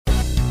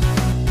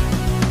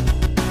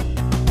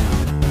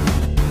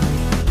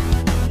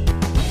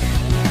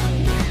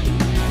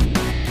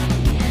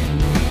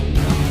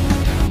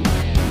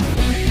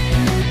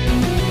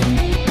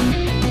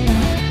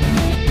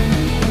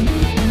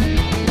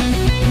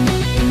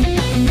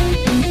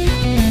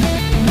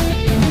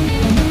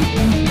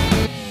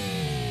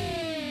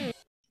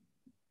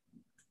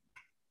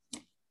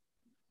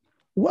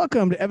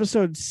Welcome to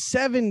episode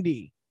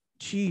 70.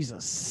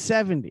 Jesus,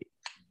 70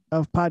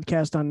 of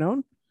Podcast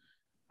Unknown.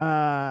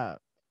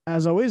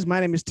 As always, my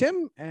name is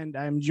Tim, and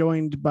I'm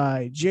joined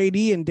by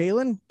JD and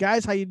Dalen.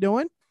 Guys, how you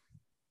doing?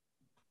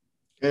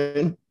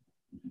 Good.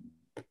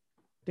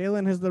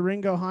 Dalen, has the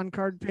Ringo Hahn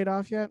card paid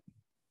off yet?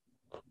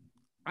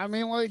 I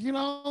mean, it's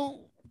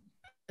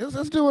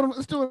doing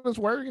its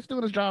work. It's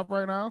doing its job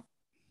right now.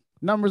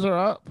 Numbers are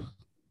up.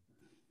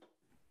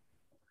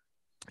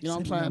 You know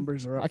what I'm saying?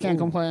 Numbers are up. I can't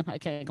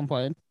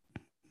complain.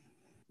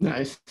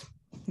 Nice.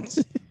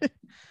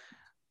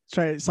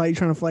 Saw you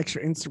trying to flex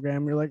your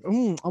Instagram. You're like,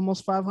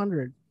 almost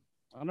 500.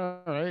 I know,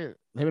 right?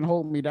 They've been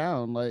holding me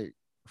down like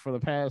for the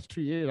past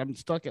 2 years. I'm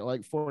stuck at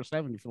like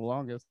 470 for the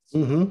longest.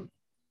 Mm-hmm.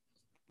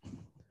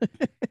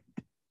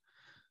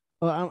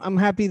 Well, I'm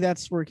happy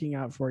that's working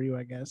out for you,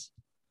 I guess.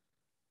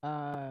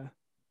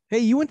 Hey,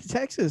 you went to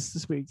Texas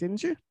this week,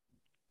 didn't you?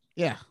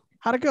 Yeah.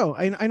 How'd it go?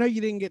 I know you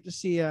didn't get to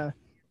see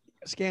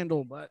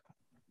Scandal, but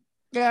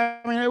Yeah,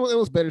 I mean it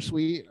was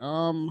bittersweet.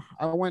 I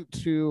went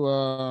to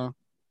a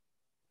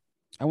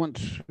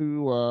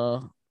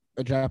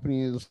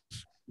Japanese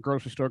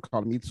grocery store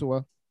called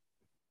Mitsuwa.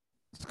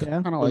 It's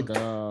kind of like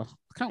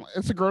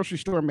it's a grocery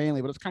store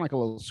mainly, but it's kind of like a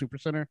little super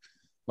center.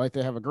 Like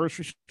they have a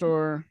grocery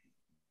store,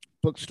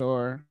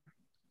 bookstore,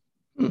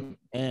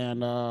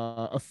 and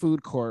a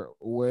food court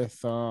with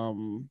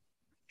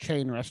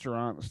chain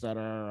restaurants that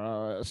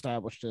are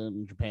established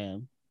in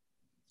Japan.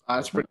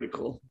 That's pretty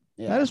cool.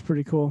 Yeah. That is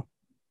pretty cool.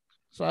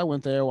 So I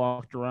went there,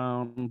 walked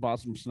around,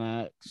 bought some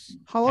snacks.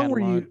 How long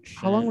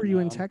were you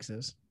in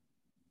Texas?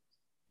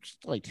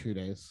 Just like 2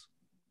 days.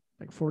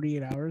 Like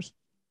 48 hours?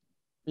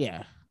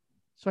 Yeah.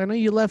 So I know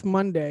you left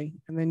Monday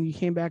and then you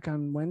came back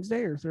on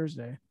Wednesday or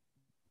Thursday?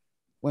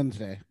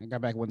 Wednesday. I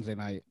got back Wednesday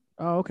night.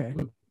 Oh, okay.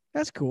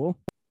 That's cool.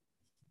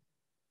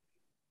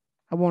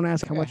 I won't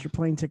ask how much your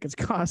plane tickets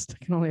cost.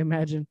 I can only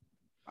imagine.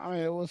 I mean,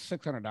 it was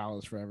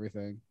 $600 for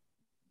everything.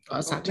 Oh,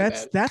 that's not too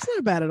bad. That's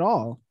not bad at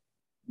all.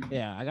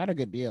 Yeah, I got a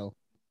good deal.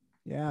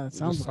 Yeah, it It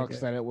sounds just like sucks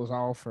it. that it was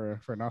all for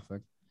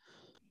nothing.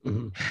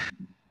 Mm-hmm.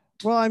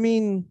 Well, I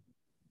mean,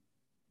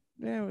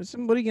 yeah,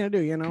 what are you gonna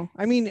do? You know,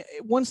 I mean,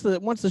 once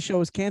the show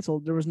was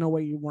canceled, there was no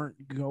way you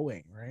weren't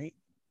going, right?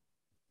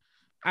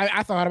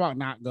 I thought about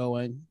not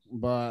going,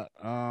 but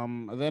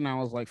then I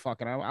was like,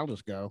 fuck it, I'll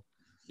just go.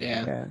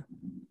 Yeah.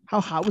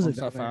 How hot was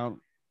it? Once I down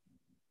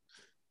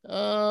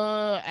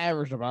found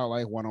averaged about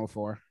like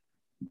 104.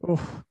 there?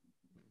 Oh,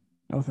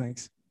 no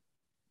thanks.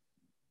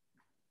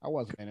 I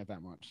wasn't in it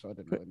that much, so it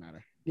didn't really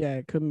matter. Yeah,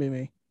 it couldn't be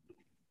me.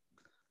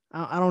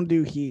 I don't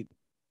do heat.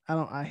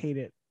 I hate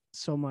it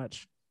so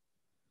much.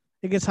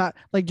 It gets hot.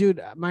 Like,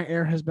 dude, my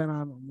air has been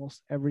on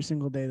almost every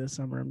single day this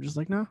summer. I'm just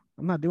like, no,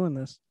 I'm not doing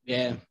this.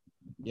 Yeah.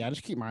 Yeah, I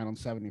just keep mine on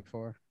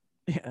 74.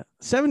 Yeah,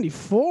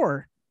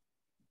 74.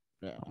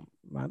 Yeah.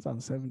 Mine's on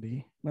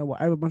 70.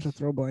 I have a bunch of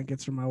throw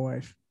blankets for my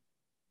wife.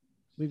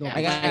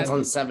 I got it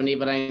on 70,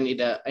 but I need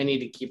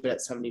to keep it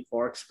at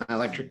 74 because my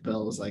electric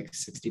bill was like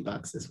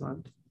 $60 this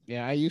month.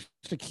 Yeah, I used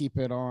to keep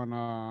it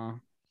on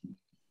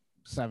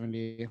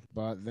 70,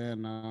 but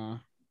then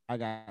I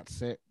got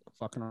sick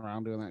fucking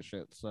around doing that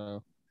shit.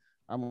 So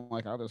I'm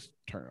like, I'll just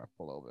turn it up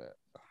a little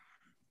bit.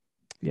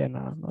 Yeah,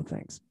 no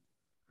thanks.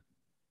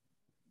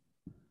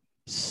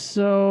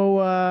 So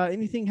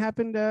anything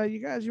happened you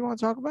guys you want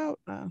to talk about?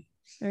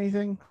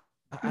 Anything?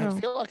 I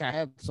feel like I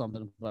had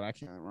something, but I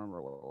can't remember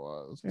what it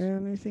was.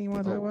 Anything you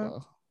want to talk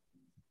about?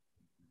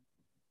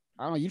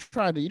 I don't know. You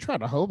tried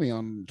to hold me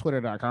on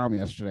Twitter.com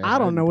yesterday. I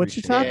don't know what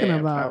you're talking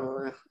about.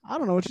 Probably. I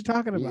don't know what you're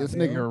talking about. This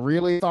nigga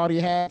really thought he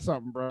had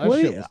something, bro.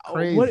 That shit was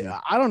crazy.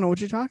 I don't know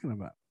what you're talking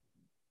about.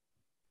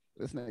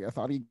 This nigga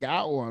thought he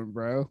got one,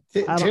 bro.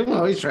 Tim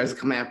always tries to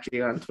come after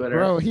you on Twitter.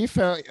 Bro,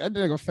 that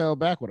nigga fell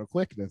back with a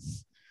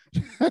quickness.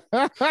 He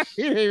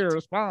didn't even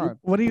respond.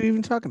 What are you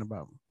even talking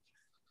about?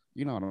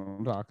 You know what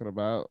I'm talking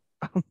about.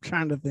 I'm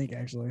trying to think,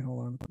 actually.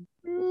 Hold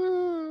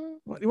on.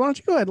 Why don't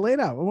you go ahead? Lay it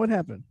out. What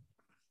happened?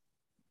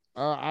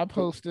 I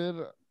posted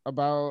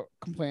about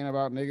complaining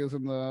about niggas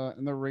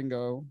in the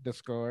Ringo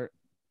Discord.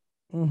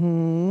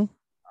 Mm-hmm.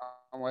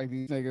 I'm like,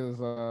 these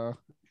niggas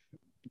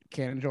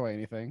can't enjoy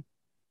anything.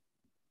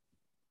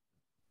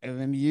 And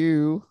then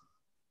you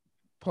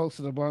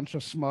posted a bunch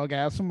of smug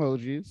ass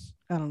emojis.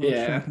 I don't know what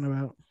you're talking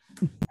about.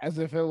 As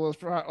if it was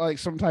like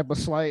some type of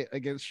slight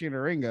against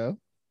Sheena Ringo.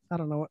 I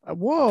don't know.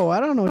 Whoa,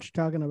 I don't know what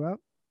you're talking about.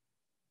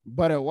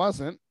 But it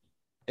wasn't.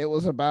 It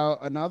was about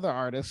another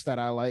artist that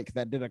I like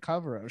that did a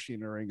cover of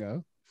Sheena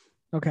Ringo.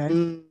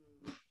 Okay.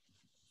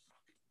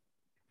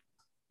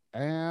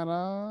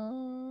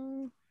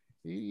 And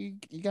you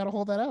got to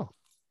hold that out.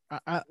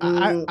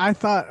 I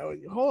thought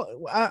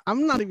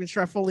I'm not even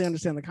sure I fully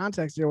understand the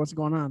context here. What's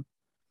going on?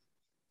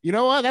 You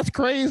know what? That's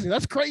crazy.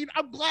 That's crazy.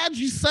 I'm glad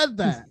you said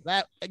that.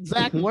 That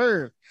exact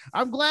word.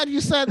 I'm glad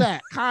you said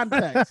that.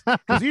 Context.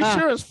 Because you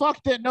sure as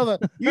fuck didn't know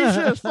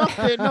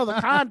the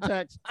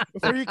context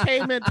before you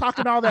came in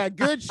talking all that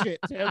good shit,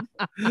 Tim.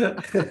 What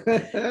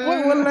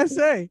did I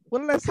say? What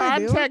did I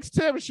say? Context,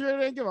 Tim sure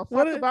didn't give a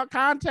fuck about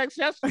context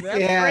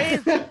yesterday.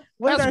 That's crazy.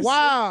 That's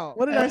wild.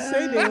 What did I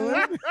say,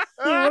 Dalen?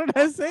 What did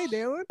I say,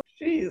 Dalen?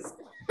 Jeez.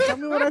 Tell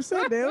me what I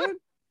said, Dalen.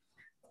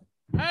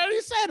 I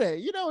already said it.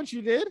 You know what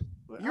you did.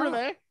 You were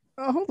there.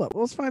 Hold up.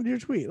 Let's find your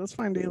tweet. Let's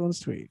find Dalen's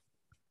tweet.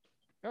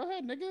 Go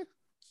ahead, nigga.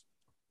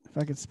 If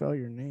I could spell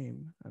your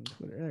name on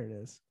Twitter. There it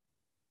is.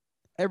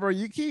 Hey, bro,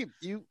 you keep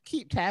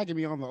tagging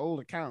me on the old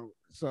account.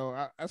 So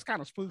that's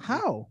kind of spooky.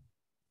 How?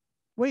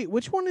 Wait,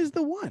 which one is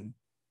the one?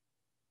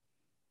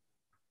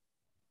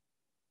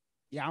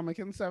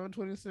 Yamakin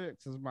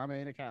 726 is my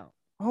main account.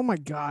 Oh my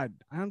God.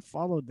 I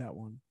unfollowed that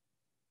one.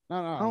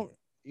 No.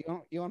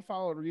 You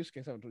unfollowed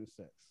Ryusuke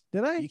 726.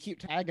 Did I? You keep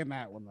tagging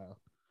that one though.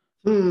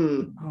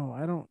 Oh,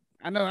 I don't.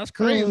 I know that's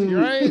crazy,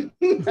 right?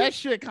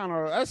 That's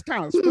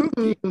kind of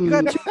spooky. You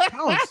got 2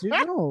 accounts, dude.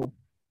 No.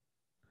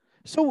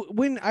 So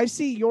when I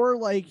see your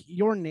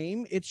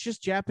name, it's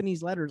just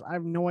Japanese letters. I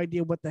have no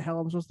idea what the hell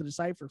I'm supposed to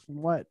decipher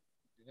from what.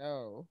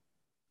 Yo.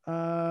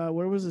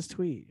 Where was this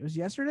tweet? It was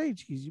yesterday.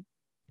 Jeez, you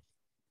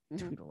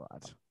tweet a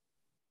lot.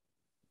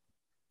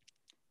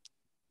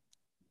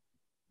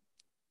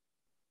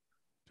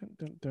 Dun,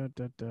 dun, dun,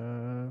 dun,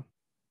 dun.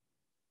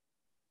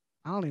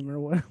 I don't even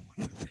remember what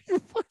the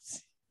thing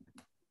was.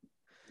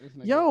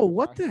 Yo,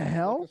 what the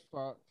hell?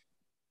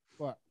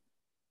 What?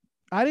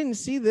 I didn't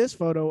see this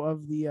photo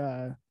of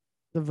the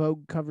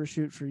Vogue cover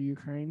shoot for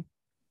Ukraine,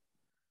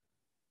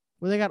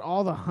 where they got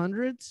all the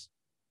hundreds.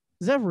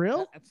 Is that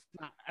real?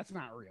 That's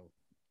not real.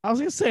 I was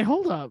gonna say,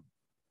 hold up.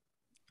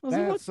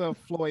 That's a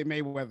Floyd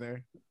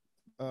Mayweather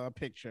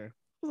picture.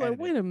 I was like,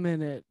 wait a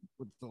minute.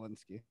 With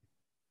Zelensky.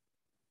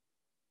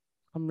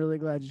 I'm really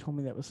glad you told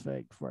me that was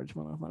fake before I just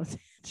went off on a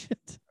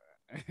tangent.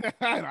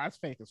 That's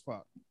fake as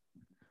fuck.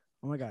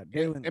 Oh my God,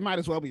 Dalen. It might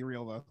as well be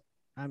real though.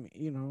 I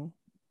mean,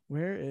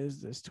 where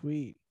is this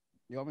tweet?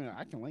 Yo, I mean,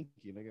 I can link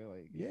you, nigga.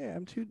 Like, yeah,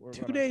 I'm 2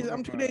 days.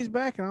 I'm 2 days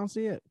back, and I don't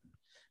see it.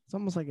 It's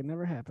almost like it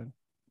never happened.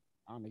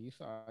 I don't know. You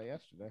saw it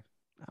yesterday.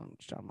 I don't know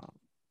what you're talking about.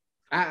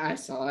 I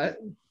saw it.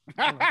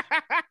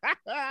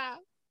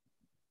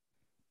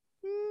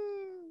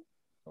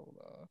 Hold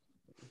on.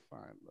 Let me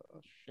find the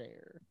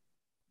share.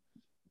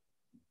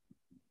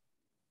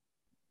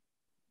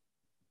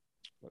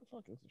 What the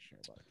fuck is the share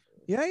button?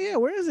 Yeah.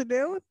 Where is it,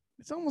 Dalen?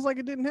 It's almost like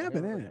it didn't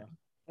happen, isn't it?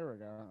 There we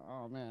go.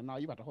 Oh man, no,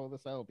 you about to hold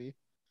this LB.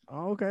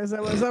 Oh, okay. Is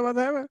that about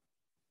to happen?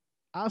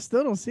 I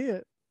still don't see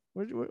it.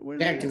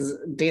 Yeah, because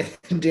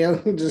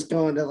Dale just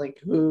going to like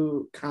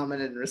who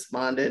commented and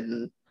responded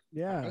and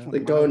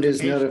like go into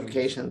his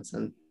notifications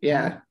and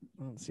I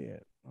don't see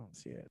it.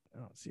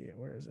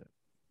 Where is it?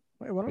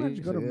 Wait, why don't I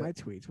just go to my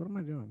tweets? What am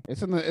I doing?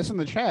 It's in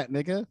the chat,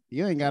 nigga.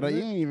 You ain't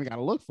even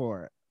gotta look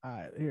for it. All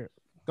right, here.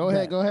 Go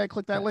ahead,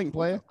 click that link,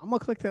 player. I'm gonna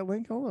click that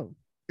link. Hold on.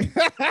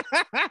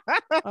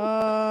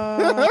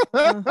 Oh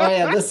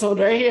yeah, this one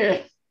right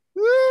here.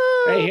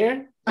 Right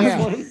here?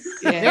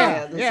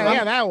 Yeah,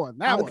 that one.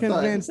 I'm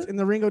convinced in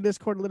the Ringo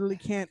Discord literally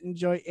can't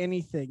enjoy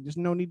anything. There's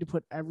no need to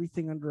put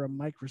everything under a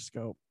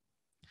microscope.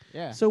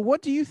 Yeah. So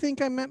what do you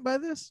think I meant by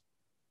this?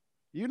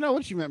 You know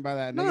what you meant by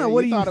that. No,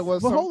 what do you thought it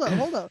was? Well, hold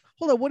up.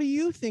 What do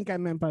you think I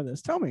meant by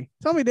this? Tell me,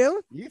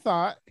 Dalen. You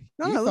thought.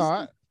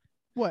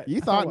 What?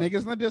 You thought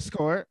niggas in the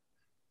Discord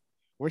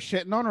were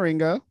shitting on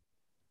Ringo.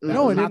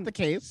 No, it's not the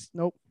case.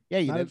 Nope. Yeah,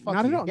 you did.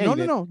 Not at all.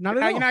 No, not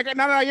at all.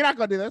 You're not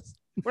gonna do this.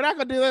 We're not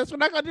gonna do this, bro.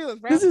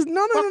 This is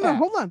no.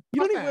 Hold on.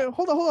 You don't even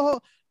hold on.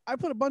 I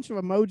put a bunch of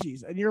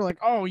emojis, and you're like,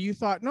 "Oh, you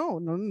thought no."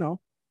 You know,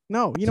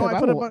 I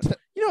put a bunch.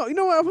 You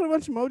know why I put a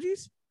bunch of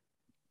emojis?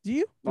 Do you?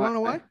 You want to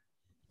know why?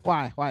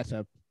 Why,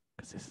 Tim?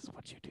 Because this is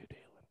what you do,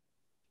 Dalen.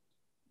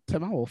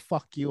 Tim, I will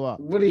fuck you up.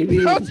 What do you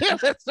mean? Don't do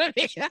this to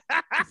me.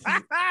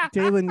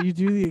 Dalen, you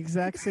do the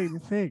exact same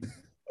thing.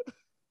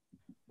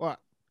 What?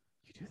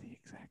 You do the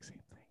exact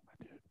same thing, my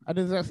dude. I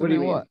did that. What do you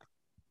mean? What?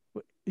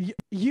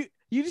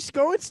 You just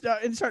go and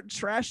start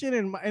trashing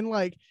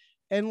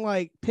and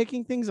like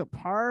picking things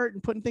apart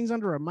and putting things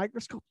under a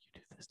microscope.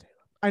 You do this, Dalen.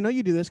 I know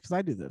you do this because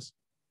I do this.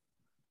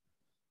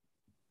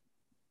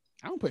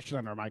 I don't put shit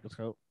under a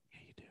microscope. Yeah,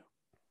 you do.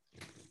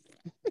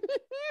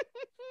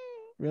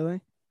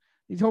 Really?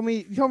 You told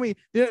me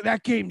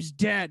that game's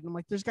dead. And I'm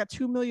like, there's got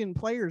 2 million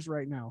players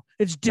right now.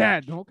 It's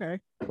dead. Okay.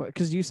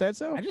 Because you said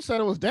so? I just said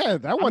it was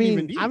dead. That wasn't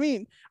even deep. I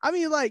mean,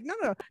 like,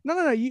 no.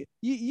 You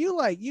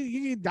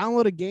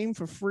download a game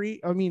for free.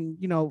 I mean,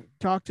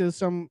 talk to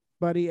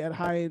somebody at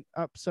high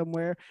up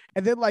somewhere,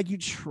 and then like you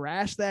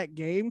trash that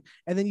game,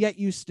 and then yet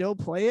you still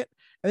play it,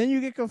 and then you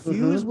get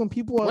confused when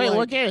people are Wait,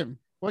 what game?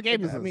 What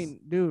game is this? I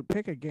mean, dude,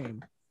 pick a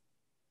game.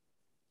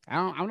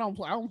 I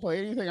don't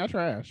play anything I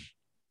trash.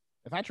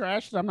 If I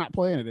trash it, I'm not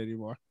playing it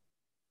anymore.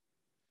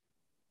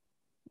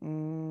 I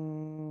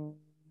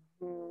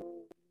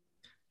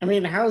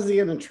mean, how's he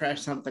gonna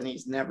trash something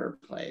he's never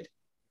played?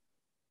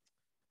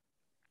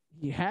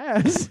 He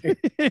has. You're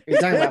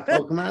talking about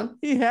Pokemon?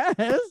 He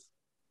has.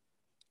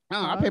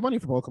 No, I pay money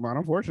for Pokemon,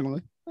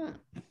 unfortunately.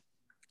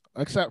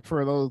 Except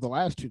for the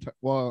last two.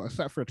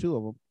 Except for two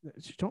of them.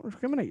 Don't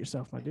discriminate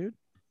yourself, my dude.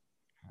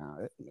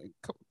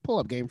 Pull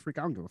up Game Freak.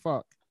 I don't give a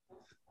fuck.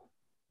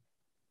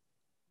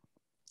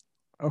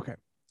 Okay.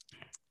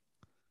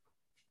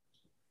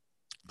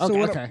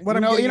 Okay. What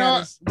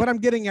I'm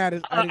getting at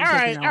is all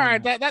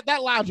right.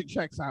 That logic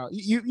checks out.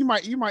 You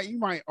might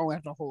only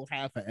have to hold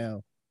half an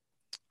L.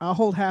 I'll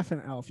hold half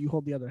an L if you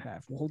hold the other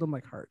half. We'll hold them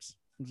like hearts.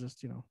 We'll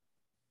just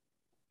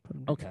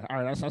Okay.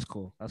 All right. That's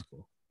cool. All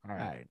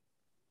right.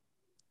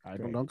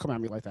 Don't come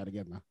at me like that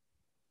again, though.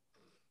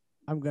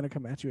 I'm gonna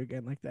come at you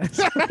again like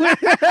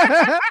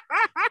that.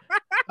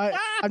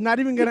 I'm not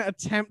even gonna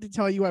attempt to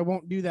tell you I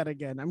won't do that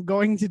again. I'm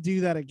going to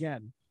do that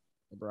again,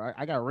 bro.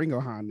 I got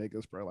Ringohan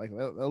niggas, bro. Like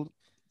they'll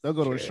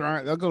go to the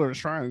shrine. They'll go to the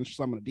shrine and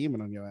summon a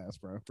demon on your ass,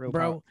 bro.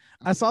 Bro,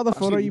 I saw the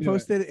photo you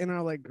posted in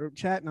our group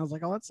chat, and I was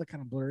like, oh, that's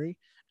kind of blurry.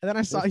 And then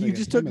I saw you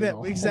just took that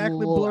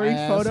exactly blurry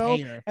photo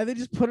and they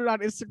just put it on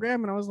Instagram,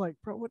 and I was like,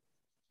 bro, what?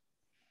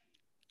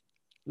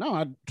 No,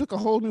 I took a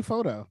whole new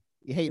photo.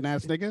 You hating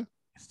ass nigga.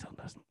 It still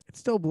doesn't. It's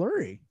still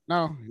blurry.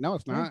 No,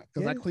 it's not.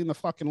 Because I cleaned the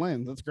fucking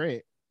lens. It's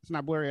great. It's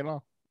not blurry at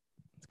all.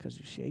 It's because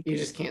you shake. You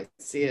just can't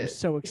see it. You're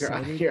so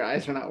excited. Your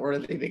eyes are not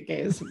worthy to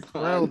gaze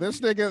upon. Bro, this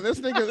nigga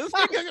Tim is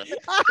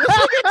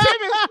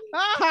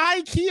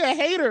high key a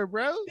hater,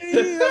 bro.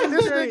 This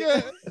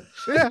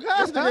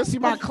nigga see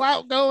my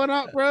clout going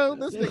up, bro.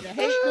 This nigga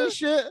hate this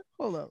shit.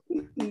 Hold up.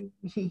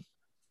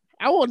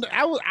 I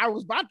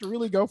was about to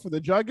really go for the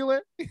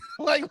jugular,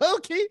 like low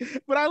key,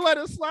 but I let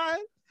it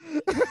slide.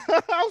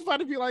 I was about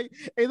to be like,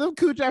 hey, them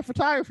Kujak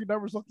photography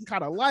numbers looking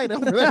kind of light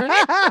over there.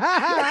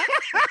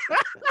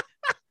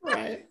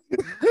 Right.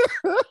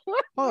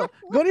 Hold on.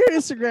 Go to your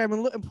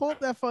Instagram and pull up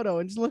that photo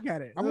and just look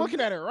at it. I'm looking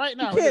at it right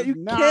now.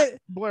 You can't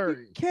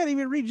blurry. You can't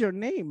even read your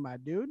name, my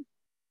dude.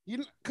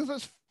 Because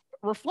it's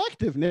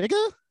reflective,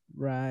 nigga.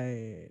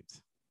 Right.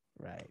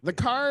 The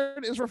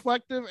card is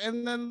reflective,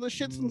 and then the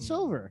shit's in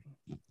silver.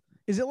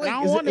 Is it like?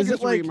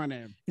 Read my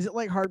name. Is it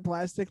like hard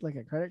plastic, like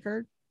a credit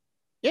card?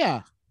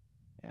 Yeah.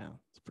 Yeah,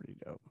 it's pretty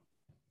dope.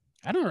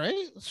 I know, right?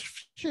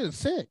 Shit is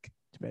sick.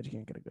 Too bad you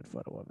can't get a good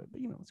photo of it, but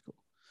it's cool.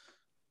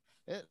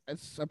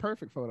 It's a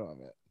perfect photo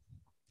of it.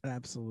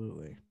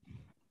 Absolutely.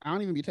 I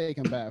don't even be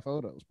taking bad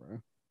photos,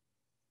 bro.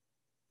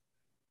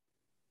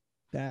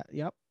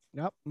 Yep.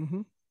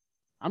 Mm-hmm.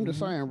 I'm just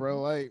saying, bro.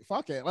 Like,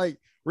 fuck it. Like,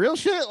 real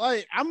shit.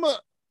 Like,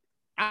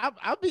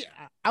 I'll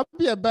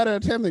be a better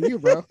Tim than you,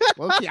 bro.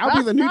 Okay, I'll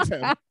be the new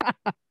Tim.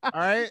 All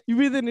right, you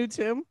be the new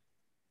Tim.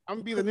 I'm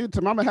gonna be the new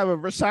Tim. I'm gonna have a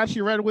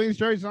Versace Red Wings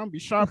jersey. I'm gonna be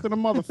sharp than a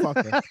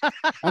motherfucker,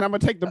 and I'm gonna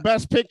take the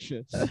best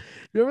pictures.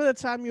 Remember the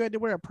time you had to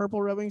wear a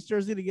purple Red Wings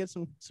jersey to get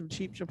some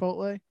cheap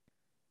Chipotle?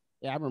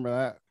 Yeah, I remember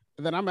that.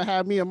 And then I'm gonna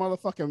have me a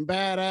motherfucking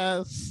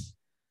badass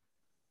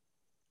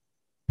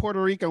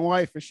Puerto Rican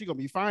wife, and she gonna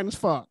be fine as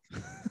fuck.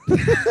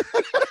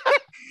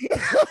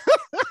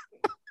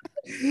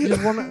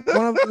 Just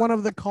one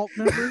of the cult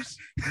members.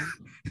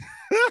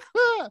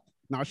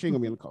 No, she ain't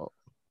gonna be in the cult.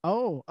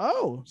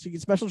 Oh, she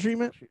gets special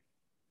treatment.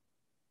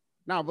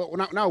 No, but when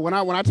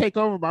I take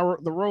over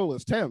the role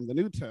as Tim, the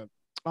new Tim.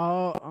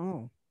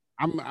 Oh.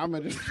 I'm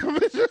a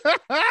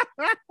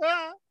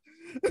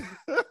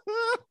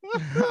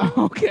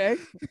Okay.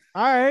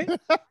 All right.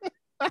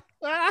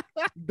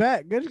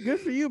 Bet. Good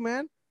for you,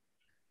 man.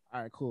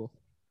 All right, cool.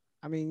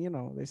 I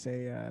mean, they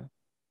say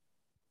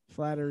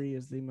flattery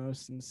is the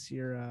most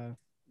sincere.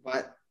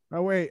 What?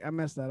 Oh wait, I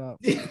messed that up.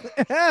 You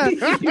really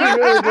did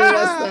mess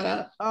that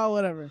up. Oh,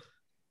 whatever.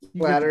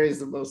 Flattery is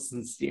the most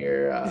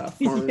sincere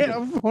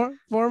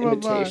form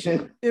imitation.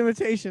 Of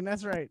imitation.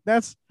 That's right.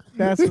 That's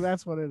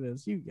what it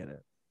is. You get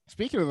it.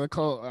 Speaking of the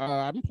cult,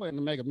 I've been playing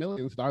the Mega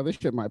Millions. Dog, this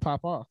shit might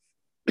pop off.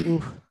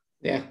 Oof.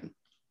 Yeah,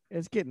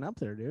 it's getting up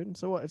there, dude.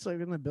 So what? It's like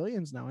in the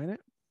billions now, ain't it?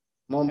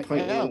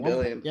 1.1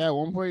 billion. Yeah,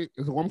 1. Is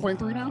it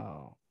 1.3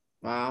 now?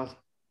 Wow.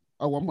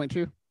 Oh,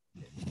 1.2.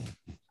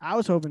 I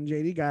was hoping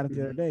JD got it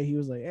the other day. He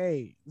was like,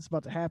 "Hey, this is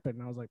about to happen."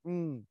 And I was like,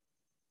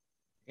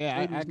 Yeah,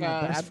 I got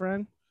my best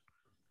friend.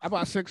 I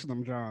bought 6 of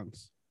them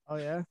Johns. Oh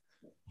yeah.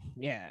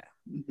 Yeah.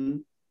 Mm-hmm.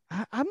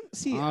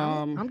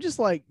 I'm just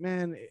like,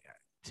 man.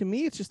 To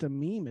me, it's just a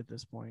meme at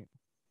this point.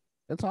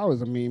 It's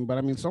always a meme, but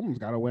I mean, someone's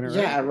got to win it.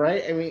 Yeah,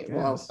 right. I mean,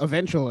 well,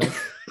 eventually.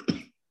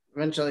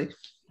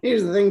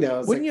 Here's the thing,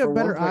 though. Wouldn't you have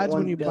better odds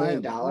when you buy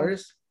it?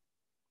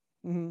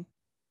 Mm-hmm.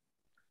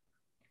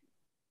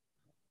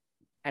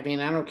 I mean,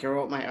 I don't care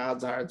what my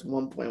odds are. It's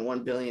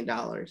 $1.1 billion.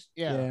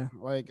 Yeah.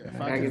 Like if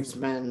I can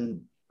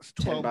spend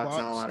 $10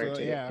 on a lottery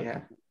ticket.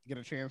 Yeah. Get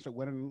a chance to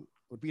win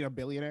would be a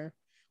billionaire.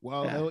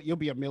 Well, you'll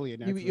be a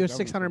millionaire. You're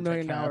 $600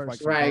 million.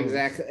 Right,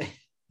 exactly.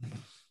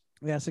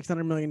 Yeah,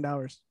 $600 million.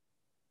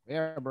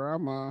 Yeah, bro.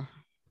 I'm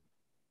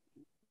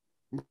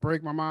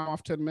break my mom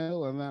off 10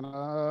 mil, and then I'm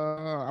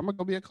gonna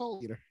go be a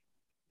cult leader.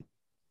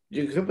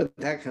 You could put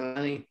that kind of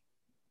money.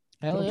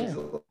 Hell yeah!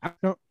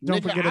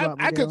 Don't forget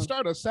about. I could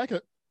start a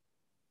second.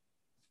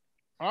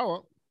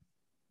 Oh,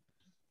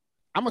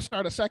 I'm gonna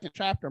start a second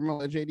chapter. I'm gonna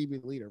let JD be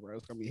the leader, bro.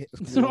 It's gonna be.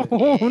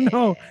 Oh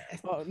no!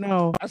 Oh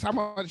no! That's how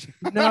much.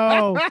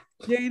 No,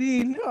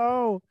 JD,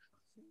 no.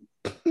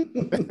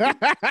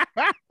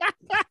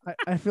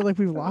 I feel like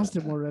we've lost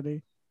him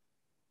already.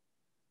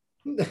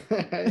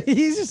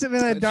 He's just in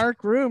a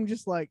dark room,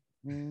 just like.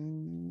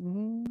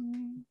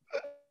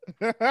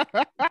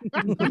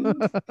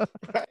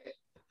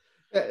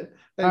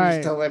 I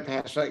just tell my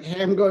pastor, like,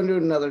 hey, I'm going to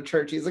another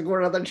church. He's like,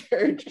 what other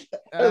church?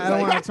 I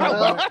don't want to talk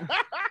about it.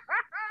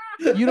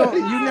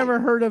 You've never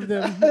heard of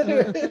them.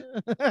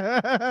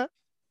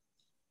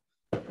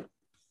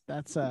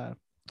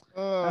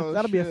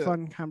 That'll be a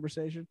fun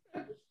conversation.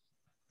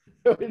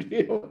 That would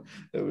be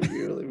a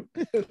really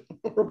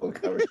horrible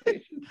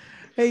conversation.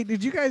 Hey,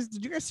 did you guys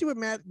see what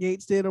Matt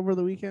Gaetz did over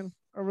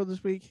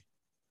this week?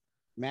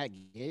 Matt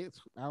Gaetz?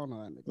 I don't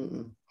know that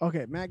nigga.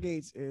 Okay, Matt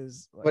Gaetz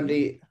is. Like, but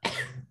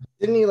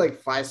didn't he like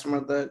fly some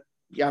of the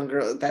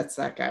younger? That's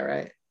that guy,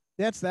 right?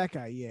 That's that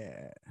guy.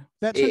 Yeah,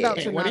 that turned out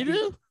to what not did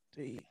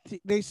he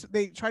do?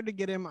 They tried to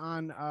get him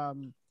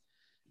on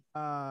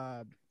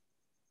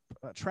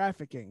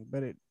trafficking,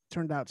 but it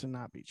turned out to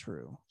not be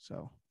true.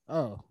 So.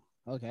 Oh,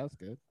 okay, that's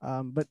good.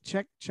 But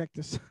check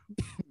this.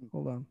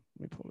 Hold on,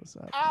 let me pull this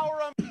up.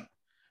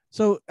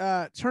 So,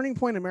 Turning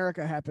Point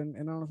America happened,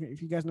 and I don't know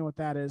if you guys know what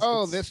that is.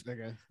 Oh, this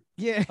nigga.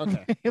 Yeah.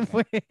 Okay.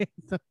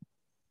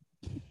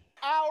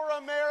 Our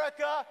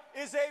America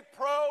is a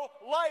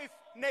pro-life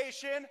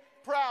nation,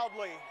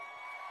 proudly.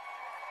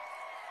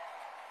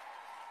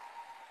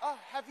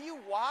 Have you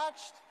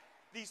watched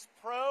these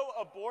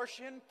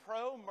pro-abortion,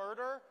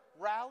 pro-murder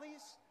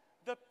rallies?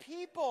 The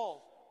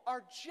people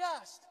are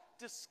just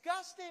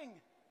disgusting.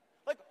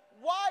 Like,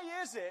 why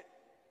is it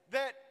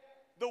that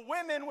the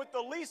women with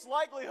the least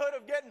likelihood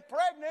of getting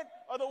pregnant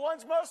are the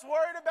ones most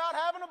worried about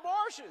having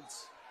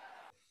abortions?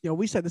 Yo,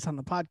 we said this on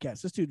the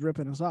podcast. This dude's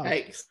ripping us off.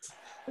 Thanks.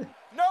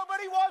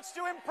 Nobody wants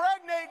to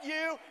impregnate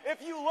you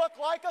if you look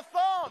like a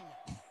thumb.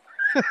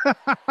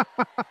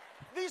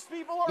 These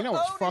people are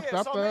what's fucked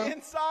up, on though? the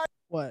inside.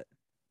 What?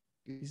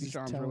 These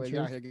Sean's really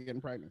out here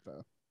getting pregnant,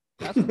 though.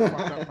 That's the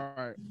fucked up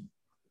part.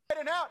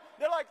 Out.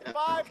 They're like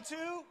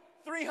 5'2",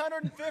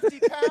 350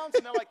 pounds,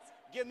 and they're like,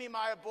 give me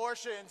my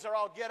abortions or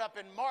I'll get up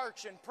and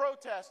march and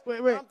protest. Wait.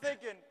 I'm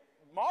thinking,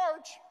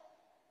 march?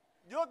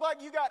 You look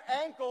like you got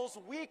ankles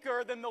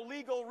weaker than the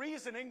legal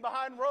reasoning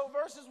behind Roe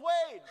versus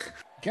Wade.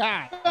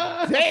 God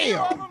Few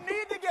of damn. them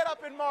need to get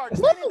up and march.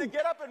 They need to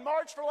get up and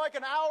march for like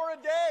an hour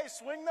a day,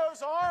 swing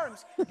those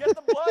arms, get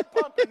the blood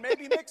pumping,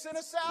 maybe mix in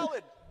a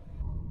salad.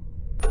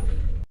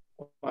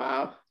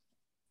 Wow.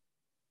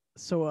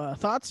 So,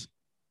 thoughts?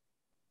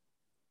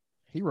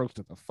 He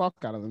roasted the fuck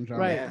out of them, John.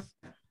 Right. Yeah.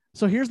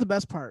 So here's the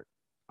best part.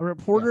 A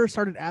reporter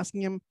started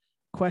asking him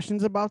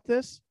questions about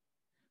this,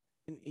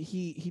 and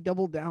he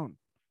doubled down.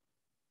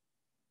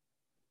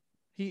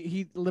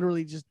 He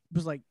literally just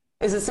was like,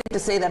 is it safe to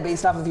say that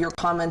based off of your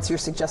comments, you're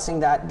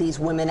suggesting that these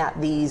women at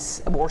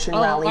these abortion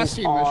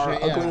rallies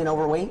are ugly and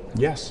overweight?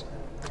 Yes.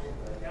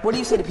 What do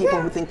you say to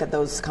people who think that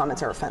those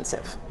comments are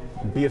offensive?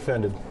 Be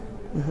offended.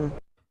 Mm-hmm.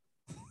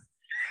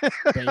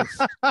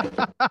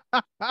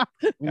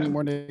 We need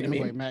more niggas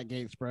like Matt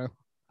Gaetz, bro.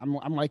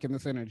 I'm liking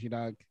this energy,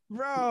 dog.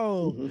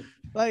 bro,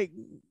 like,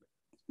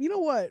 you know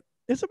what?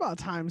 It's about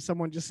time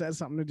someone just says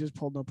something to just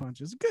pull no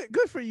punches.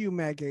 Good for you,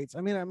 Matt Gaetz.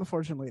 I mean,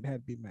 unfortunately, it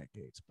had to be Matt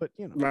Gaetz, but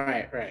you know,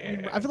 Right.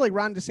 I feel like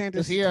Ron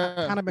DeSantis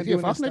kind of been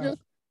doing this stuff.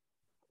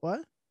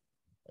 What?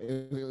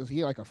 Is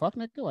he like a fuck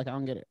nigga? Like, I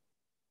don't get it.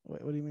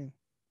 What do you mean?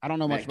 I don't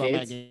know much about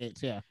Matt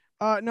Gaetz. Yeah.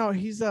 No,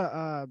 he's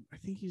I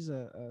think he's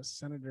a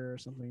senator or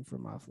something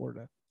from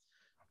Florida.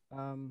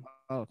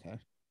 Okay.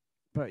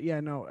 But yeah,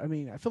 no, I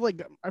mean, I feel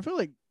like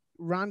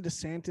Ron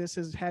DeSantis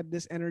has had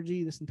this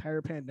energy this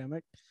entire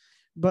pandemic,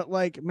 but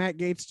like Matt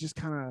Gaetz just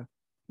kind of,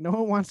 no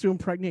one wants to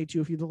impregnate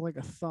you if you look like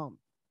a thumb.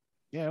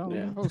 Yeah, I don't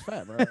know who's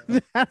fat, bro.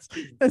 that's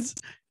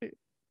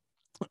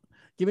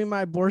give me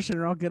my abortion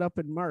or I'll get up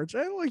and march.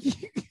 I like, you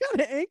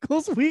got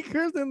ankles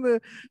weaker than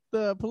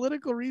the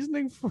political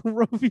reasoning for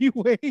Roe v.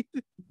 Wade.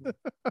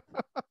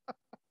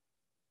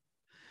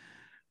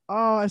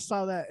 Oh, I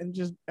saw that and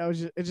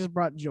it just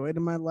brought joy to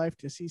my life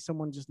to see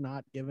someone just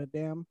not give a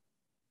damn,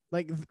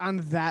 like on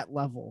that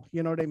level.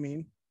 You know what I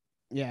mean?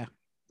 Yeah.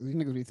 These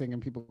niggas be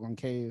thinking people gonna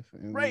cave.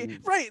 Right.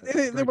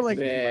 They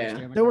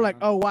were like,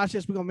 oh, watch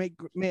this. We're gonna make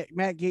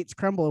Matt Gaetz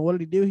crumble. And what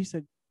did he do? He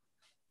said,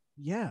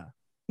 yeah.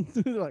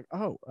 They're like,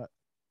 oh,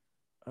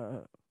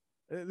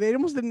 they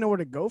almost didn't know where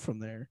to go from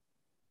there.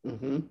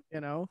 Mm-hmm.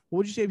 You know, what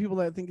would you say to people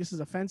that think this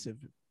is offensive?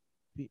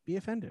 Be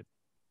offended.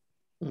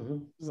 Mm-hmm.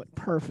 It's like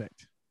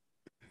perfect.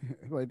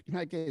 Like,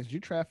 Matt Gaetz, you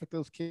traffic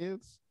those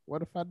kids?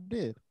 What if I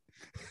did?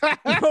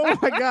 Oh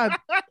my God.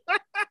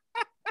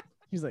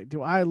 He's like,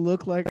 do I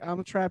look like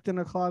I'm trapped in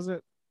a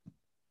closet?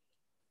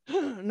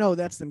 No,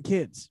 that's them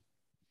kids.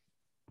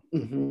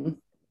 Mm-hmm.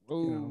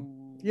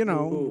 You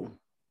know,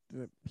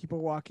 the people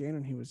walk in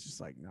and he was just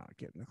like, no,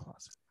 get in the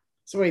closet.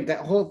 So wait,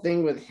 that whole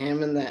thing with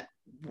him and that,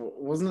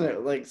 wasn't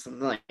it like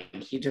something like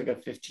he took a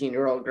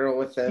 15-year-old girl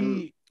with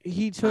him?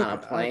 He took a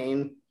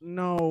plane.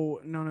 No.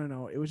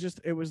 It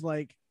was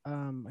like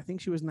I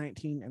think she was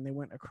 19 and they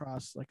went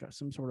across like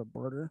some sort of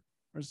border,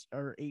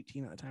 or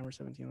 18 at the time, or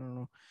 17, I don't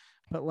know.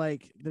 But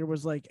like there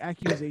was like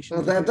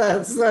accusations.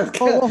 That's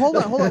well, hold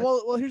on.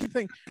 Well, here's the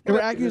thing. There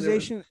were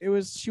accusations.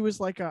 She was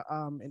like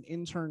an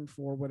intern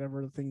for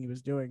whatever the thing he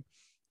was doing,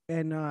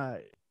 and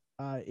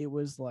it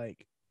was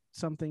like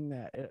something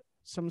that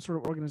some sort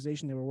of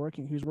organization he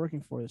was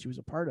working for, that she was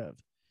a part of,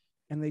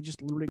 and they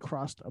just literally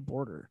crossed a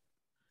border.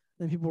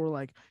 And people were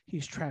like,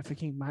 he's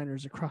trafficking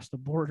minors across the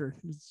border.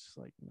 It's just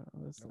like, no,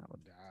 that's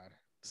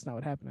not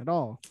what happened at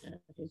all. Yeah,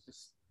 he's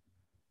just,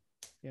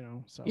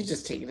 so he's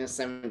just taking a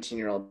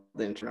 17-year-old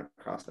intern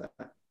across that.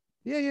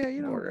 Yeah,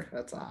 border.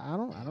 That's all.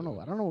 I don't know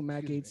what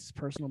Matt Gaetz'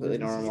 personal really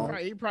business normal.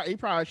 is. He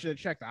probably should have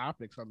checked the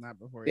optics on that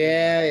before.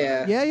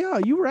 Yeah.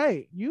 You're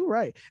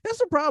right. That's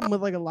the problem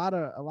with like a lot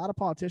of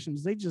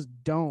politicians. They just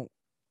don't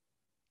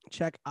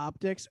check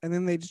optics, and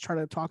then they just try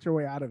to talk their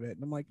way out of it.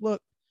 And I'm like,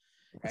 look,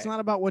 it's not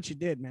about what you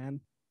did, man.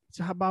 It's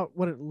about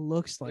what it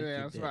looks like.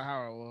 Yeah, it's about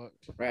how it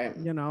looked. Right.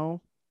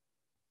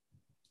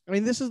 I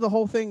mean, this is the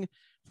whole thing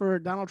for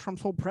Donald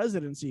Trump's whole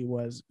presidency,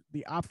 was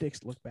the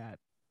optics look bad.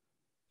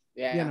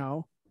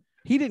 Yeah.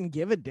 He didn't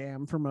give a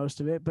damn for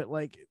most of it, but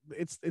like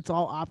it's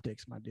all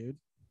optics, my dude.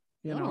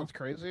 You know what's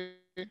crazy?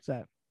 What's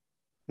that?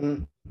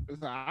 The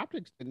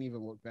optics didn't even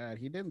look bad.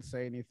 He didn't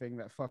say anything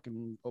that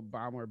fucking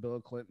Obama or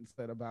Bill Clinton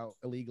said about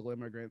illegal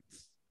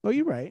immigrants. Oh,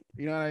 you're right.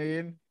 You know what I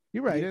mean?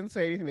 You're right. He didn't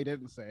say anything they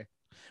didn't say.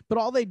 But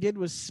all they did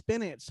was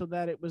spin it so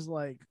that it was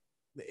like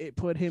it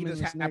put him in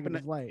this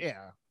negative light.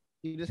 Yeah.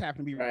 He just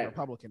happened to be a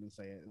Republican and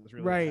say it. It was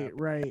really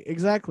right.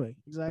 Exactly.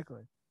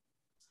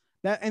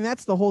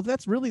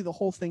 That's really the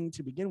whole thing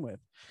to begin with.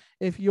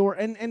 If you're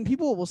and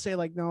people will say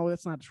like, no,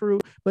 that's not true,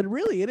 but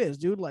really it is,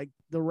 dude. Like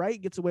the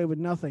right gets away with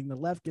nothing, the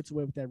left gets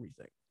away with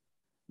everything.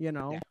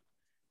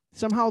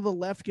 Somehow the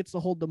left gets to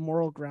hold the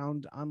moral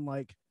ground on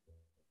like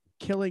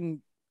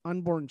killing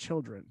unborn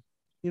children.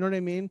 You know what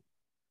I mean?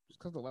 Just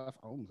because the left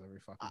owns every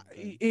fucking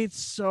thing. It's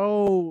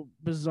so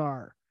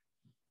bizarre.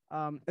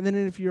 And then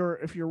if you're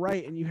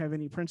right and you have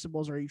any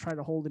principles or you try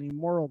to hold any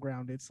moral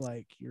ground, it's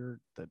like you're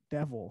the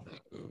devil.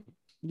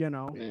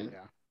 Yeah. It's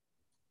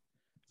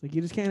like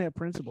you just can't have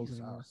principles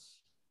anymore.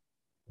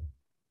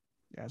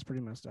 Yeah, it's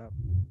pretty messed up.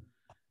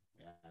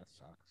 Yeah, that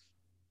sucks.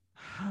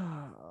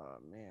 Oh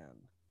man.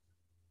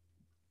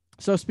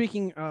 So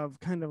speaking of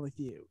kind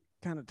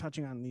of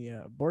touching on the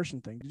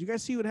abortion thing, did you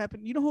guys see what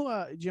happened? You know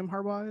who Jim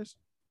Harbaugh is?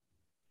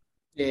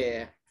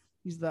 Yeah.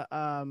 He's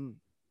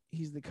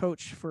the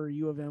coach for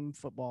U of M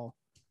football.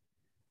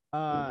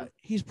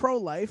 He's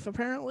pro-life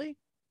apparently.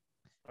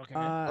 Okay.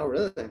 Oh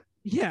really?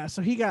 Yeah,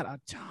 so he got a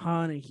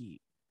ton of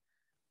heat.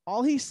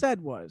 All he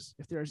said was,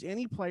 if there's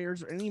any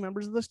players or any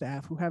members of the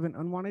staff who have an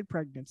unwanted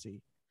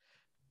pregnancy,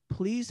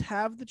 please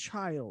have the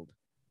child,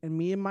 and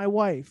me and my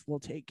wife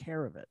will take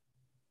care of it.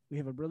 We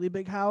have a really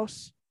big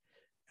house,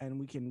 and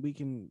we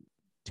can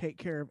take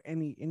care of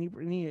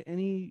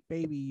any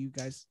baby you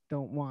guys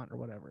don't want or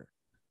whatever.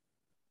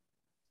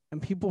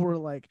 And people were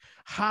like,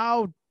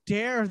 how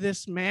dare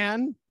this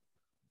man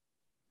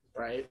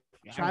right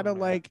try to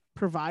like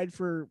provide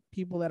for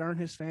people that aren't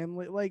his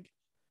family? Like,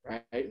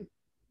 right.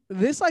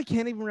 This I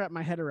can't even wrap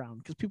my head around,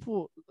 because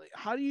people, like,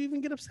 how do you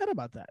even get upset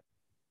about that?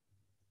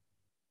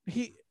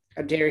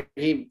 How dare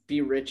he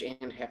be rich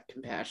and have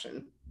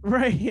compassion?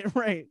 Right.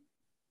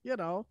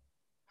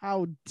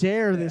 How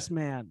dare this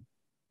man?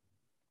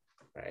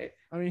 Right.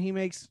 I mean, he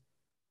makes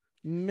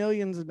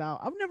millions of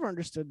dollars. I've never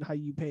understood how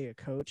you pay a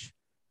coach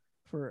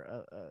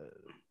for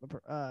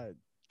a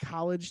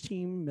college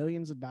team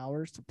millions of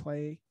dollars to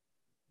play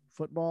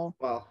football.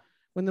 Well,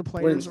 when the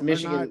players are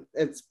Michigan,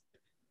 it's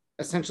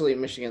essentially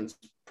Michigan's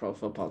pro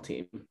football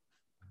team.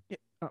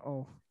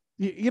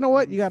 You know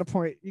what? You got a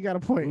point.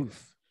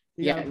 Oof.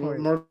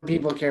 More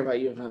people care about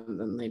you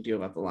than they do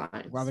about the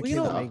Lions. Well, the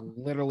kids make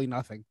literally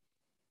nothing.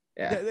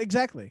 Yeah,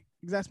 exactly.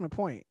 That's my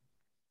point.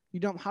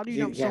 How do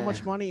you dump so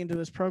much money into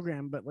this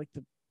program, but like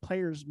the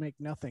players make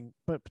nothing,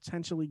 but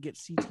potentially get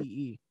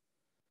CTE?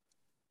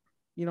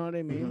 You know what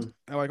I mean? Mm-hmm.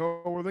 They're like,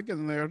 oh, they're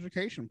getting their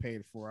education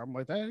paid for. I'm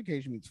like, that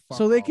education means fuck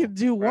so they all. could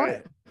do what?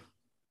 Right.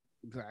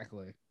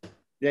 Exactly.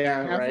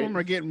 Yeah, half of them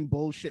are getting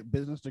bullshit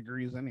business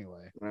degrees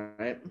anyway.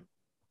 Right.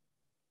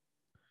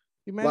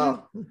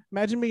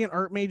 Imagine being an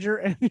art major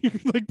and you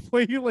like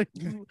play like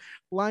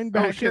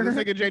linebacker. Oh shit! This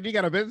nigga JD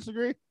got a business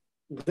degree?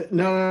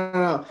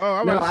 No. Oh,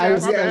 I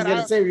was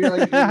gonna say you're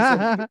like,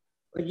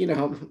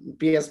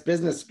 BS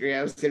business degree.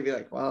 I was gonna be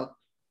like, well,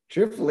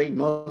 truthfully,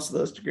 most of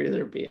those degrees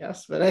are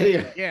BS. But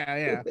anyway.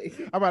 Yeah.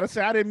 I'm about to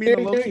say I didn't mean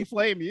to low-key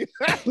flame you.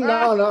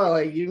 No,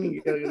 like you need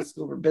to go to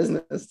school for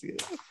business.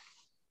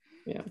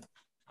 Yeah.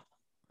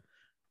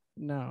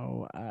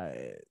 No,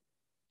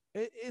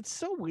 it's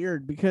so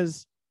weird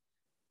because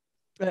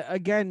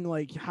again,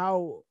 like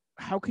how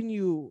can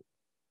you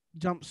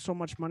dump so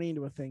much money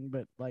into a thing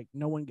but like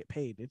no one get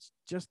paid? It's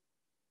just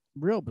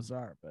real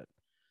bizarre. But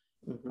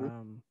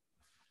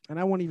and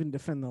I won't even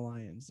defend the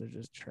Lions. They're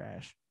just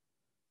trash.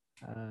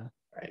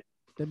 Right.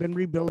 They've been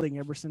rebuilding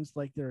ever since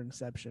like their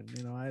inception.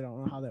 You know, I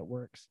don't know how that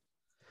works.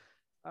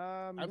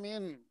 I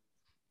mean,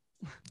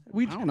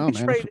 I don't know,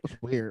 man. It's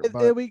weird.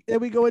 But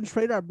we go and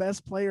trade our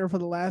best player for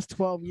the last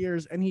 12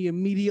 years, and he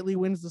immediately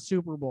wins the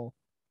Super Bowl.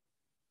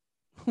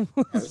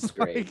 That's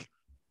great. Like,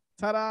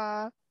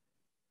 ta-da!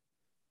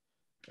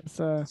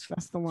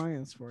 That's the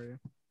Lions for you.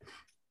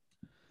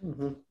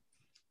 Mm-hmm.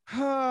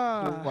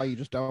 Why you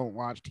just don't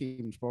watch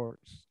team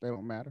sports? They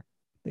don't matter.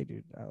 They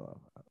do. I love.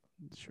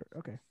 Sure.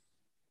 Okay.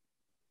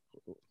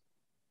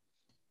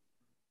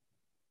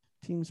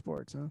 Team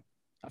sports, huh?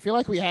 I feel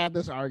like we had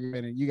this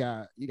argument, and you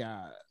got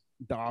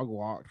dog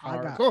walked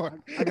hardcore.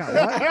 I got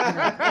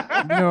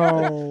what?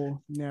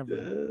 No,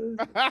 never.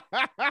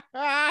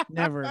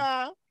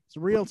 Never. It's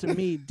real to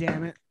me,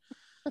 damn it.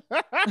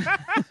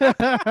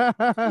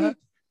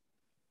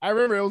 I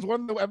remember it was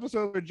one of the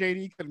episodes where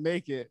JD could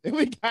make it, and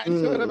we got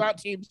into it about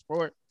team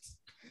sports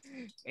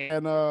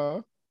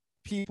and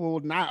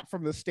people not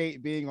from the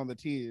state being on the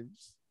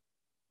teams.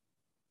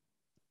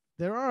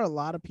 There are a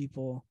lot of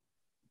people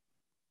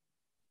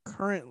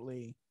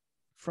currently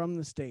from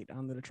the state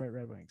on the Detroit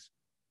Red Wings.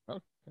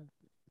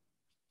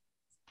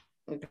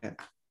 Okay.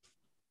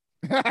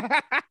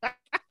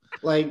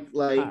 like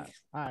all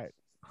right.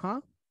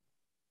 Huh?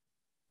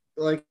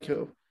 Like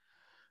who?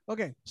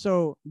 Okay,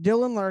 so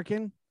Dylan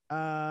Larkin,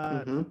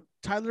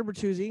 Tyler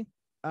Bertuzzi,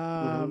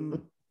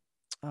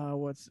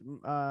 what's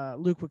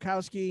Luke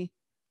Wachowski,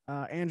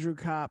 Andrew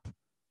Kopp,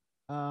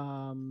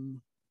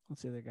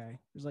 what's the other guy?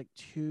 There's like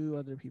two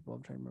other people.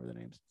 I'm trying to remember the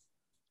names.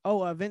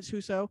 Oh, Vince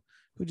Husso,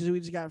 we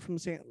just got from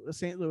St.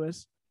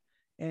 Louis,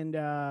 and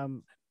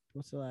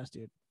what's the last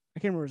dude? I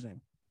can't remember his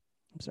name.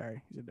 I'm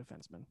sorry, he's a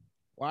defenseman.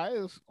 Why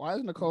is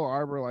Nicole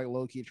Arbor like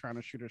low key trying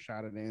to shoot a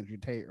shot at Andrew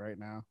Tate right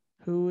now?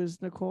 Who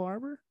is Nicole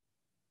Arbor?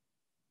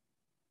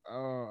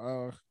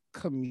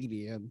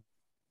 Comedian.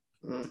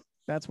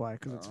 That's why,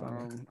 because it's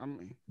funny.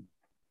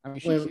 I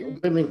mean,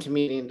 women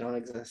comedians don't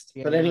exist.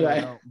 Yeah, but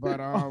anyway.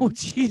 Oh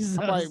Jesus!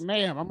 I'm like,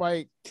 ma'am. I'm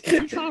like, if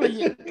you're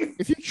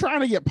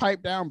trying to get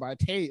piped down by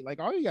Tate, like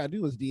all you gotta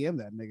do is DM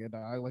that nigga,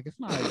 dog. Like it's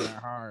not even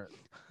that hard.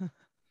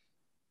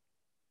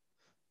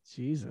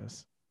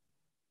 Jesus.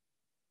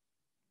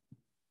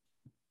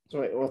 So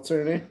wait, what's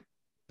her name?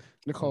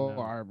 Nicole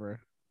Arbor.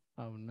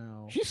 Oh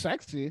no. She's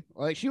sexy.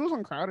 Like she was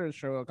on Crowder's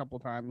show a couple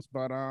times,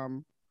 but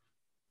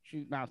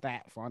she's not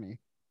that funny.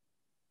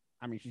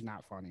 I mean, she's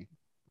not funny.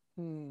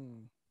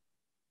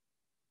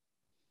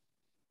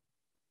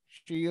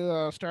 She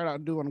started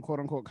out doing quote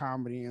unquote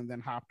comedy and then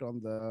hopped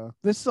on the.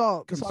 This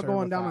all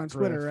going down on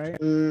Twitter, right?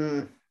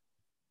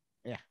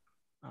 Yeah.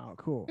 Oh,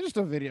 cool. It's just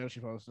a video she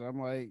posted. I'm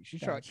like,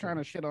 she's trying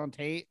to shit on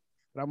Tate,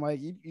 but I'm like,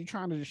 you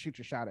trying to just shoot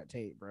your shot at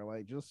Tate, bro?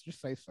 Like, just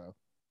say so.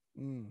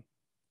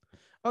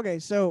 Okay,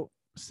 so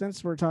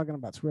since we're talking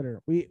about Twitter,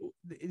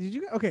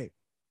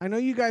 I know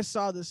you guys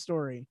saw this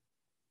story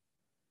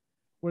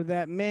where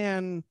that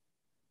man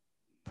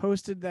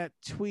posted that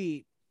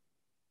tweet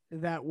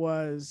that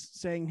was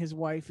saying his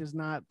wife is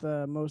not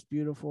the most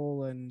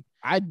beautiful and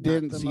I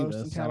didn't see most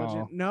this intelligent.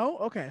 at all. No,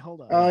 okay,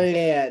 hold on. Oh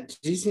yeah, did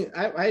you see?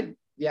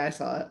 I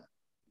saw it.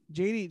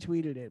 JD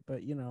tweeted it,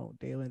 but you know,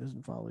 Dalen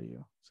doesn't follow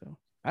you, so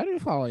I didn't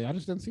follow you. I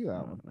just didn't see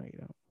that one. No, you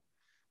don't.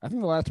 I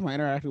think the last time I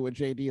interacted with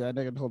JD, that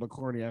nigga told a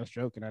corny ass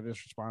joke, and I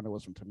just responded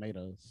with some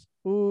tomatoes.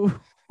 Ooh,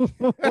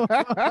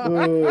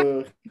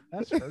 Ooh.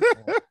 That's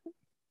hurtful.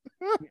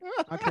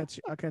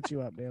 I'll catch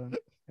you up, Dalen.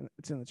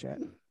 It's in the chat.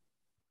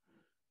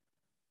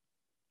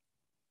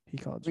 He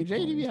called you.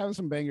 JD be having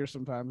some bangers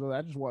sometimes, though.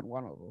 I just want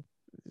one of them.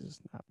 It's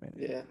just not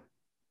many. Yeah.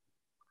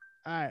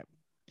 All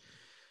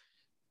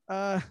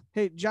right.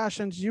 Hey, Josh,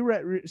 since you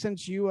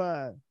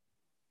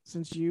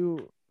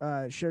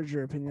shared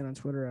your opinion on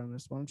Twitter on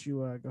this, why don't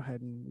you go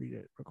ahead and read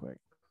it real quick?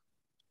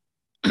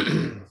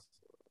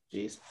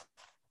 Jeez.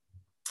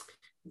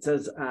 It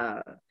says,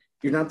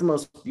 "You're not the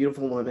most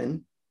beautiful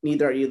woman.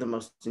 Neither are you the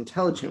most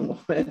intelligent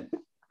woman.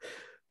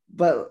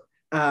 but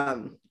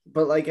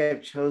like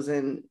I've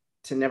chosen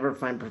to never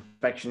find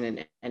perfection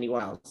in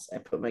anyone else. I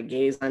put my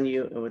gaze on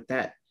you, and with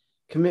that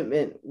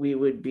commitment, we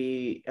would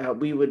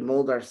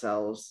mold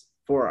ourselves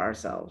for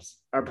ourselves.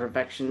 Our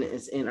perfection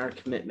is in our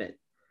commitment."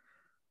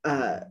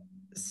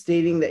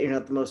 Stating that you're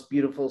not the most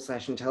beautiful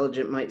 /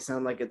 intelligent might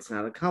sound like it's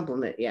not a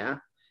compliment, yeah,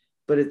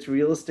 but it's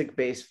realistic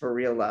base for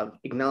real love,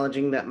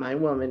 acknowledging that my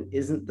woman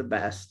isn't the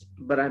best,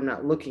 but I'm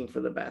not looking for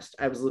the best.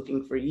 I was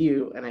looking for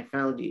you, and I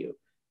found you.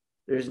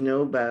 There's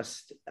no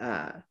best.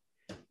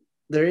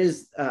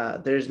 There's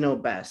no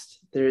best.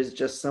 There is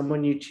just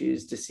someone you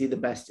choose to see the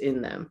best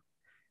in them.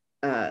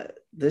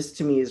 This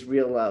to me is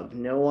real love.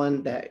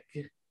 Not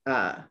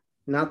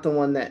the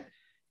one that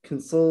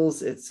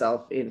consoles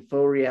itself in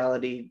faux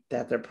reality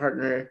that their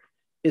partner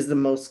is the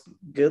most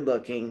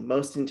good-looking,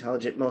 most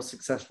intelligent, most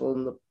successful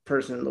in the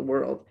person in the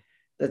world.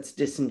 That's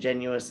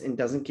disingenuous and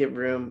doesn't give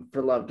room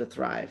for love to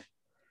thrive.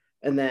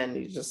 And then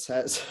he just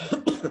says,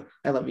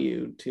 "I love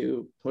you"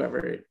 to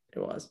whoever it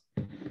was.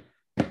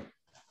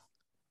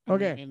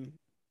 Okay.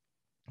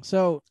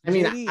 So I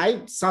mean, JD,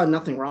 I saw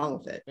nothing wrong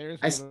with it.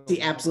 I see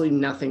absolutely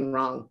nothing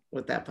wrong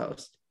with that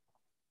post.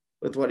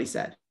 with what he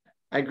said.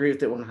 I agree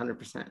with it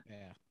 100%. Yeah.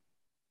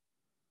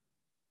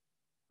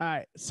 All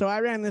right. So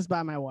I ran this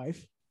by my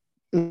wife.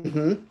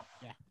 Mm-hmm.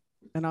 Yeah.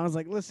 And I was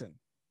like, listen.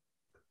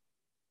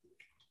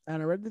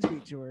 And I read the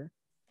tweet to her.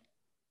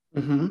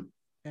 Mm-hmm.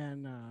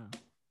 And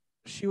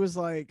she was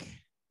like,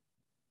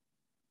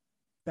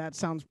 that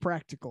sounds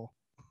practical.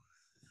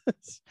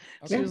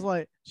 She was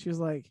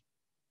like,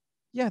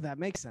 yeah, that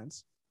makes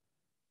sense.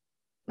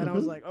 And I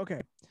was like,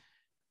 okay.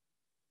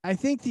 I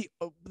think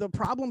the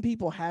problem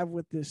people have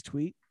with this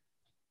tweet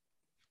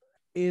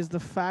is the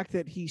fact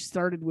that he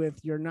started with,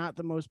 you're not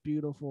the most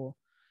beautiful,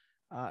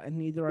 and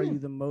neither are you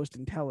the most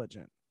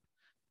intelligent.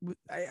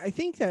 I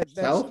think that's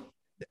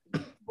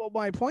well,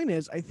 my point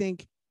is, I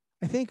think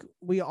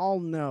we all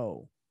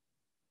know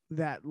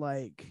that,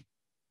 like,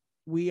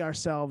 we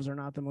ourselves are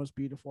not the most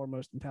beautiful or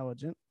most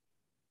intelligent,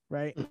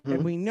 right?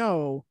 And we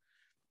know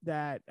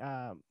that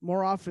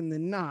more often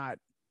than not,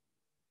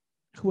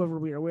 whoever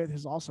we are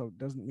with also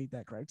doesn't meet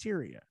that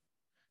criteria.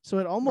 So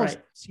it almost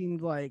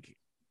seemed like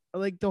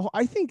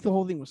I think the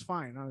whole thing was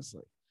fine,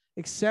 honestly,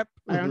 except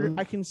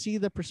I can see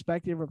the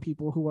perspective of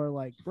people who are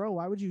like, bro,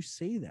 why would you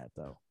say that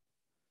though?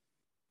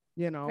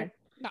 You know,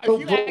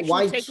 if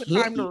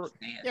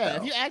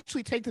you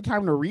actually take the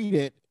time to read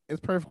it, it's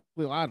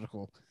perfectly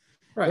logical.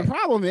 Right. The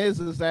problem is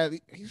that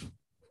these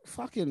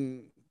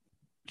fucking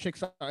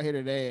chicks out here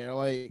today are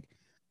like,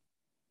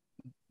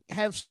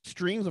 have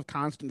streams of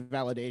constant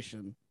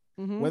validation,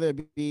 whether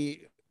it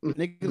be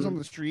niggas on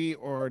the street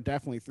or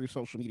definitely through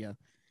social media.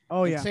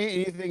 Oh, and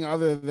saying anything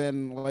other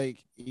than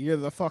like, you're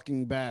the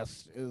fucking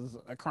best is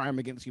a crime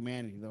against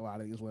humanity to a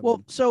lot of these women.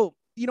 Well, so,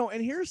 you know,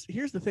 and here's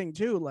the thing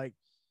too, like,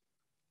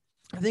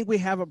 I think we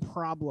have a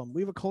problem.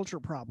 We have a culture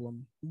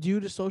problem due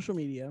to social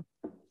media.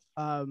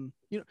 You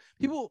know,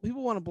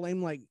 people want to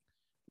blame like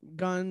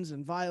guns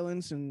and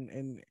violence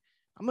and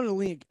I'm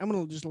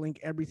gonna just link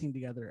everything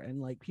together,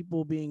 and like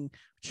people being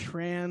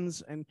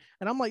trans and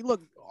I'm like,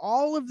 look,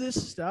 all of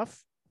this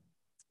stuff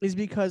is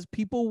because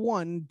people,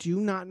 one, do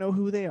not know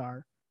who they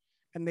are,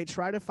 and they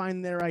try to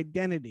find their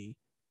identity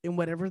in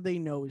whatever they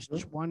know is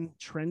one,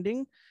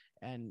 trending,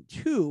 and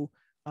two,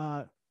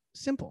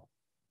 simple.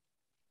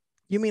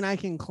 You mean I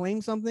can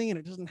claim something and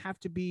it doesn't have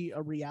to be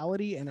a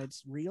reality and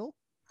it's real?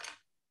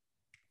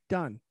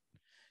 Done.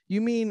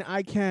 You mean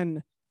I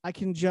can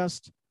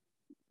just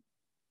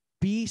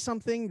be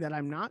something that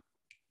I'm not?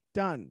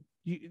 Done.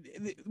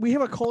 We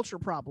have a culture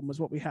problem is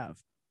what we have.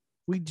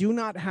 We do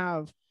not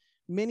have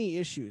many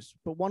issues,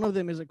 but one of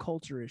them is a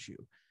culture issue.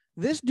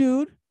 This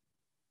dude,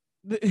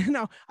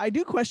 now I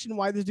do question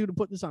why this dude would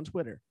put this on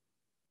Twitter.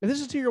 If this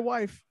is to your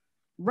wife,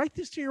 write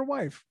this to your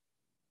wife.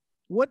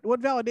 What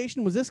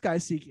validation was this guy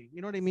seeking?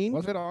 You know what I mean?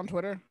 Was it on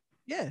Twitter?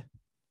 Yeah.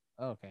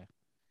 Oh, okay.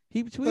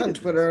 He tweeted on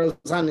Twitter. It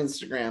was on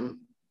Instagram.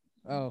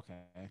 Oh,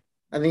 okay.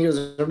 I think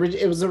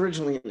it was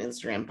originally an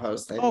Instagram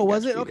post. Oh,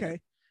 was it?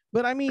 Okay.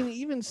 But I mean,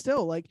 even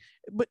still, like,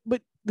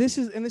 but this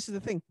is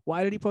the thing.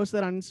 Why did he post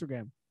that on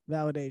Instagram?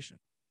 Validation.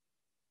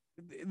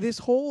 This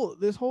whole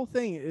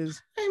thing is.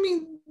 I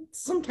mean,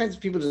 sometimes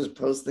people just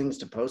post things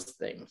to post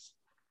things.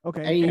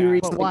 Okay. And you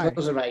recently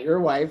posted about your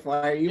wife.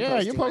 Why are you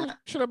posting you posted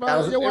shit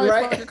about your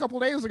wife like a couple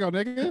days ago,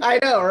 nigga. I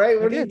know, right?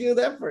 What do you do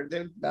that for,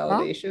 dude?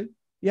 Validation? Huh?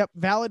 Yep,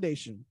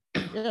 validation.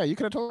 Yeah, you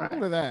could have told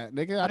her that,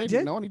 nigga. I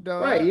didn't know any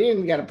dog. Right, you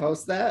didn't got to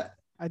post that.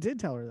 I did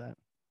tell her that.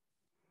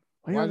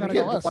 Why did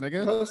you tell us,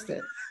 nigga? Post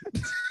it.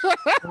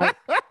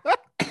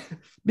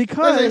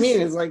 Because I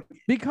mean, it's like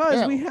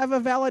we have a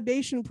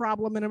validation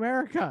problem in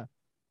America.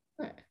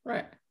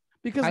 Right.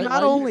 Because I'll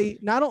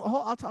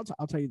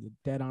tell you the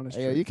dead honest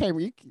truth. You can't.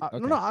 Okay.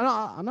 No,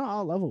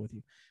 I'll level with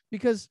you.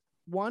 Because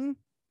one,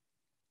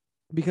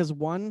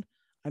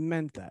 I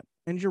meant that,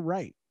 and you're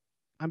right.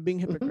 I'm being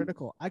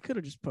hypocritical. I could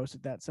have just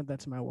posted that, sent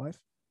that to my wife.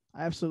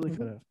 I absolutely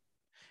could have.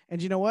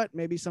 And you know what?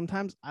 Maybe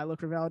sometimes I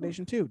look for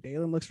validation too.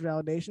 Dalen looks for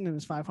validation and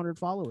his 500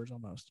 followers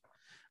almost.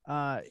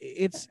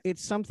 It's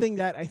something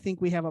that I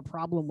think we have a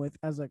problem with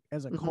as a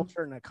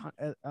culture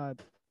and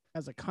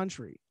as a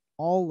country.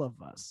 All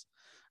of us.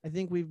 I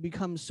think we've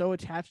become so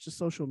attached to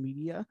social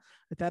media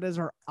that is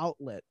our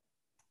outlet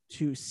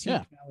to seek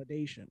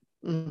validation.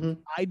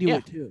 I do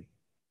it too.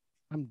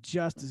 I'm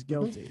just as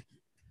guilty.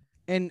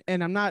 And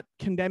I'm not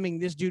condemning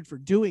this dude for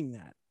doing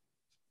that.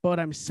 But what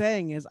I'm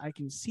saying is I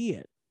can see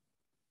it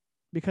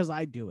because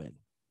I do it.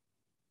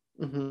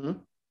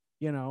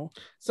 You know?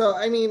 So,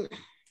 I mean,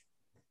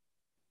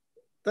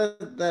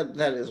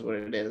 that is what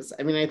it is.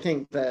 I mean, I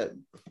think that,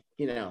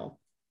 you know,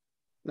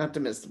 not to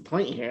miss the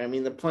point here. I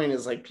mean, the point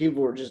is like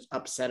people were just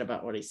upset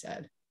about what he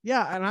said.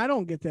 Yeah, and I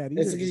don't get that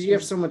either. It's because you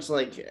have so much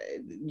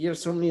you have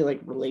so many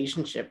like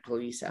relationship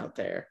police out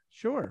there.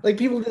 Sure. Like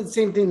people did the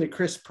same thing to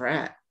Chris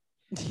Pratt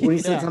when he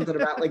said something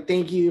about like,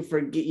 thank you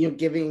for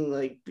giving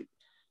like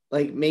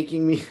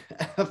making me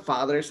a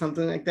father or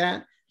something like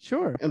that.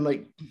 Sure. And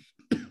like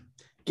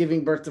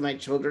giving birth to my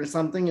children or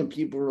something, and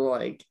people were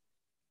like,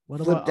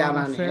 what flipped down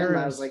on him.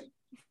 I was like,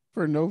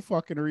 for no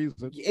fucking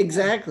reason.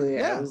 Exactly.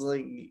 Yeah. I was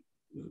like,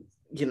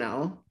 you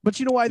know. But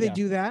you know why they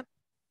do that?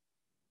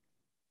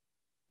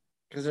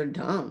 Because they're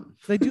dumb.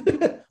 They do.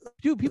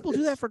 dude, people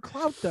do that for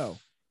clout though.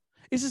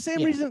 It's the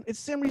same reason. It's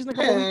the same reason. It's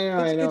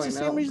the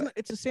same reason.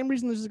 It's the same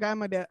reason. There's a guy on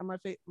my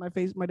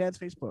dad's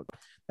Facebook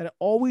that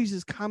always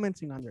is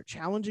commenting on there,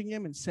 challenging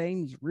him and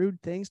saying these rude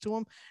things to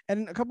him.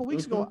 And a couple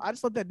weeks ago, I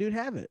just let that dude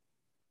have it.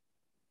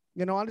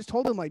 You know, I just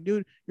told him, like,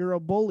 dude, you're a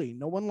bully.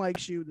 No one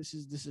likes you. This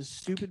is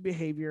stupid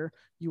behavior.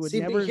 You would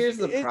never. But here's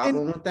the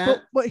problem with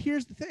that. But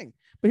here's the thing.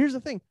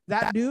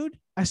 That dude,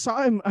 I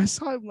saw him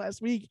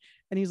last week,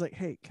 and he's like,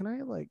 "Hey, can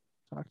I like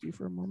talk to you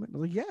for a moment?" I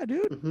was like, "Yeah,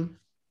 dude."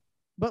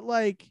 But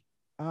like,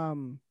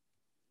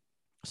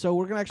 so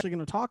we're actually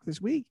gonna talk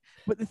this week.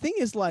 But the thing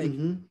is, like,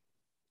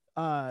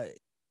 I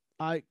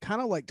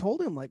kind of like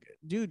told him, like,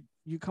 dude,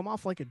 you come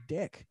off like a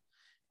dick,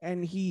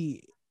 and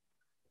he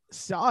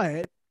saw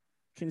it.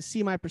 Can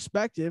see my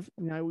perspective,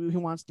 and he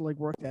wants to like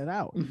work that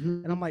out.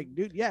 And I'm like,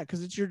 dude, yeah,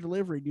 because it's your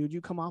delivery, dude.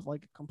 You come off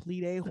like a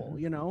complete a-hole,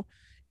 you know.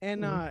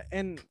 And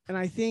and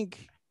I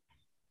think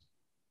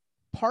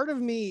part of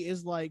me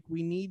is like,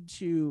 we need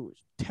to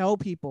tell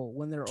people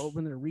when they're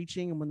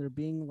reaching and when they're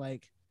being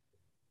like,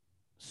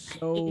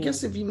 so I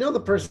guess if you know the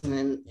person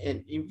and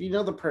if you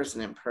know the person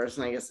in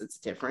person, I guess it's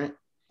different.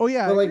 Oh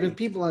yeah, but like with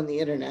people on the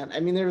internet, I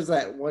mean, there was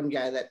that one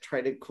guy that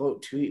tried to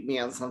quote tweet me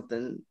on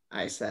something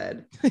I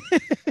said,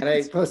 and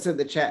I posted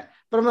the chat.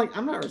 But I'm like,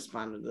 I'm not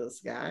responding to this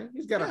guy.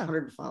 He's got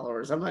 100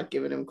 followers. I'm not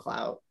giving him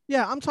clout.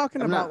 Yeah, I'm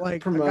talking about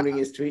like promoting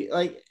his tweet.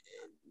 Like,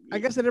 I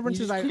guess the difference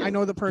is I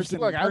know the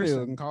person. Like I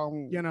do, and call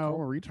him, you know,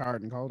 call him a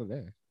retard and call it a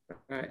day.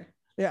 Right.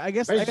 Yeah, I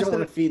guess I just don't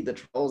want to feed the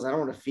trolls. I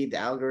don't want to feed the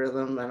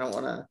algorithm. I don't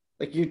want to,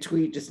 like, your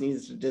tweet just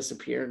needs to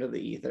disappear into the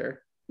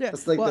ether. Yeah,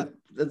 that's like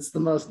that's the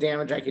most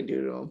damage I can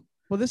do to them.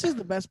 Well, this is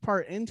the best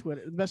part into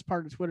it. The best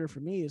part of Twitter for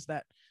me is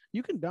that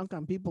you can dunk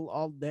on people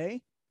all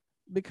day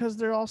because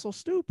they're also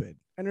stupid,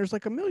 and there's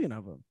like a million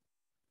of them.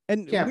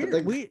 And yeah, but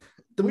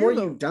the more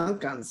you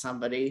dunk on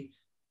somebody,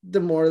 the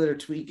more their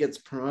tweet gets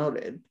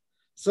promoted.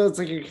 So it's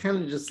like you're kind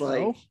of just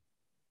like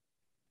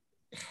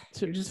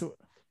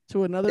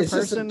to another person.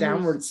 It's just a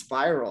downward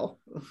spiral.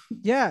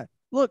 Yeah.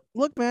 Look,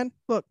 man.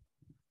 Look,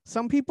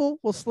 some people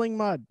will sling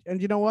mud, and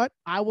you know what?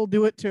 I will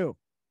do it too.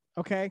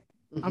 Okay.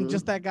 I'm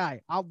just that guy.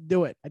 I'll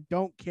do it. I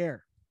don't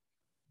care.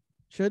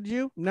 Should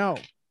you? No,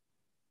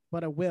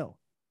 but I will.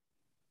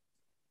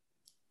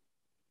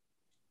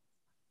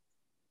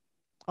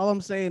 All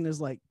I'm saying is,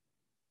 like,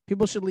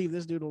 people should leave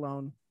this dude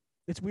alone.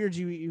 It's weird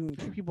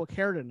people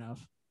cared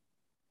enough.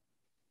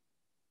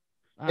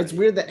 It's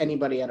weird that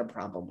anybody had a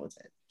problem with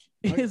it.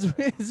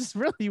 It's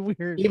really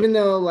weird. Even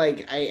though,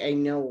 like, I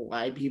know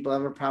why people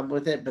have a problem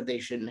with it, but they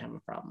shouldn't have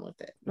a problem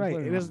with it. Right.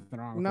 It has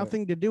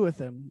nothing to do with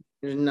them.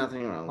 There's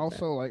nothing wrong with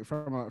it. Also, like,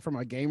 from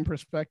a game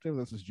perspective,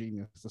 this is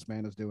genius. This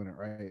man is doing it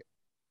right.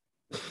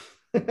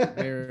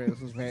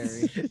 This is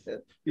very.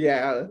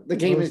 Yeah, the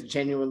game is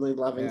genuinely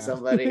loving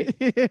somebody.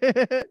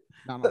 The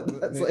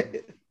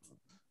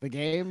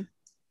game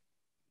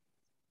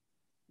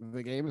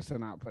is to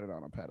not put it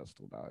on a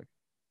pedestal, dog.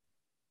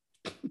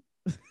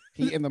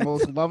 He in the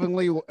most loving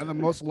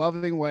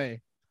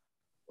way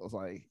was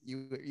like,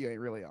 you ain't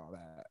really all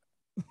that.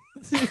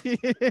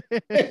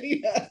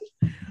 Yeah.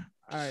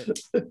 All right,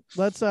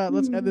 let's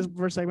end this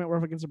first segment. We're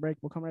up against a break.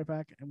 We'll come right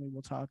back and we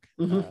will talk.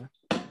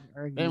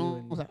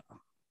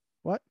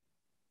 What?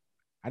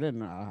 I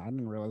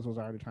didn't realize it was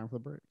already time for the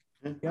break.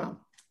 Yep.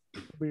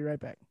 We'll be right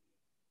back.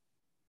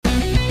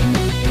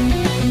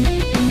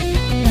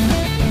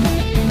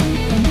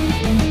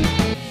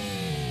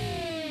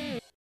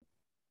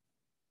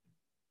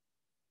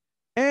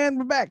 And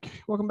we're back.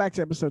 Welcome back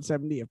to episode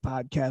 70 of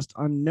Podcast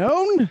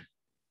Unknown.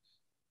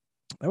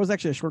 That was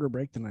actually a shorter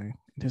break than I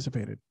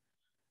anticipated.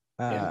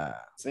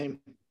 Same.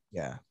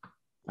 Yeah.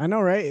 I know,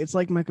 right? It's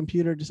like my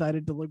computer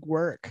decided to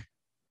work.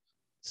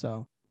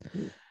 So,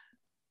 all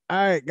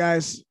right,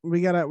 guys,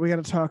 we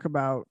gotta talk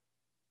about.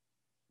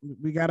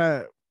 We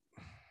gotta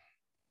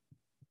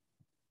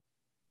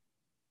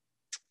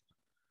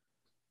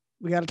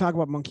talk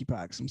about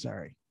monkeypox. I'm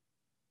sorry.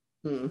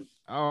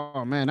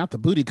 Oh man, not the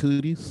booty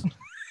cooties.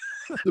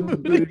 The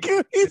booty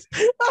cooties.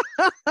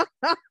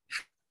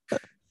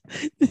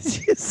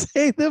 Did you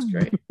say the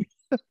booty?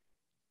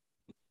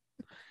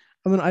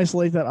 I'm gonna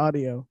isolate that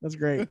audio. That's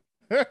great.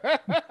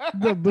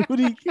 The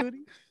booty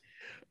cootie.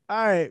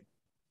 All right.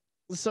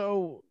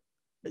 So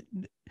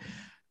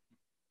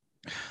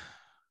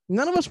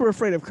none of us were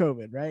afraid of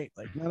COVID, right?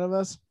 Like, none of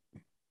us.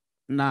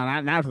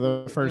 No, not for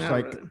the first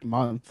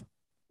month.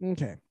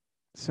 Okay.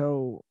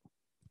 So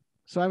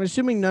I'm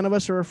assuming none of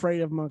us are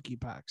afraid of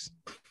monkeypox.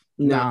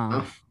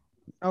 No.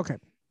 Okay.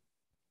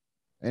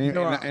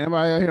 Anybody,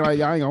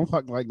 y'all ain't gonna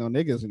fuck like no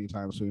niggas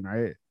anytime soon,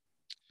 right?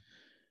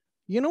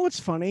 You know what's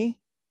funny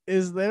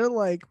is they're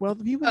like, well,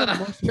 the people that are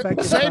most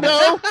affected. Say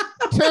no,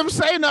 Tim.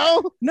 Say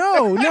no.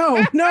 No.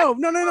 Okay.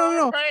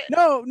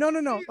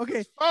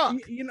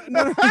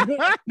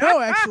 No,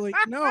 actually,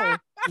 no,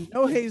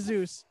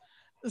 Jesus.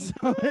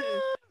 So,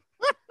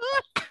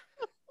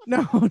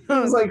 no. I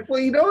was like, well,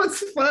 you know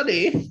what's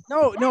funny?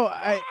 No.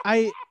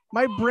 I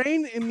my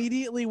brain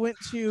immediately went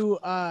to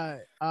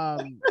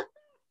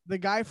the the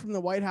guy from the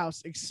White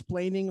House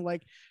explaining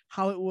like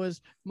how it was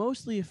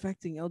mostly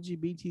affecting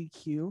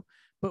LGBTQ,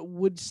 but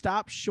would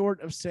stop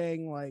short of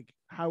saying like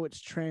how it's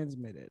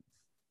transmitted,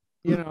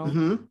 you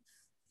know.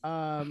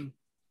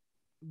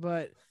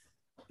 But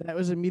that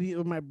was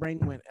immediately when my brain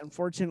went.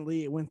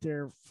 Unfortunately, it went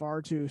there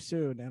far too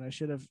soon, and I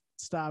should have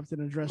stopped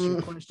and addressed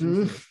your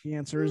question. The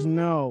answer is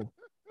no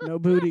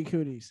booty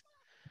cooties.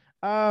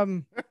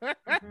 So,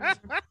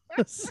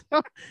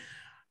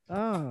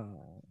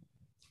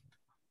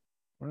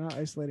 we're not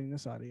isolating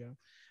this audio.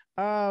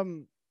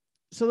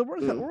 So the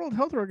World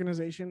Health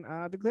Organization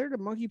declared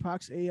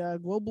monkeypox a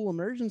global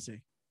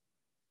emergency.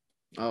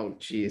 Oh,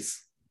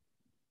 geez.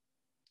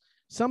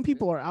 Some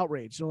people are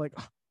outraged. They're like,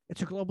 oh,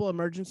 it's a global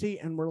emergency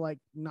and we're like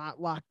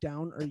not locked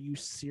down. Are you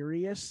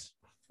serious?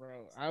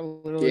 Bro, I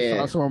literally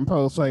saw someone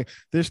post like,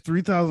 there's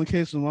 3,000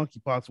 cases of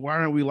monkeypox. Why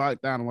aren't we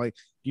locked down? I'm like,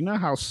 do you know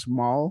how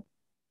small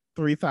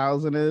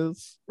 3,000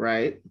 is?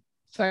 Right.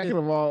 Second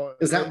of all,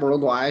 is that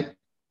worldwide?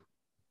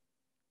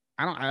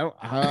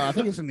 I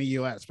think it's in the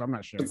US, but I'm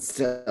not sure. But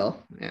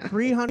still, yeah.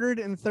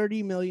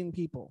 330 million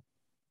people.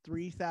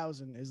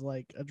 3,000 is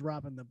like a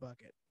drop in the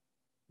bucket.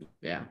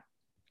 Yeah.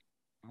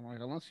 I'm like,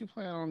 unless you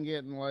plan on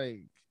getting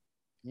like,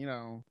 you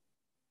know,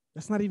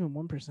 that's not even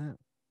 1%.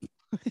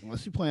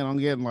 Unless you plan on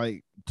getting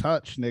like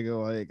touched, nigga,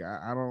 like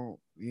I don't,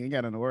 you ain't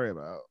got nothing to worry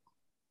about.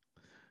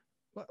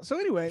 Well, so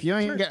anyway, if you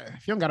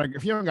don't got a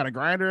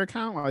Grindr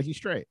account, like you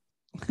straight.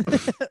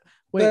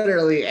 Wait,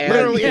 literally,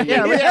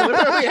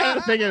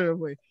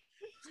 figuratively.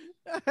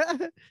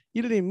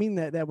 You didn't even mean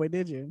that way,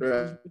 did you?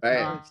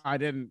 Right. I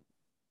didn't.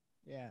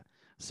 Yeah.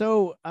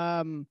 So,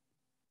 the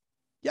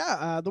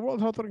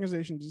World Health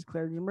Organization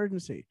declared an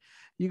emergency.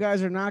 You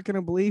guys are not going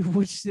to believe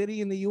which city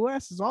in the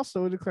U.S. is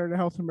also declared a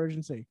health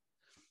emergency.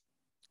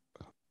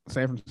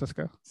 San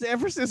Francisco. San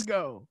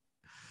Francisco.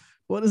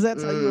 What does that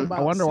tell you about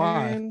I wonder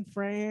San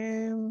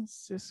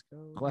Francisco?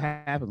 What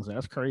happens?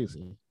 That's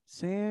crazy.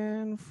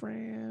 San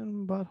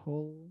Fran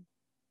butthole.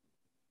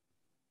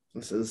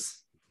 This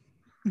is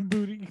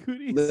booty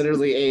cooties.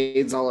 Literally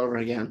AIDS all over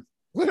again.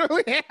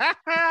 Literally.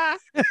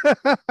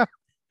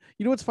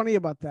 You know what's funny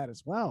about that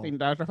as well? I think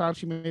Dr.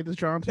 Fauci made this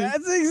drawn too.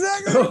 That's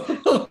exactly.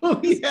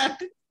 Yeah.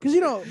 Because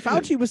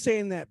Fauci was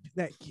saying that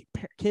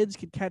kids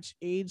could catch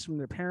AIDS from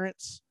their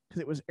parents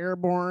because it was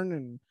airborne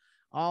and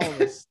all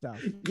this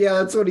stuff. Yeah,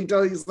 that's what he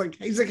told. He's like,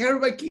 how do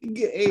my kid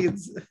get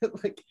AIDS?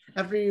 Like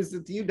after he was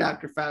with you,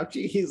 Dr.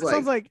 Fauci, he's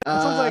sounds like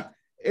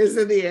it's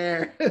in the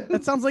air.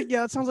 That sounds like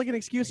an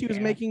excuse he was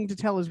making to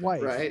tell his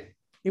wife. Right.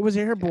 It was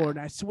airborne,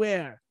 I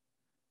swear.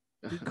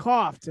 He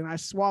coughed and I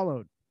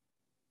swallowed.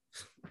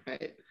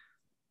 Right.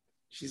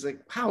 She's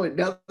like, wow,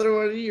 another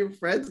one of your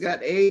friends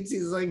got AIDS.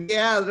 He's like,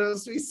 yeah, there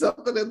must be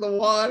something in the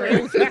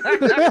water.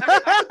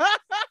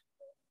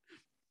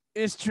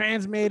 It's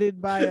transmitted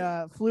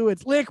by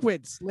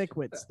liquids.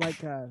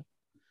 Like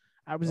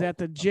I was at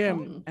the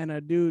gym and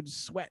a dude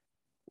sweat.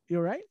 You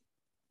all right?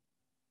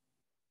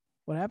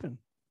 What happened?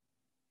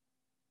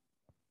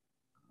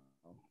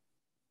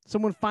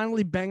 Someone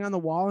finally bang on the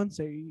wall and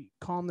say,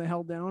 calm the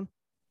hell down?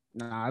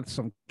 Nah, it's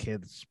some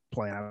kids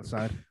playing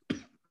outside.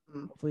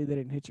 Hopefully they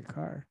didn't hit your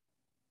car.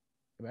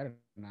 Better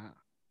not.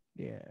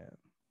 Yeah.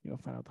 You'll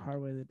find out the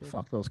hard way.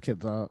 Fuck those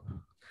kids up.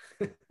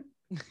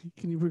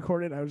 Can you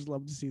record it? I would just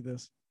love to see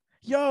this.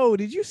 Yo,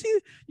 did you see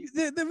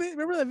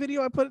remember that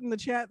video I put in the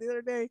chat the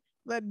other day?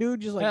 That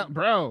dude just like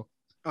broke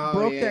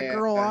that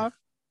girl off.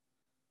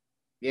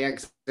 Yeah,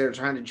 because they're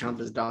trying to jump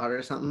his daughter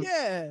or something.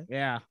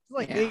 Yeah.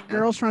 Like 8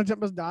 girls trying to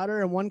jump his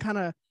daughter, and one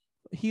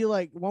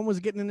was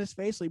getting in his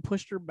face, so he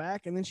pushed her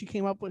back, and then she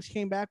came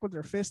back with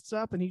her fists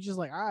up, and he just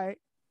like, all right.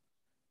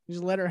 He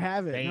just let her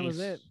have it. And that was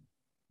it.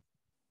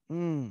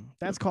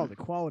 That's called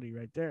equality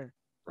right there.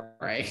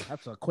 Right.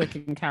 That's a quick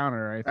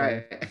encounter right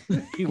there.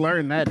 He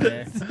learned that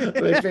day.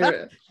 My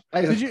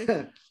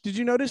favorite. Did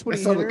you notice when I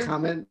saw the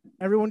comment?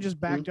 Everyone just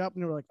backed up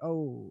and they were like,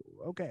 "Oh,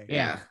 okay."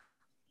 Yeah.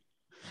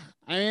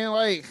 I mean,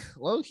 like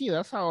low key,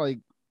 that's how like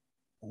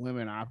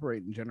women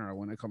operate in general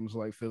when it comes to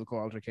like physical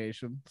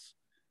altercations.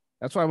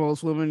 That's why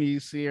most women you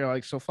see are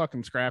like so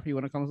fucking scrappy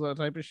when it comes to that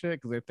type of shit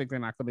because they think they're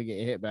not going to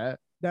get hit back.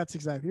 That's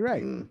exactly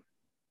right.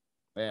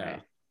 Yeah.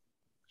 Right.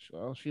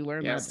 Well, she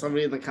learned that.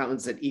 Somebody in the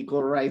comments said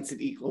equal rights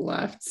and equal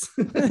lefts.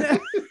 That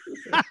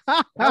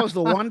was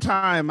the one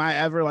time I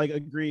ever like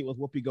agreed with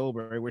Whoopi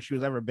Goldberg where she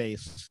was ever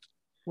based.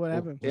 What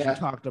happened? She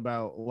talked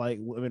about like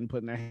women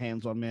putting their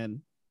hands on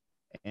men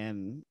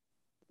and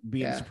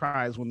being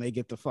surprised when they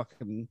get the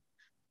fucking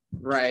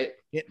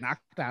get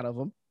knocked out of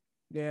them.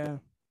 Yeah.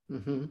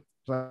 Mm-hmm.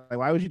 So like,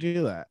 why would you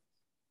do that?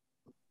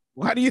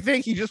 Why do you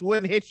think he just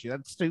wouldn't hit you?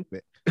 That's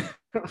stupid.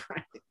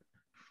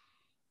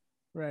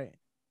 Right.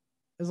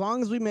 As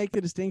long as we make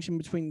the distinction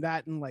between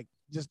that and like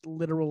just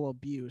literal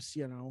abuse,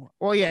 you know.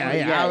 Well,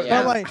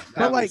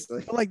 But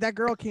like that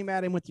girl came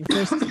at him with your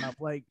fists up.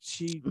 Like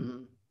she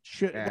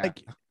should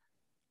like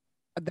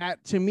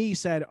that to me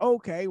said,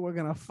 okay, we're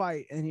gonna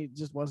fight, and it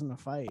just wasn't a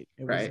fight.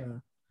 It was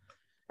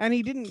and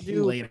he didn't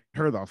do laid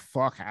her the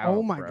fuck out.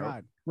 Oh my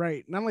god.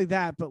 Right. Not only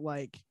that, but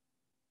like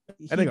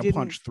I think a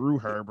punch through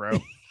her, bro.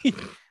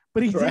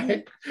 But he Right?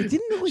 didn't. He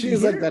didn't know he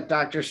She's hit like her. that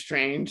Doctor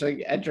Strange,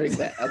 like entering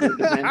that other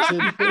dimension.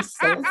 His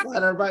soul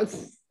flutter by.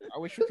 I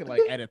wish we could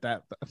like edit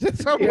that.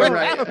 Yeah,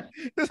 right.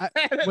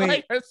 Wait, wait.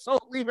 like her soul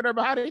leaving her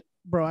body.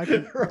 Bro, I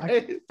can.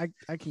 Right?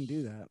 I can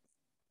do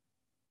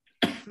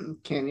that.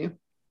 Can you?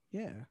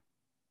 Yeah.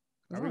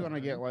 Are we gonna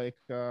get like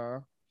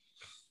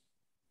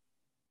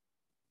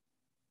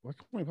what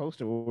can we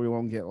post it where we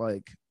won't get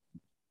like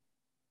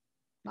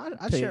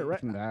I'd share it right.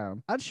 taken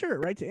down? I'd share it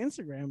right to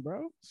Instagram,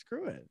 bro.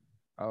 Screw it.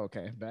 Oh,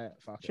 okay, bad.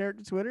 Fuck Share it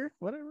to Twitter,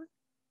 whatever.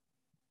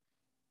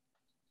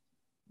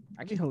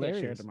 I Be can't share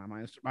hilarious. it to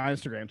my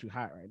Instagram too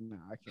hot right now.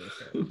 I can't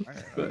share it.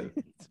 All right.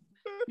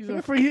 He's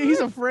afraid. He's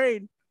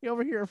afraid. He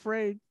over here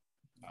afraid.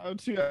 I'm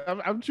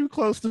too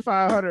close to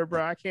 500,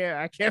 bro. I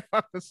can't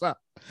fuck this up.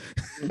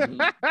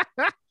 Mhm.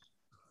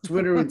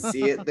 Twitter would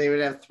see it. They would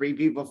have 3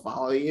 people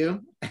follow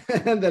you,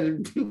 and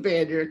then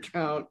ban your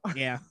account.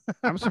 Yeah,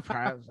 I'm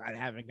surprised I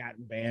haven't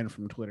gotten banned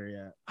from Twitter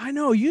yet. I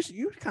know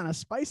you're kind of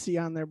spicy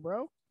on there,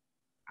 bro.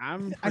 I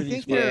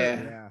think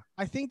they're-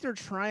 I think they're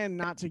trying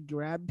not to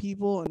grab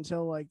people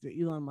until like the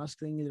Elon Musk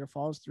thing either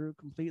falls through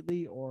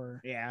completely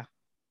or yeah.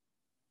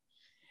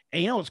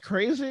 And you know what's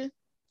crazy?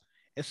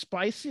 As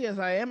spicy as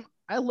I am,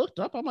 I looked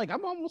up. I'm like,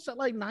 I'm almost at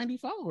like 90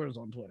 followers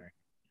on Twitter.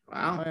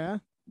 Wow. yeah.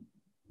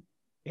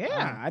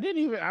 Yeah, Wow. I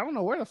don't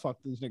know where the fuck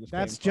these niggas.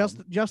 That's came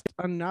just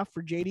enough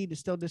for JD to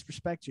still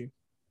disrespect you.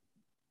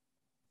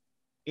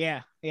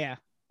 Yeah, you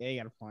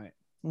got a point.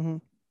 Mm-hmm.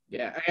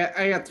 Yeah,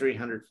 I got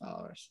 300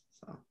 followers.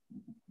 So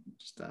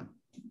just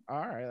All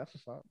right, that's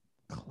what's up.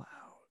 Cloud.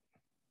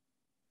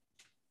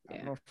 I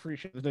don't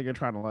appreciate this nigga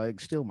trying to like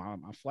steal my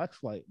flex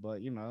light,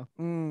 but you know,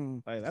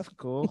 Mm. like that's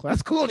cool.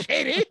 That's cool,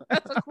 JD.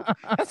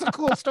 That's a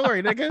cool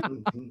story, nigga.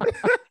 Mhm.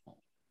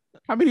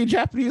 How many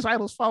Japanese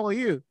idols follow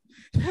you?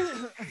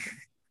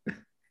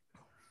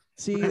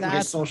 See, my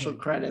that's social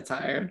credits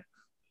higher.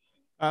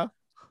 Huh?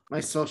 My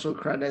social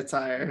credits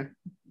higher.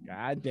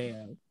 God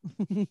damn.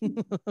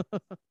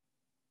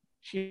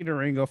 Sheena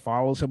Ringo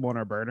follows him on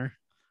her burner.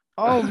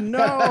 Oh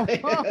no!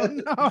 Oh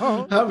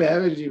no! How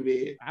bad would you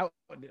be?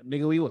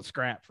 Nigga, we would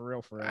scrap for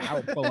real. I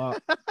would pull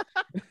up.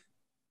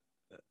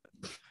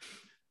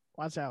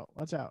 Watch out!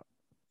 Watch out!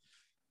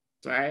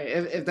 Sorry,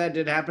 if that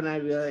did happen,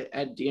 I'd be like,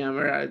 I'd DM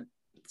her. I'd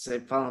say,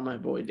 follow my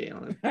boy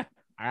Dalen.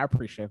 I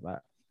appreciate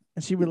that.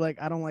 And she would like,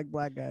 I don't like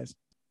black guys.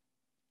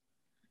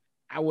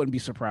 I wouldn't be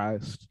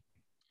surprised.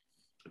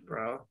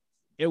 Bro.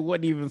 It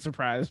wouldn't even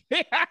surprise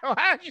me.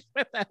 Why'd you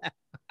say that?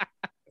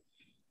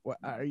 What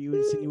are you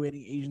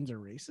insinuating? Asians are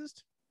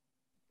racist?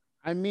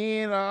 I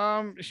mean,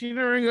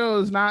 Sheena Ringo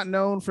is not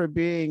known for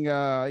being,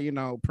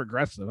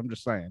 progressive. I'm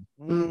just saying.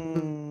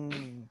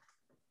 Mm.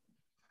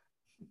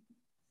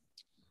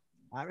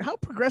 I mean, how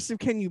progressive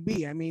can you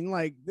be? I mean,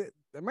 like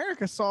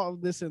America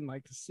solved this in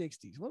like the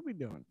 60s. What are we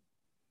doing?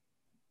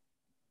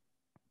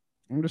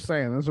 I'm just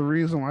saying. There's a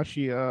reason why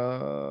she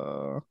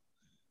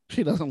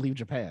doesn't leave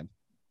Japan.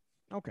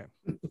 Okay.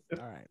 All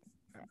right.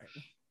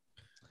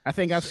 I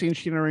think I've seen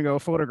Sheena Ringo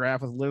photograph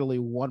with literally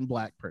one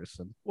black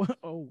person. What?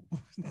 Oh,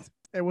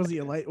 and was he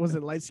a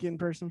light skinned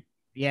person?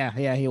 Yeah,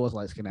 he was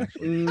light skinned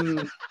actually.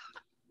 Mm,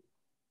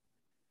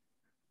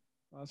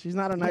 Well, she's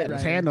not a He night had rider.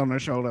 his hand on her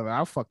shoulder.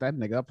 I'll fuck that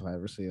nigga up if I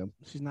ever see him.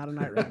 She's not a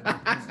night rider.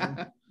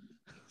 No,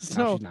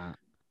 So, she's not.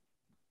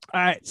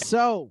 all right.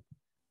 So,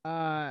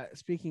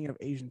 speaking of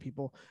Asian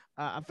people,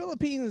 a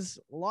Philippines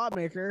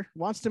lawmaker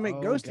wants to make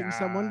Oh, ghosting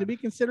someone to God. be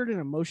considered an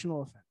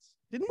emotional offense.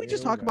 Didn't we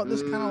just Here we talk about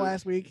this kind of go.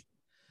 last week?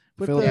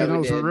 With Yeah, we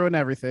Filipinos did. ruin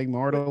everything.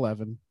 More to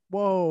 11.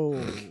 Whoa,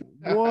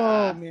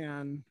 whoa,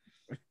 man.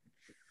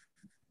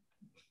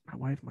 My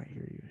wife might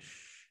hear you.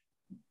 Shh.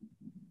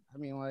 I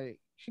mean, like,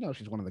 she knows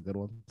she's one of the good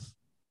ones.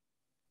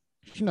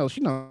 She knows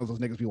those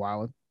niggas be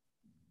wilding.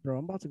 Bro,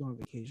 I'm about to go on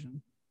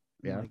vacation.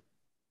 in, Yeah. like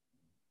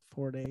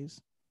 4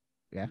 days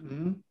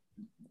mm.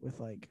 with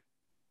like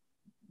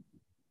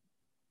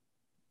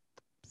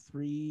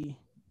 3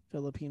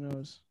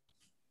 Filipinos.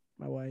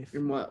 My wife.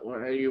 And what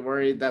are you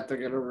worried that they're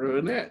gonna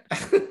ruin it?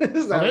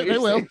 Is that what They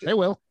you're will. saying? They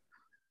will.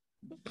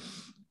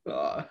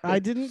 Oh. I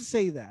didn't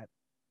say that,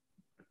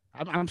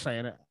 I'm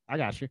saying it. I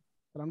got you.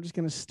 but I'm just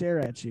gonna stare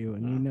at you,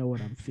 and you know what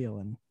I'm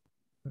feeling.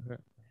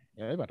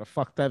 Yeah, they about to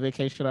fuck that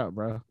vacation up,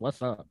 bro.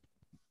 What's up?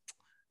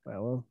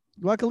 Well,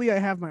 luckily I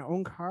have my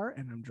own car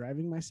and I'm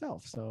driving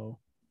myself. So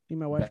me and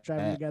my wife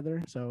driving Bet.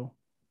 together. So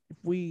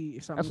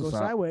if something That's goes what's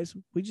up. sideways,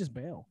 we just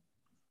bail.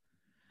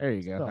 There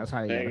you go. So, That's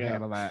how you there gotta you go.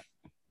 handle that,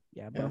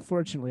 Yeah, but Yeah.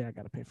 unfortunately I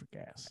gotta pay for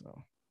gas.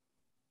 So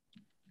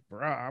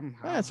bro. I'm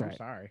That's right.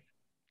 sorry.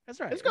 that's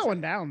right. It's going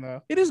down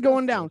though. It is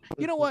going down.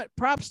 You know what?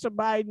 Props to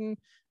Biden.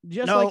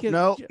 Just No, like it.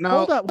 no, j- no,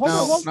 Hold up. no,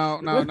 Hold no,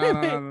 up. no, Wait, no, wait,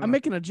 no, wait. no, no. I'm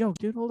making a joke,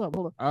 dude. Hold up.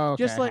 Oh,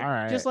 okay. Just like all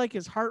right. just like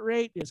his heart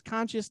rate, his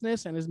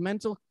consciousness, and his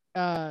mental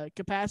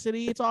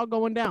capacity, it's all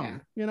going down. Yeah.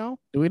 You know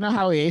Do we know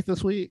how he ate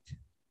this week?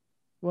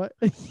 what?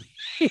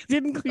 He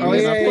didn't clean Oh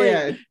his yeah, plate.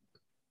 yeah.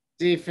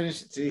 Did he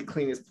finish? Did he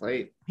clean his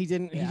plate? He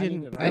didn't. Yeah, he I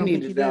didn't. need to know. I don't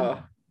need think to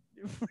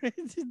he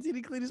know. did. Did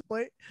he clean his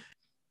plate?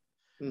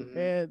 Mhm.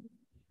 And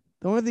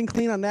the only thing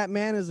clean on that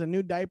man is a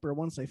new diaper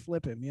once they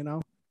flip him. You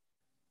know.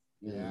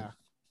 Yeah.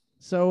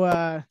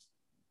 So,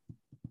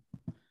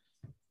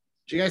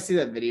 did you guys see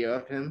that video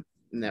of him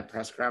in that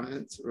press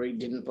conference where he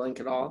didn't blink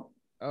at all?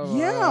 Oh,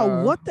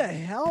 yeah, what the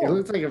hell? It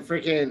looks like a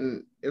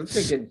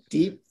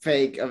deep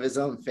fake of his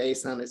own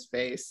face on his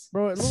face.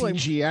 Bro, it looked like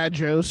CGI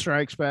Joe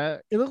Strikes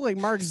Back. It looked like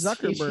Mark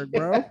Zuckerberg,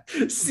 bro.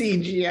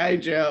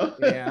 CGI Joe.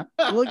 Yeah.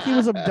 It looked like he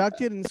was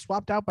abducted and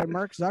swapped out by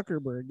Mark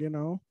Zuckerberg, you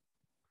know?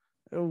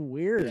 Oh,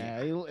 weird. Yeah,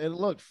 it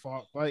looked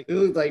like it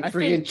looked like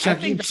freaking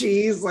Chuck E.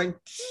 Cheese. Like,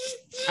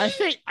 I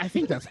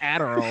think that's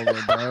Adderall,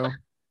 though, bro.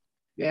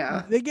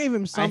 Yeah, they gave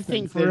him something. I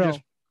think for they're real.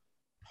 just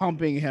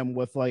pumping him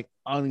with like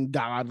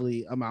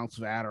ungodly amounts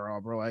of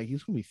Adderall, bro. Like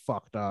he's gonna be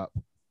fucked up.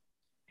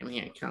 I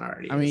mean, it kind of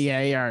already. I mean,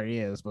 yeah, he already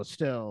is, but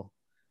still,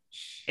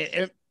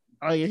 like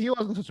if he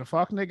wasn't such a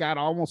fuck nigga, I'd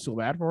almost feel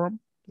bad for him.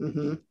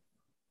 Mm-hmm.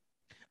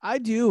 I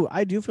do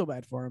feel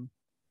bad for him.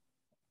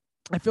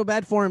 I feel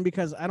bad for him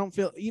because I don't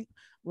feel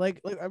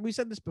like we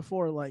said this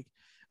before. Like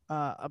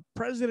a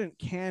president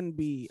can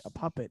be a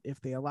puppet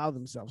if they allow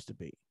themselves to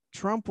be.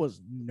 Trump was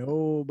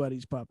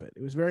nobody's puppet.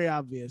 It was very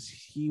obvious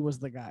he was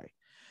the guy.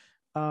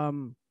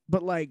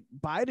 But like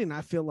Biden,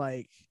 I feel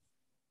like,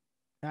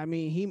 I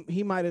mean,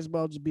 he might as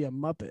well just be a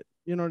Muppet.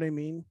 You know what I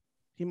mean?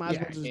 He might as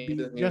well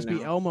just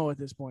be Elmo at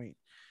this point.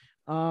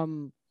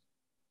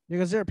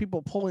 Because there are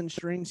people pulling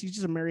strings. He's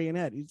just a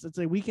marionette. It's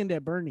a Weekend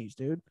at Bernie's,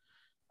 dude.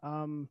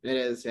 It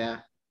is, yeah.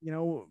 You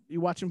know,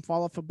 you watch him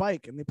fall off a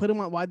bike, and they put him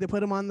on. Why'd they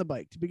put him on the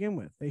bike to begin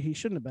with? He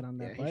shouldn't have been on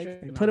that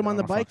bike. They put him on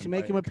the bike to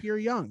make him appear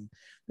young.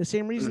 The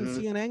same reason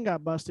CNN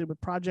got busted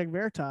with Project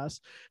Veritas,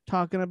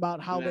 talking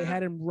about how they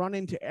had him run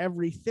into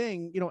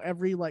everything. You know,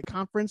 every like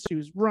conference he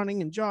was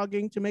running and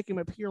jogging to make him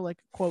appear like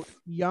a quote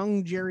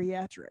young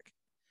geriatric.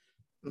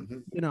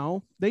 You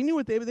know, they knew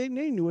what they've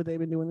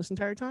been doing this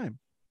entire time.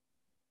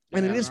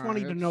 And it is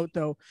funny to note,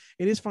 though.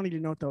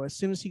 As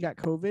soon as he got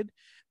COVID,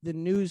 the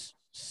news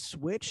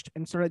switched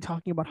and started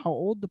talking about how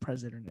old the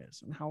president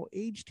is and how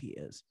aged he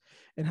is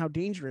and how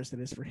dangerous it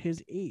is for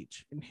his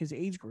age and his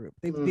age group.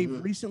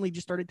 They've recently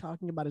just started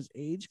talking about his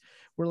age,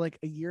 where like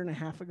a year and a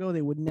half ago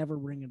they would never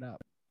bring it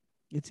up.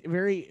 It's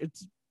very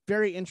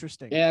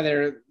interesting. Yeah,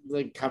 they're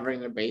like covering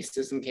their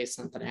bases in case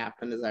something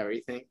happened. Is that what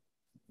you think?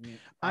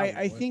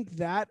 I think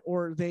that,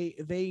 or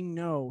they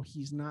know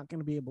he's not going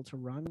to be able to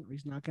run. Or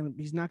he's not going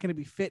to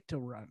be fit to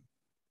run.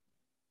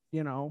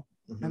 You know,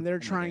 and they're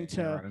trying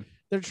to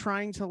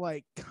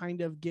like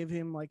kind of give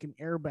him like an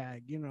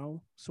airbag, you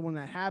know. So when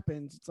that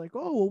happens, it's like,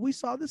 oh well, we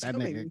saw this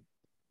coming.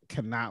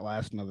 Cannot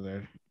last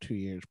another 2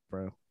 years,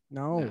 bro.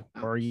 No,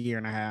 or a year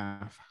and a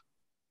half.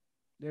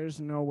 There's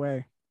no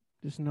way.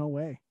 There's no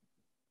way.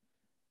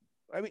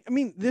 I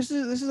mean, this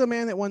is a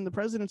man that won the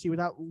presidency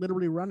without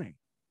literally running.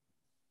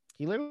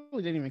 He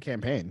literally didn't even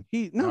campaign.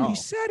 He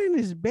sat in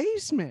his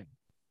basement.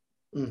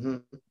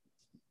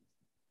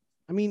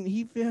 I mean,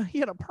 he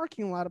had a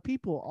parking lot of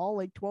people all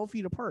like 12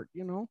 feet apart,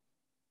 you know?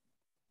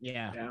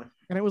 Yeah.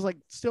 And it was like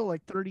still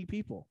like 30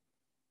 people.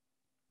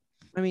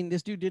 I mean,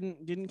 this dude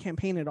didn't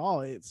campaign at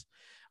all.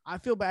 I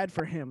feel bad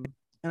for him.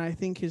 And I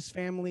think his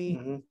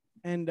family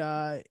and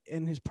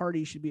his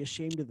party should be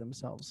ashamed of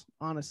themselves,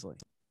 honestly.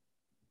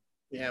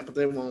 Yeah, but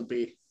they won't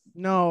be.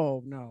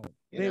 No.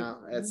 They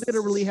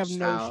literally have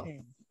no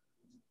shame.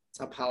 That's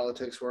how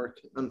politics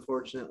work,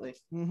 unfortunately.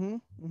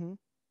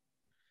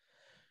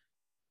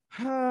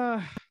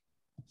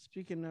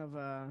 Speaking of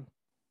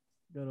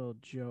good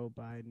old Joe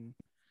Biden,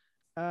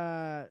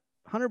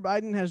 Hunter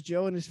Biden has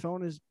Joe in his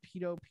phone as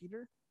Pedo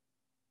Peter.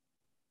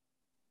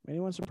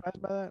 Anyone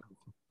surprised by that?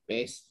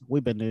 Base.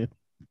 We've been new.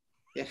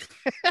 Yeah.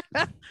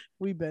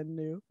 We've been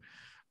new.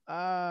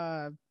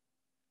 Man,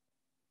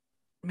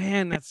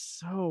 that's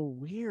so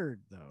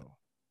weird, though.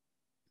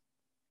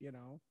 You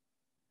know?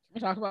 Can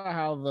we talk about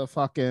how the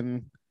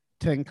fucking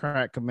 10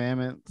 Crack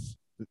Commandments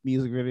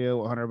music video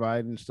with Hunter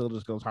Biden still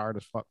just goes hard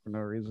as fuck for no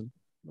reason?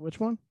 Which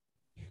one?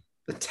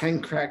 The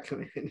 10 Crack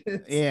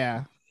Commandments.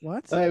 Yeah.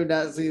 What? I have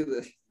not seen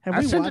this.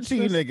 I sent it to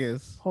you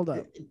niggas. Hold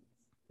up.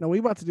 No, we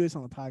about to do this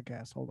on the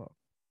podcast. Hold up.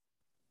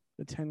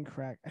 The 10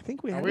 Crack. I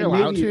think we have. Are we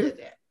allowed to?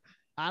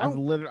 I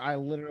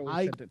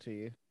literally sent it to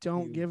you.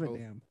 Don't give a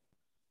damn.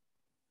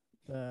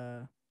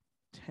 The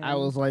 10. I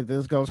was like,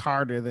 this goes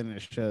harder than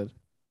it should.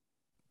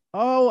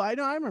 Oh, I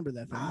know. I remember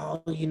that thing.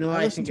 Oh, you know,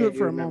 I think I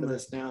do remember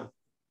this now.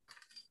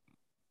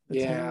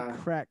 The 10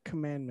 Crack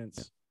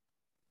Commandments.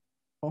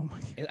 Oh my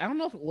God. I don't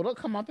know will it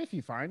come up if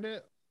you find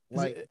it?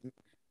 Like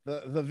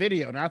the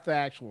video, not the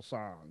actual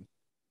song.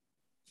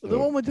 The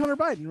one with Hunter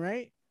Biden,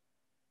 right?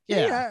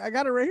 Yeah, I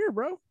got it right here,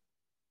 bro.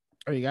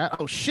 Oh, you got?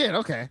 Oh shit.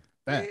 Okay.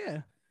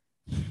 Yeah.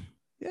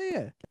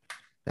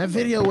 That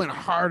video went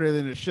harder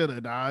than it should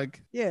have, dog.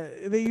 Yeah,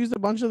 they used a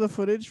bunch of the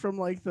footage from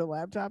like the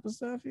laptop and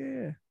stuff.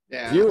 Yeah.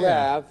 You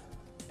have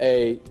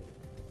a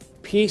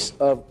piece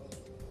of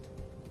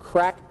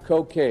crack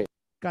cocaine.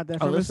 Got that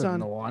from his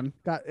son. The one.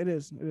 It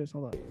is.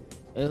 Hold on.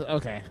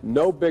 Okay.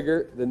 No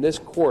bigger than this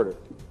quarter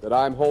that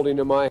I'm holding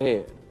in my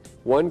hand.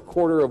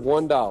 1/4 of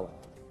 $1.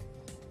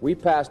 We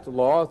passed a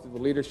law through the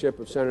leadership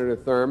of Senator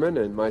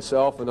Thurmond and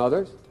myself and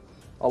others,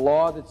 a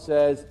law that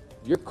says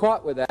you're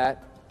caught with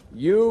that,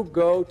 you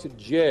go to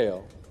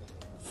jail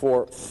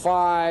for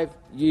 5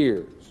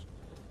 years.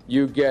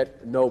 You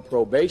get no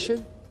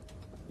probation.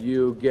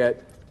 You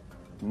get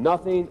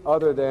nothing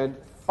other than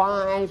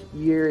 5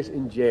 years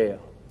in jail.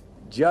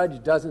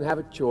 Judge doesn't have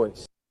a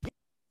choice.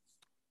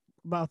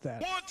 About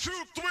that. 1, 2,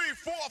 3,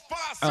 4,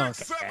 5,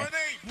 6, 7,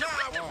 8,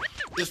 9.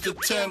 It's the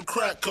 10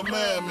 crack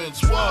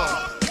commandments.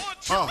 Why?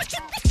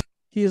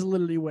 He is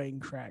literally weighing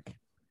crack.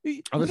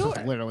 This is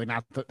literally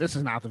not. This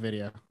is not the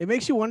video. It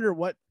makes you wonder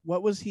what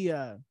was he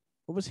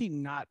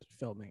not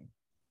filming?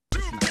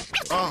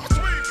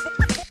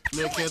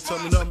 Man can't tell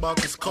me nothing about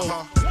this coke.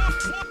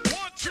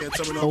 Can't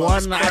tell me nothing The about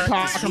one this I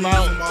crack. talked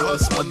about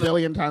was a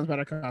billion times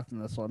better cut than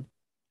this one.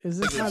 Is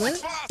this not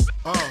it?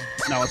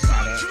 No, it's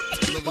not it.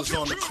 Niggas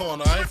on the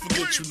corner. I ain't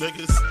forget you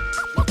niggas.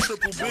 My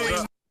triple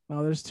B.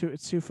 No, there's two.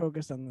 It's too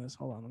focused on this.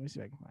 Hold on, let me see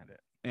if I can find it.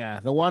 Yeah,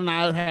 the one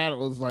I had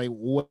was like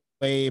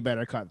way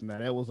better cut than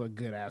that. It was a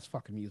good ass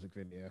fucking music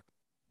video.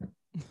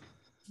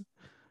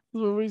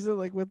 What was it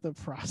like with the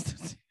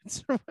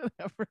prostitutes or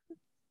whatever?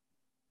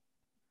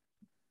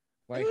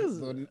 Like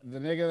the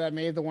nigga that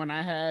made the one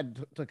I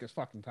had took his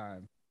fucking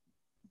time.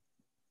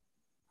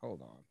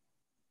 Hold on.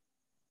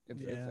 It's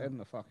in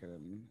the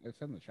fucking.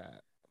 It's in the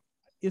chat.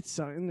 It's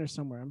in there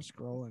somewhere. I'm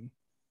scrolling.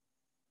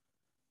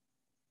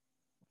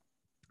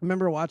 I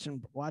remember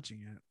watching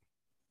it.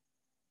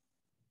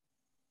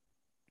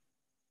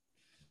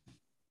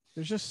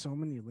 There's just so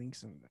many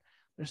links in there.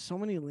 There's so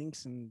many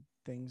links and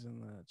things in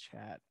the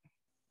chat.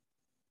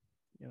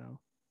 You know,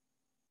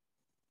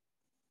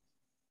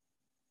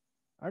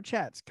 our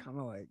chat's kind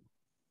of like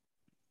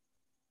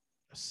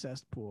a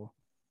cesspool.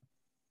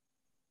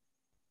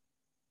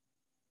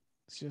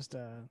 It's just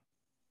the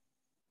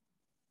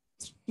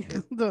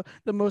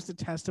most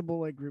detestable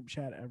like group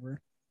chat ever.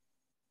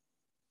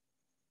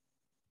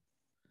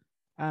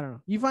 I don't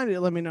know. You find it,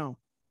 let me know.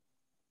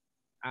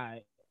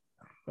 I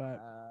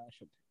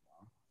should.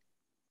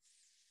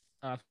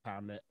 I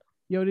found it.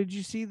 Yo, did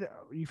you see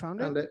you found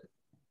Found it.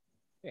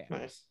 Yeah.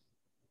 Nice.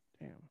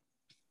 Damn.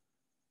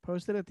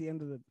 Post it at the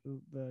end of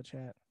the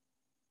chat.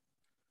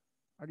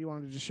 Or do you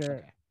want to just share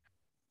it?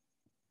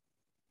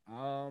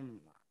 I'll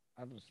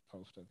just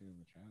post it in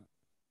the chat.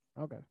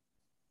 Okay.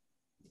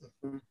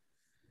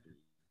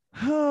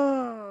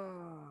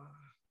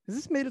 Has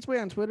this made its way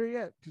on Twitter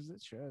yet? Because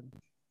it should.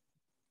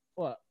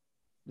 What?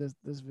 This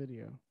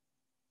video.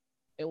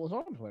 It was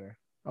on Twitter.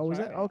 Oh, was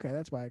that? Okay,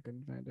 that's why I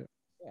couldn't find it.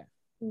 Yeah.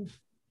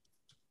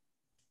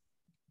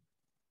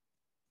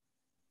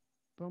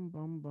 Bum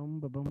bum bum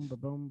ba bum ba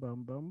bum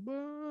bum bum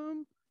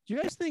bum. Do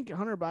you guys think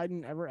Hunter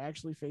Biden ever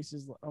actually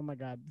faces? Oh my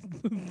God!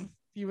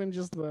 even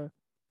just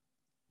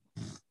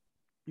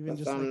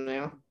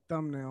thumbnail. Like,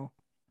 thumbnail.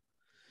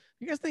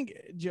 You guys think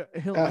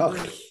he'll? Oh.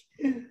 Ever,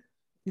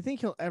 you think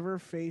he'll ever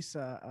face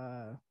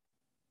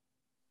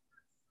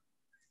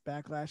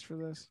backlash for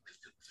this?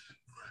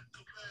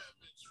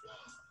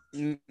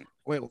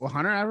 Wait, will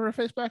Hunter ever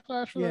face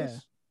backlash for Yeah.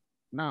 this?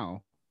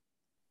 No.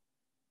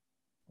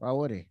 Why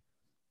would he?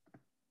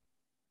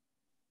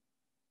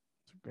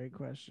 It's a great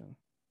question.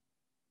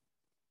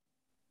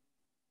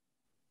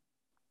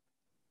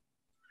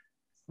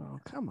 Oh,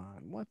 come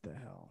on. What the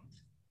hell?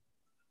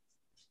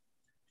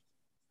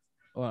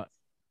 What?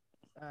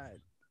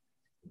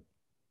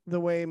 The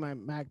way my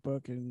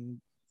MacBook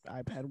and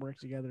iPad work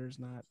together is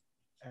not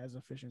as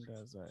efficient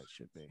as it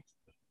should be.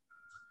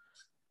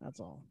 That's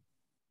all.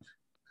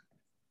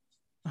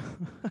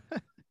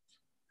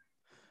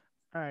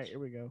 All right, here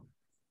we go.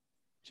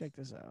 Check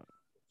this out.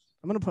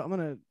 I'm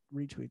gonna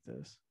retweet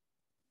this.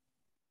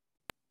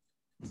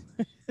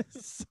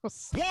 So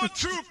 1,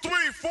 2, 3,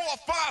 4,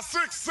 5,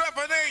 6,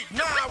 7, 8,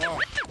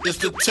 9. It's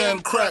the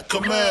 10 crack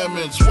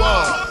commandments.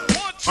 Why?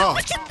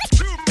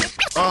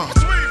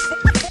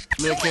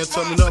 Man can't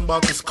tell me nothing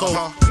about this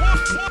coke.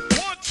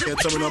 Can't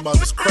tell me nothing about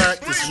this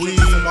crack, this weed,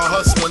 and my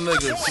hustling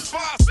niggas.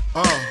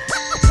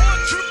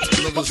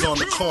 Niggas on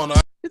the corner.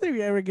 You think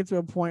we ever get to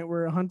a point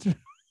where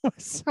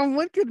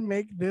someone could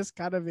make this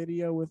kind of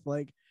video with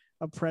like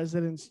a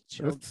president's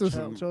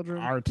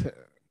children?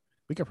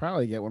 We could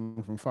probably get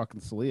one from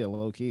fucking Celia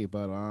low key,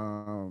 but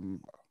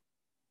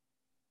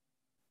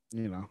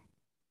you know.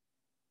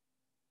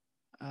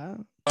 I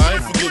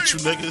ain't forget you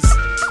niggas.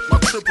 My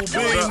triple B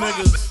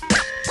niggas.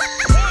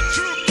 1,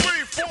 2,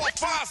 3, 4,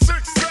 5,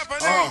 6, 7,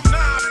 8,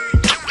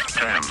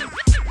 9.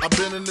 I've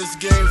been in this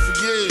game for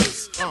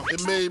years.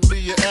 It made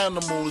me an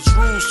animal. It's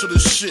rules to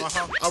this shit.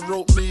 I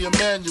wrote me a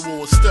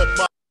manual, a step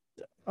by.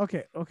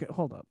 Okay,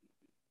 hold up.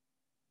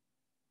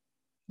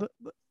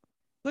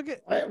 Look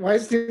at why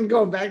is he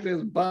going back to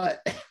his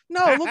butt?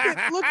 No, look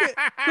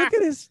at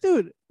his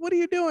dude. What are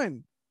you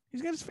doing?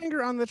 He's got his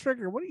finger on the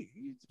trigger. What are you?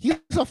 He's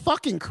a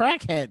fucking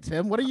crackhead,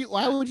 Tim.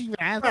 Why would you even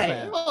ask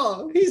that?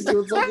 Oh, he's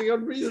doing something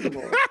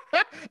unreasonable.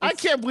 I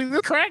can't believe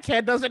this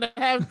crackhead doesn't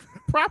have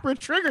proper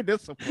trigger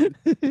discipline.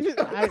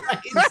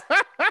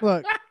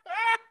 Look.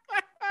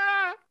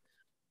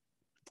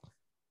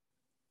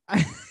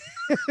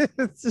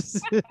 It's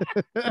just,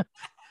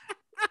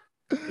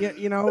 yeah,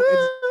 you know,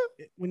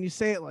 when you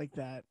say it like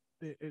that,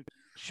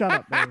 shut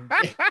up,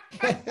 baby.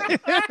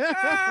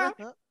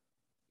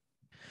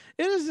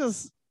 is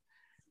just,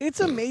 it's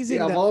amazing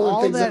Yeah, that of all the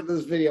all things that in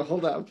this video,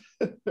 hold up.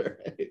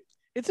 Right.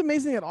 it's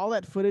amazing that all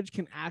that footage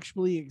can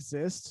actually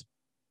exist.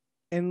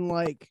 And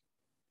like,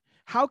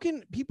 how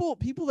can people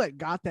that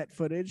got that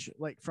footage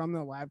like from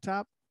the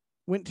laptop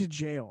went to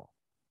jail?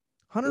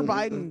 Hunter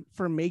Biden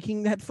for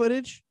making that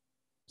footage,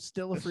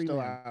 still a free still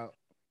man. out.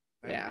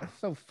 Yeah. It's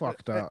so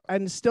fucked up.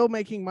 And still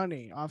making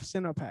money off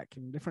Sinopec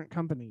and different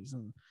companies.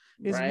 And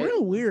it's Right.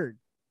 real weird.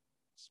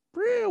 It's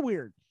real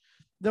weird.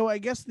 Though I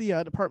guess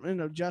the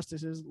Department of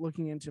Justice is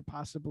looking into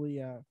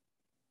possibly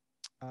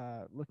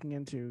looking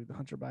into the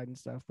Hunter Biden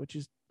stuff, which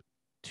is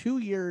 2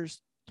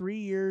 years, 3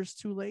 years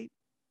too late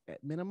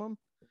at minimum.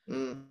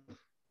 But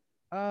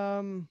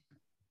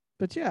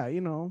yeah, you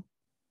know,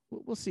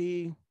 we'll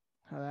see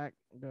how that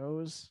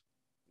goes.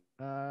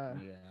 Yeah.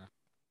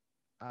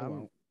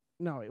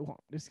 No, it won't.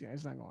 This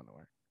guy's not going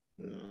nowhere.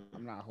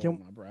 I'm not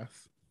holding my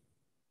breath.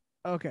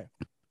 Okay.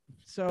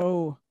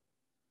 So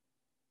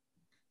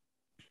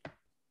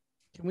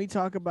can we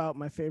talk about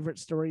my favorite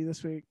story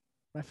this week?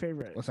 My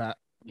favorite. What's that?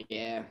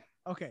 Yeah.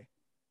 Okay.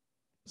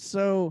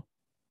 So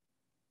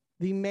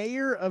the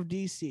mayor of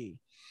DC,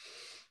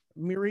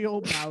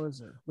 Muriel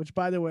Bowser, which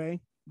by the way,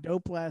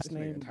 dope last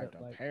name. Typed a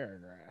like,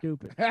 paragraph.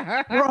 stupid.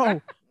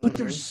 Bro, but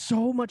there's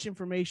so much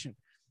information.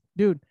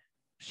 Dude,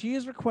 she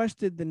has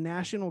requested the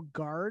National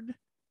Guard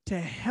to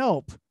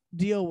help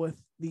deal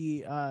with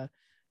the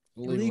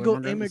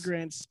illegal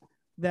immigrants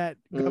that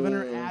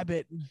Governor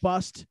Abbott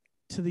bust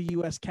to the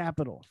U.S.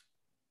 Capitol.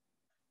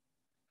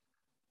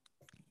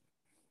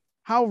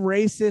 How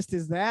racist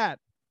is that?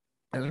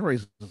 That's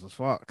racist as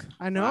fuck.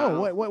 I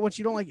know. Wow. What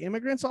you don't like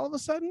immigrants all of a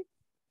sudden?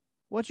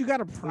 What, you got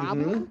a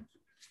problem?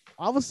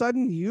 All of a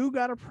sudden you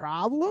got a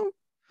problem?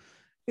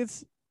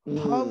 It's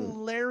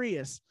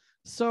hilarious.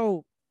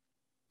 So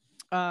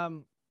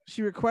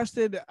she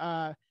requested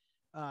the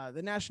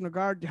National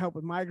Guard to help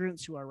with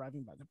migrants who are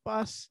arriving by the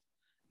bus.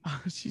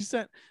 She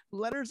sent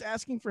letters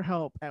asking for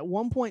help. At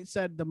one point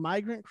said the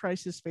migrant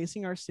crisis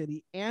facing our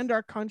city and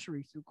our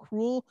country through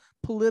cruel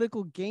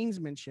political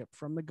gamesmanship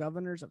from the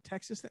governors of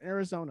Texas and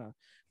Arizona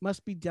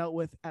must be dealt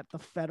with at the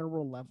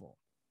federal level.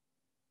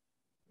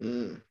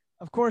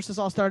 Of course, this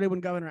all started when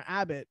Governor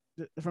Abbott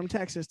from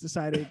Texas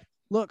decided,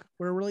 look,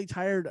 we're really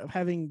tired of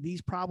having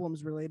these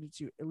problems related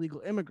to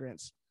illegal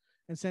immigrants.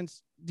 And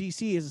since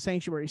DC is a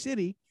sanctuary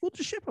city, we'll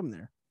just ship them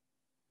there.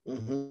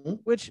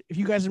 Which, if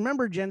you guys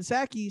remember, Jen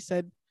Psaki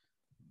said,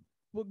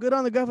 well, good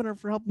on the governor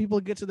for helping people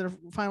get to their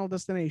final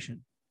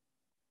destination.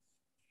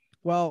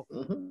 Well,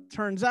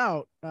 turns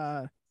out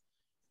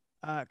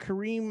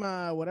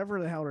Kareem,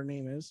 whatever the hell her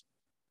name is,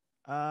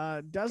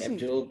 doesn't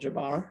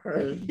Abdul-Jabbar.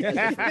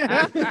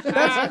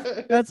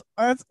 that's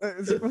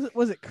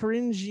was it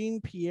Corinne Jean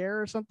Pierre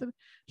or something?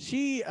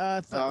 She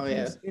thought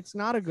it's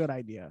not a good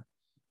idea.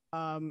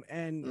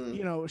 And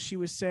you know, she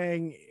was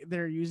saying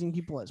they're using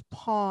people as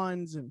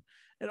pawns and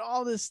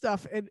all this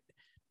stuff. And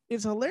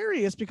it's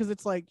hilarious because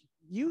it's like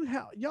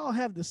y'all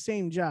have the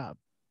same job,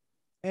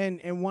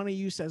 and one of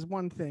you says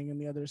one thing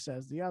and the other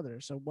says the other.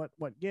 So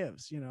what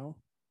gives, you know?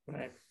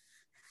 Right.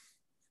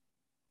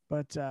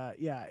 But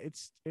yeah,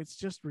 it's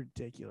just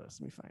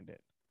ridiculous. Let me find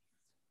it.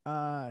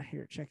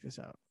 Here, check this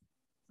out.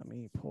 Let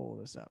me pull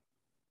this up.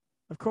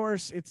 Of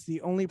course, it's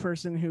the only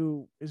person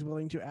who is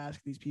willing to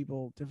ask these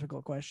people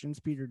difficult questions,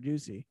 Peter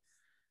Doocy.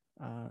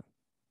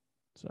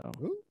 So,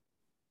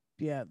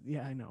 yeah,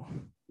 I know.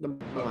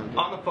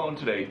 On the phone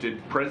today,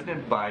 did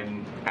President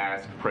Biden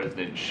ask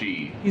President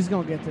Xi he's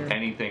gonna get there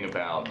anything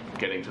about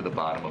getting to the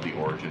bottom of the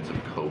origins of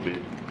COVID?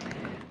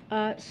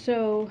 On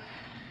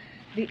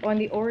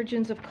the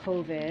origins of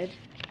COVID,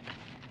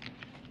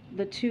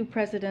 the two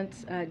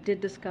presidents did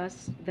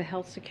discuss the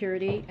health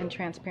security, and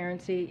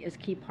transparency is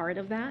key part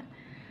of that.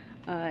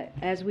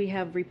 As we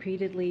have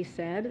repeatedly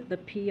said, the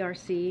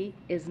PRC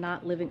is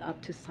not living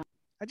up to science.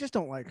 I just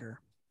don't like her.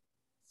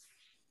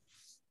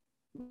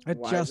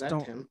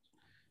 Tim?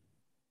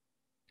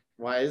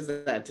 Why is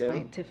that, Tim?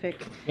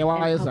 Scientific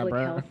why and is that, public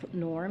bro? health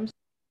norms.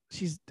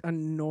 She's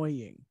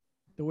annoying.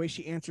 The way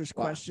she answers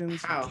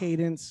questions, her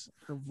cadence,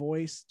 her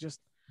voice, just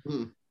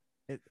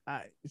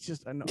it's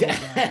just annoying.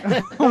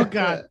 Oh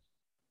God.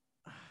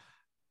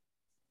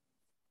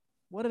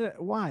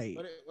 Why?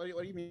 What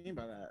do you mean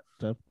by that,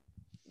 Tim?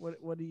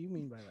 What do you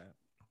mean by that?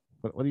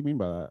 What do you mean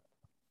by that?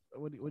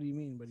 What do you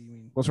mean? What do you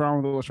mean? What's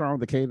wrong with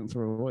the cadence of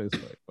her voice?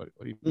 Like,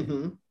 what do you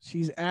mean?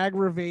 She's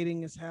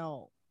aggravating as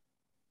hell.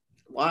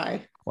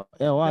 Why?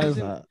 Why is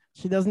that?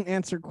 She doesn't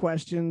answer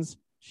questions.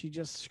 She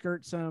just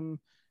skirts them.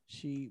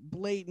 She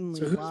blatantly.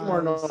 So who's more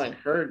annoying,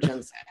 her or Jen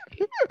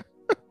Psaki?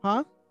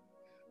 Huh?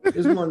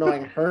 Who's more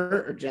annoying,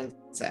 her or Jen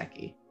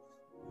Psaki?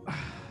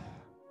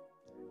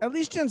 At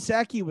least Jen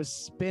Psaki was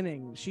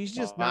spinning. She's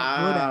just not good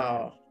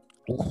at it.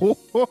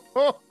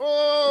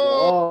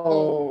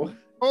 Whoa.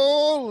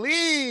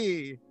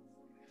 Holy.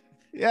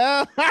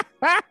 Yeah.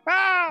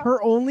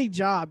 Her only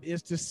job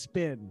is to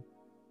spin,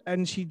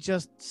 and she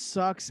just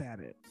sucks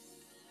at it.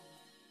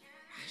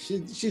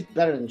 She's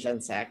better than Jen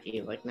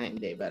Psaki, like night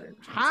and day better than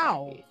Jen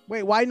How? Psaki.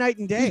 Wait, why night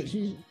and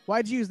day?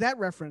 Why'd you use that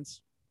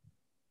reference?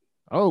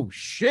 Oh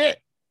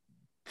shit.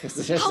 How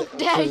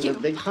dare you? There's a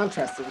big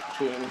contrast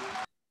between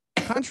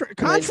contrast.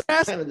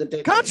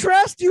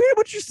 Contrast. Do you hear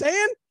what you're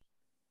saying?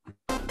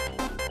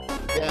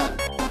 Yeah.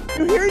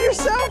 You hear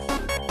yourself?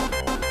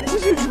 This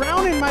is you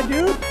drowning, my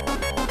dude.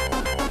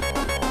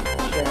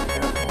 Sure.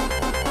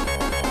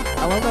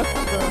 I love that.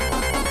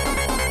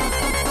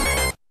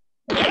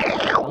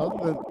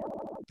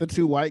 The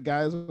two white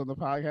guys on the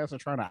podcast are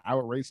trying to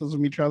out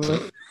racism each other.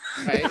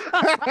 Right.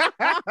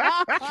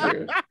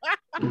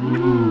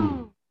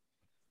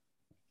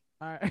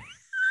 All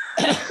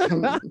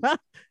right.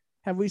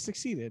 Have we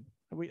succeeded?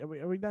 Are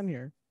we done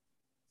here?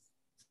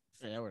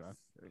 Yeah, we're done.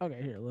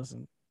 Okay, here,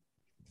 listen.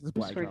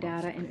 Just for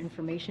data and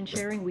information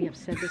sharing. We have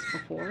said this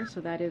before, so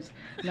that is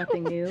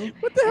nothing new.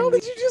 What the hell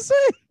did you just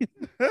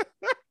say?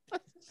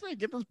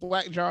 Get this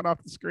black John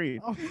off the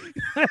screen.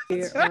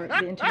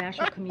 The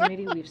international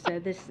community, we've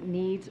said this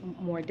needs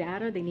more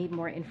data. They need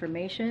more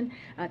information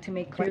to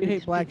make clear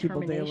this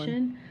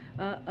determination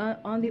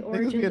on the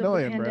origins of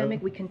the pandemic.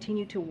 Bro. We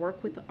continue to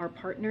work with our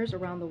partners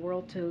around the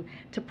world to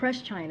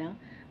press China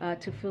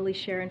to fully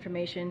share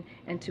information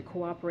and to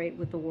cooperate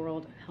with the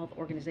World Health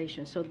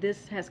Organization. So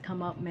this has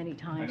come up many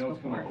times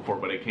before,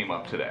 but it came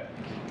up today.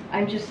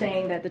 I'm just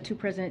saying that the two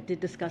presidents did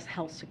discuss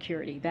health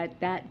security.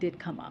 That did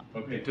come up.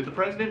 Okay. Did the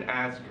president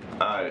ask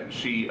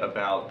Xi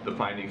about the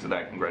findings of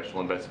that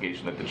congressional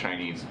investigation that the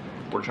Chinese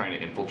were trying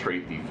to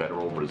infiltrate the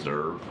Federal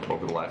Reserve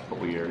over the last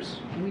couple of years?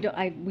 We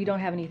don't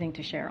have anything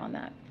to share on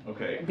that.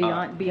 Okay.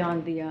 Beyond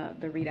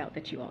the readout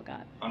that you all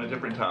got. On a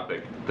different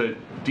topic, the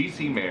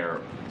D.C.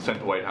 mayor sent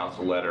the White House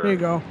a letter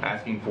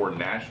asking for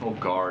National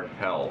Guard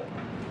help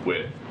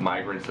with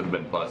migrants that have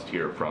been bused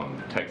here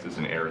from Texas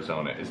and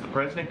Arizona. Is the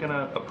president going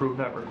to approve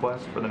that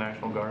request for the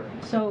National Guard?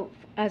 So,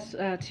 as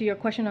to your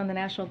question on the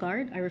National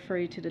Guard, I refer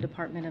you to the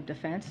Department of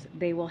Defense.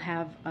 They will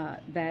have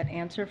that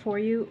answer for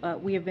you.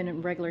 We have been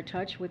in regular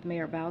touch with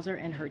Mayor Bowser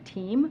and her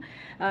team.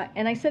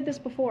 And I said this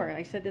before.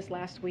 I said this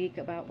last week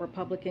about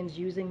Republicans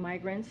using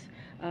migrants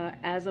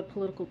as a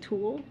political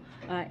tool,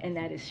 and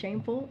that is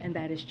shameful, and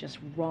that is just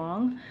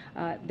wrong.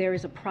 There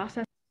is a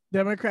process.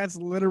 Democrats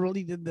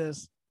literally did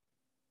this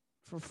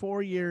for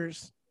 4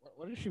 years.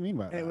 What does she mean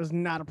by that? It was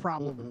not a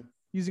problem.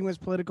 Using them as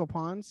political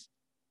pawns.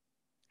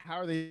 How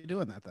are they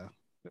doing that, though?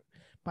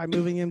 By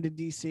moving him to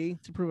D.C.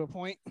 to prove a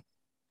point.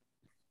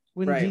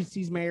 When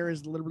D.C.'s mayor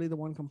is literally the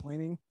one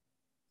complaining.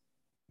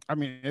 I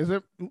mean, is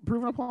it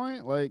proving a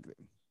point? Like,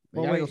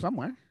 they gotta go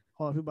somewhere.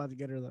 Hold on, who's about to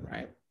get her though?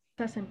 Right.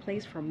 In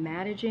place for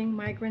managing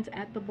migrants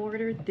at the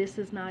border. This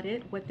is not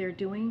it. What they're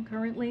doing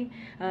currently,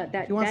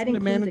 that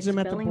includes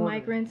expelling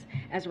migrants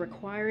as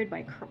required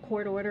by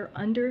court order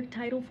under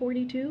Title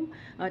 42,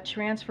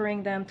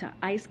 transferring them to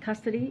ICE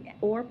custody,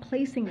 or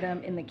placing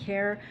them in the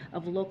care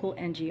of local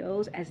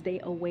NGOs as they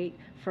await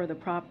further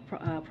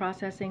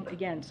processing.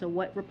 Again, so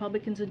what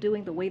Republicans are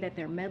doing, the way that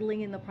they're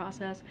meddling in the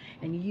process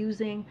and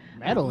using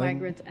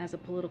migrants as a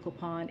political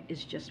pawn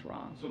is just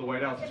wrong. So the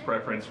White House's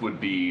preference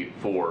would be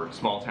for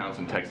small towns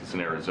in Texas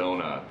and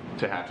Arizona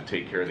to have to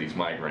take care of these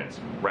migrants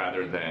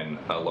rather than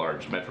a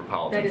large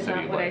metropolitan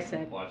city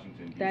like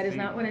Washington, D.C. That is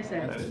not what I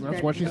said.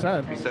 That's what she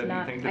said. You said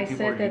you think that I people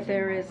said are that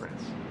there is.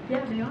 migrants.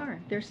 Yeah, they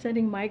are. They're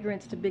sending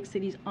migrants to big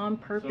cities on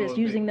purpose,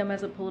 using them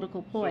as a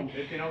political ploy.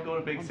 So if they don't go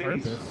to big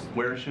cities,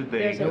 where should they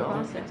go? There's a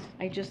process.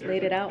 I just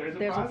laid it out. There's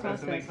a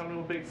process. And they come to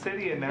a big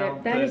city, and now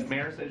the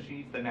mayor says she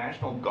needs the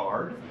National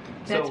Guard.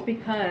 That's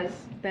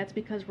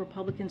because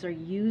Republicans are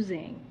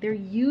using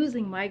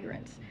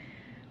migrants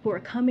who are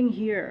coming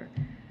here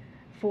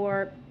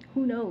for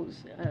who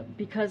knows,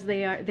 because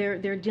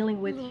they're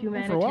dealing with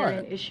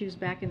humanitarian issues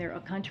back in their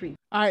country.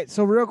 All right,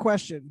 so real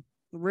question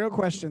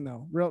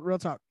though, real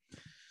talk.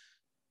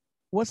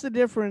 What's the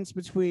difference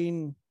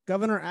between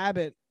Governor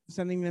Abbott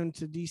sending them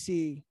to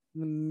DC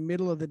in the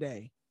middle of the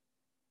day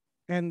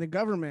and the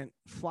government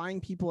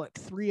flying people at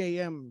 3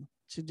 a.m.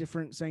 to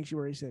different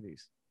sanctuary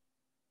cities?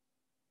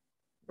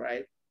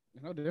 Right.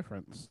 No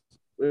difference.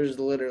 There's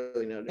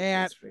literally no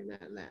difference between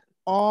that and that.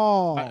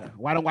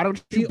 Why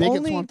don't you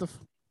bigots want to?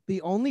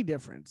 The only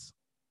difference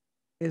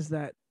is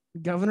that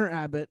Governor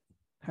Abbott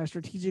has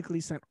strategically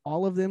sent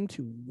all of them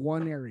to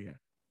one area.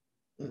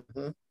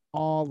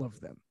 All of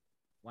them.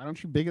 Why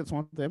don't you bigots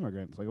want the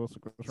immigrants? Like, what's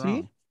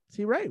wrong?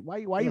 See, right? Why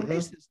you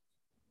racist?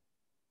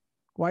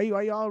 Why you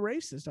all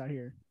racist out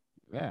here?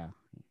 Yeah,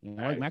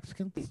 like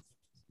Mexicans.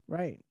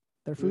 Right,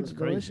 their food's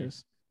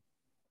delicious.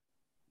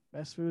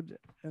 Best food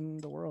in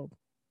the world.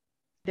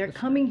 They're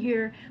coming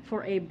here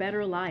for a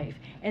better life,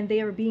 and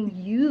they are being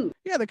used.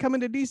 Yeah, they're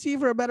coming to D.C.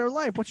 for a better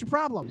life. What's your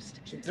problem?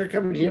 They're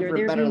coming here for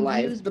a better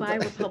life,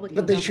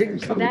 but they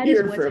shouldn't come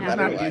here for a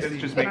better life. Does it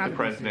just make the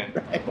president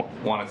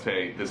want to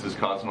say, this is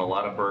causing a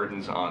lot of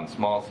burdens on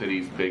small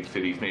cities, big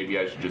cities, maybe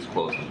I should just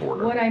close the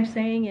border? What I'm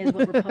saying is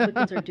what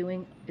Republicans are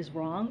doing is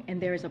wrong,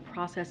 and there is a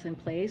process in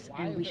place,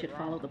 and we should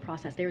follow the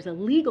process. There's a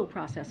legal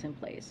process in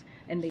place,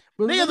 and they're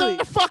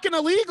fucking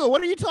illegal.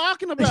 What are you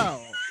talking about?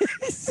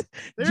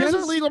 There's a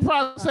legal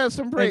process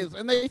in place,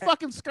 and they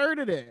fucking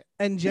skirted it.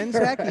 And Jen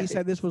Psaki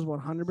said this was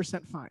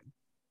 100% fine.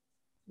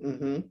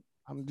 Mm-hmm.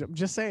 I'm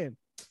just saying,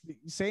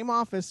 same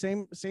office,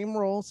 same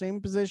role, same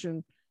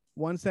position.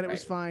 One said it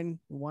was fine.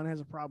 One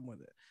has a problem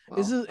with it.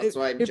 Well, that's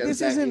why Jen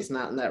Psaki's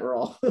not in that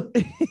role.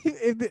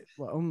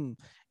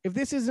 If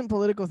this isn't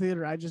political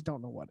theater, I just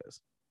don't know what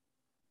is.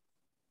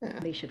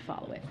 They should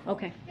follow it.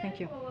 Okay, thank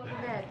you.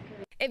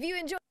 If you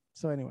enjoy.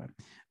 So anyway,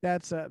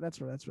 that's where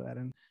that.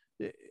 And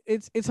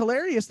it's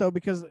hilarious though,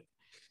 because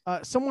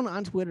someone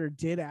on Twitter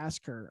did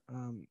ask her.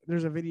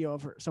 There's a video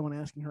of someone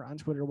asking her on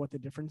Twitter what the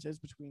difference is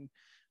between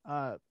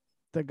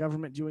the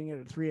government doing it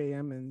at 3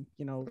 a.m. and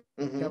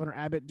Governor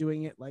Abbott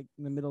doing it like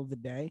in the middle of the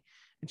day.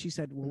 And she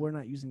said, "Well, we're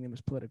not using them as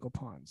political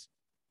pawns."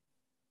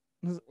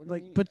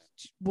 Like, but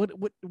what?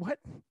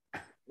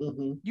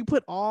 You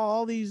put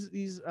all these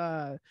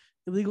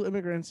illegal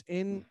immigrants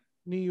in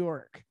New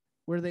York,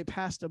 where they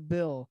passed a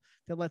bill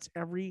that lets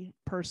every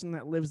person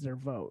that lives there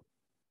vote.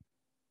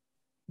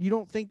 You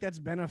don't think that's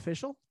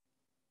beneficial?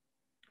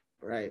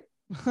 Right.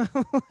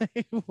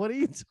 Like, what are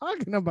you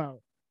talking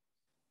about?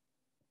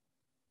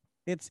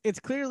 It's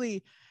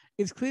clearly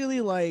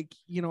like,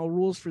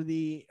 rules for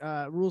the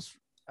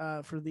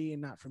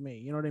and not for me.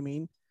 You know what I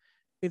mean?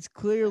 It's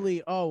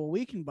clearly,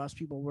 we can bus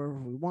people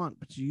wherever we want,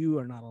 but you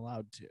are not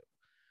allowed to.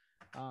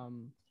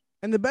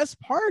 And the best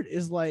part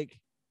is like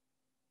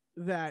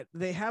that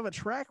they have a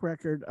track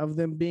record of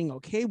them being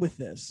okay with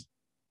this,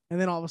 and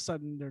then all of a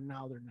sudden they're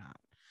not.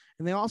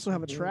 And they also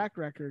have a track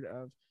record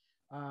of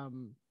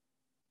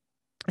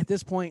at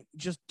this point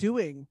just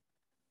doing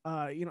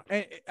I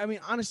mean,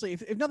 honestly,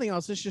 if nothing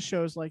else, this just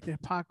shows like the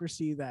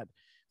hypocrisy that,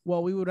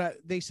 well,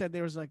 they said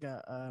there was like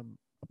a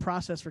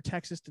process for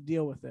Texas to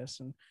deal with this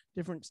and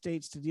different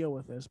states to deal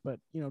with this, but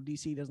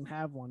DC doesn't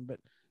have one. But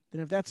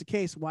then if that's the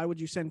case, why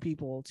would you send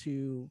people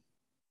to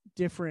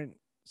different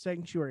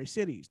sanctuary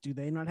cities? Do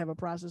they not have a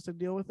process to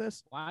deal with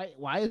this?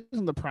 Why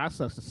isn't the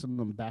process to send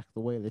them back the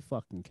way they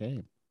fucking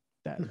came?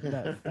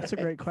 That's a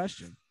great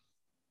question.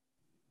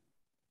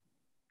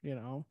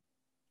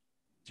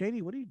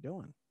 JD, what are you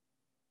doing?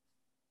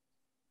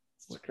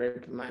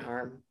 Scraped my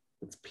arm.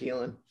 It's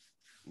peeling.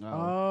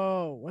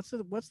 Oh, what's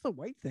the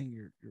white thing?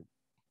 You're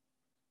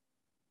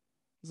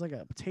it's like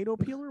a potato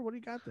peeler. What do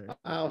you got there?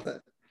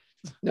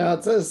 No,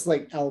 it says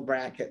like L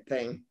bracket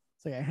thing.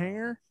 It's like a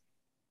hanger.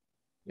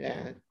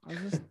 Yeah.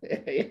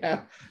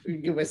 Yeah. You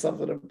can give myself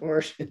an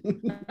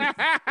abortion.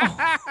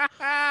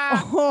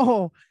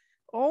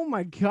 Oh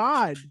my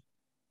God.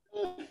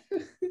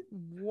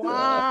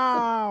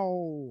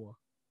 Wow.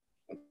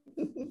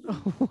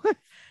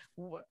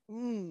 What?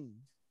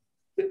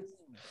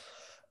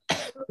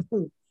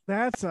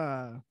 That's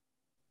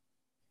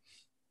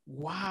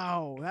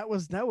wow. That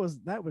was definitely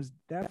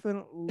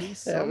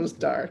something. That was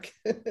dark.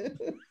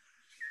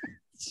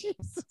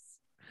 Jesus.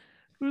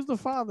 Who's the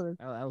father?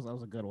 That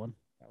was a good one.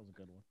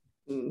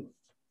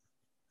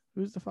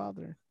 Who's the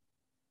father?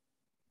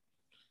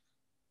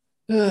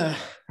 I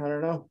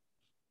don't know.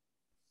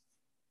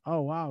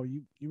 Oh wow,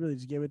 you really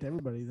just gave it to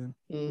everybody then.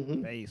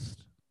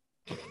 Based.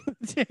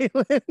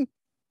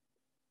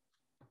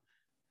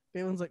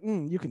 Dalen's like,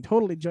 you can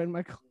totally join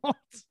my cult. You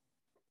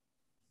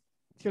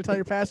gotta tell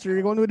your pastor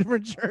you're going to a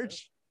different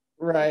church.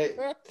 Right.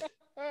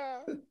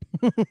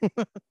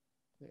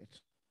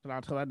 And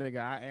I'll tell that nigga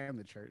I am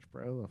the church,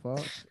 bro. The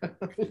fuck?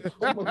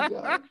 Oh my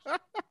God.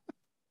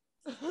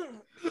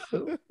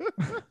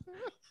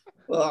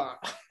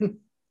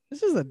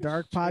 This is a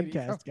dark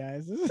podcast,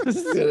 guys. It is.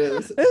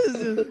 This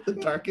is the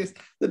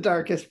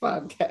darkest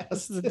podcast.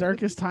 This is the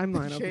darkest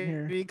timeline up in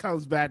here. He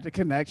comes back to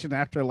Connection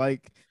after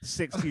like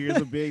 6 years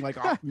of being like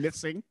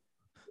missing.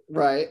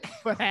 Right.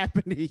 What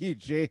happened to you,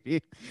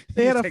 JD?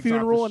 They had a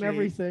funeral and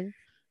everything.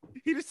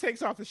 He just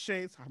takes off the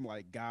shades. I'm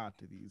like, God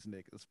to these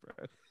niggas, bro.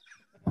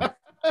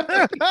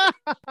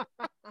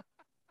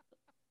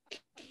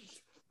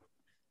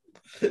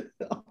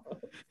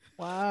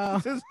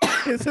 Wow.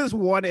 This is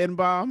one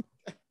N-bomb.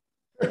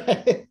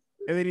 Right.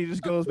 And then he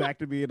just goes back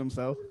to being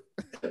himself.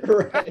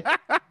 Right.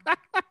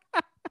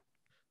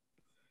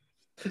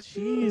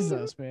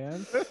 Jesus,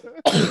 man.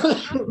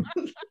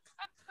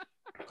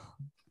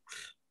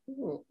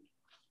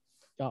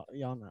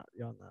 Y'all not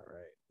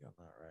right.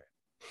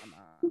 I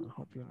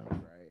hope you know.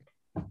 Right.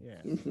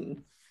 Yeah.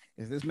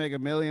 If this Mega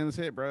Millions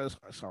hit, bro,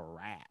 it's a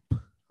wrap.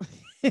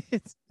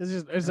 it's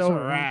over.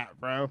 A wrap,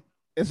 bro.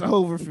 It's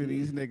over for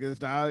these niggas,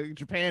 dog.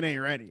 Japan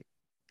ain't ready.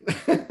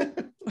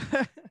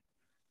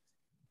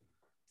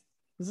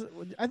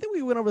 I think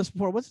we went over this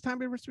before. What's the time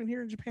difference between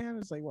here and Japan?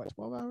 It's like what,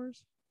 12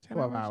 hours?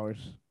 12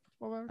 hours.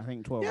 12 hours? I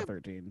think 12 or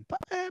 13.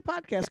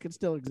 Podcast could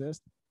still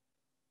exist.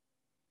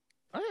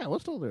 Oh yeah, we'll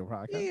still do a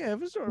podcast. Yeah,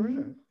 for sure.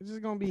 It's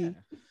just gonna be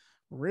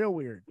real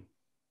weird.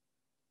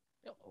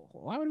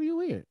 Why would it be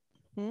weird?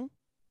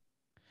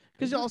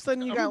 Because all of a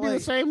sudden you got like the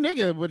same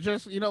nigga, but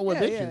just with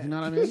bitches. Yeah. You know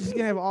what I mean? You're just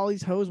gonna have all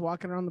these hoes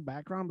walking around the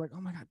background, like,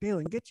 oh my God,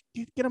 Dalen, get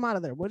them out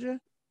of there, would you?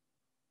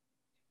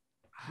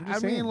 I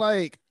mean,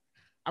 like,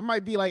 I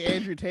might be like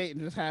Andrew Tate and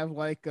just have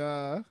like be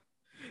on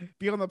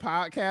the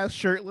podcast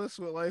shirtless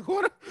with like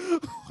one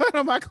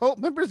of my cult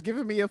members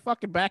giving me a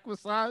fucking back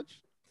massage.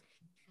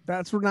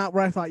 That's not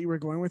where I thought you were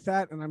going with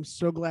that, and I'm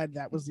so glad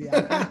that was the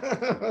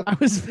outcome. I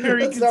was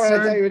very That's concerned. not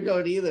where I thought you were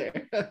going either.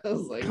 I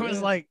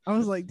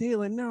was like,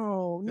 Dalen,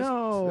 no.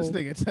 This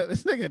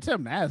nigga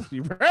Tim nasty,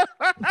 bro. Where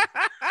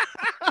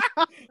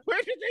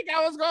do you think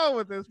I was going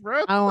with this,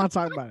 bro? I don't want to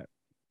talk about it.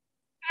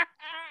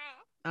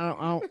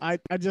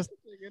 I just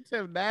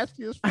Tim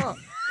nasty as fuck.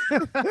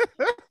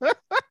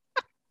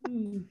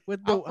 with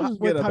how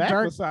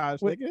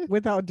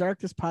dark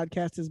this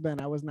podcast has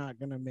been, I was not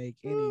gonna make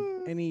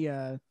any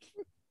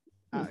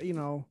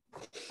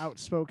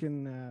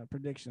outspoken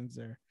predictions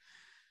there.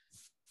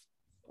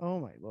 Oh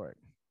my Lord.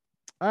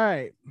 All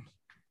right.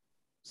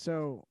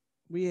 So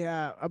we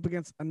up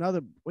against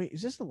another. Wait,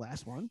 is this the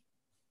last one?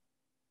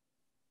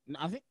 No,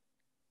 I think.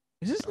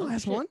 Is this the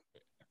last one?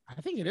 I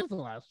think it is the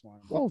last one.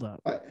 Hold up.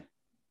 What?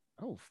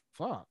 Oh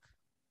fuck.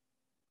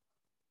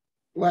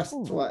 What?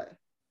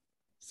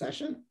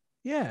 Session?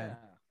 Yeah.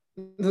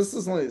 This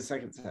is only the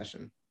second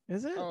session.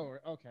 Is it? Oh,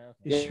 okay.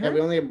 Yeah, sure? we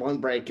only had one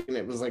break, and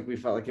it was like we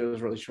felt like it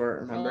was really short.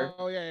 Remember?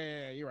 Oh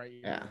yeah. You're right.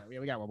 Yeah,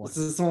 we got one more. This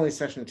is only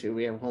session 2.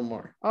 We have one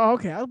more. Oh,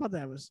 okay. I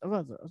was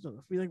about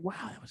to be like,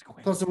 wow, that was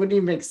quick. Plus, it wouldn't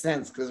even make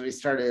sense because we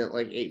started at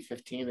like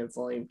 8:15. It's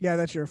only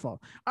that's your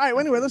fault. All right.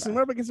 Well, anyway, listen,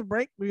 we're up against a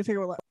break. We're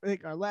gonna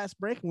take our last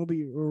break, and we'll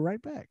be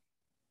right back.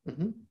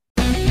 Mm-hmm.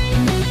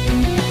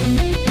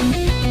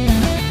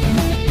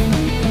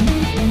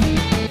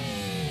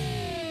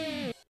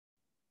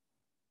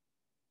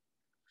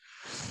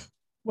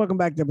 Welcome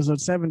back to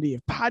episode 70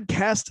 of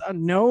Podcast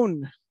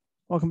Unknown.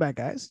 Welcome back,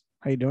 guys.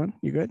 How you doing?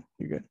 You good?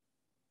 You good?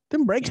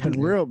 Them breaks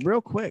been real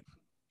quick.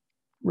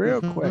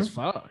 Real quick.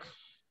 Fuck.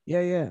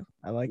 Yeah.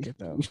 I like it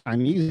though.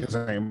 Chinese is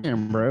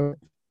man, bro.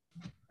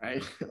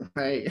 Right.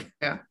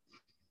 Yeah.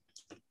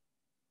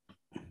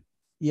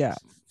 Yeah.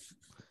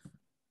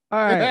 All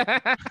right.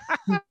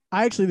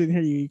 I actually didn't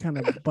hear you. You kind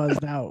of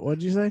buzzed out. What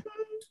did you say?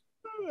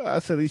 I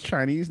said these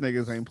Chinese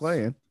niggas ain't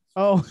playing.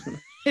 Oh,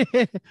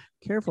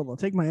 careful. They'll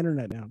take my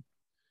internet down.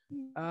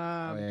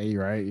 Yeah,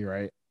 you're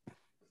right.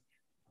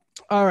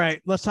 All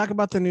right. Let's talk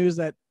about the news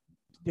that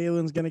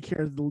Dalen's going to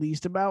care the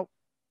least about.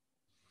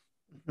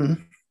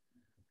 Mm-hmm.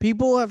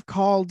 People have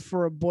called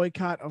for a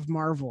boycott of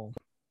Marvel.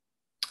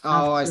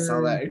 I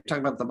saw that. You're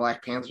talking about the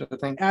Black Panther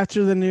thing?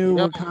 After the new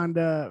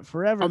Wakanda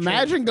Forever.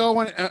 Imagine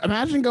going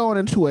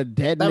into a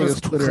dead nigga's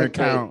Twitter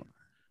account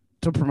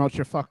to promote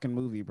your fucking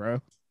movie,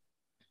 bro.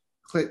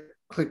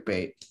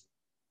 Clickbait.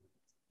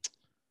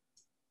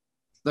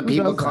 The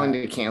people calling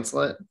to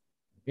cancel it.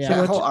 Yeah,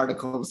 so that whole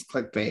article was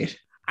clickbait.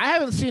 I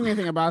haven't seen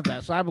anything about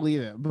that, so I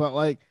believe it. But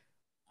like,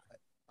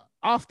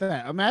 off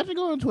that, imagine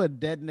going to a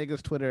dead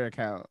nigga's Twitter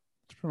account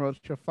to promote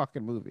your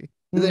fucking movie.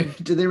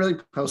 Did they really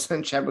post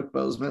on Chadwick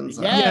Boseman's?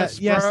 Yes,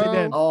 yes, they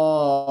did.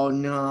 Oh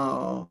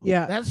no.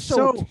 Yeah, that's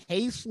so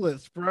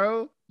tasteless,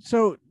 bro.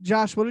 So,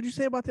 Josh, what did you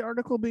say about the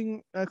article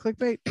being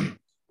clickbait?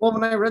 Well,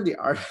 when I read the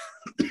article,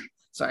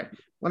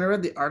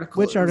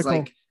 which article?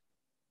 Like,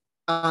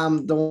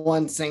 the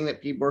one saying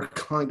that people were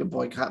going to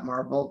boycott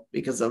Marvel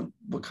because of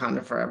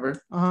Wakanda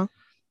Forever.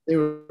 They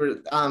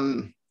were.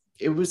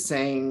 It was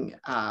saying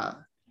that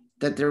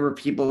there were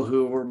people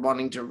who were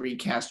wanting to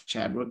recast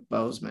Chadwick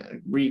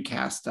Boseman,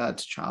 recast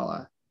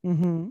T'Challa.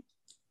 Mm-hmm.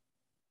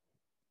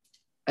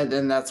 And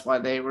then that's why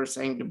they were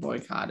saying to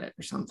boycott it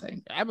or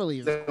something. I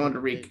believe they want to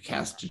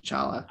recast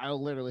T'Challa. I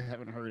literally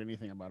haven't heard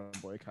anything about a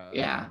boycott.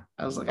 Yeah,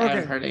 I was like, I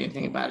haven't heard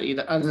anything about it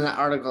either. Other than that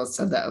article that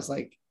said that, I was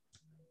like,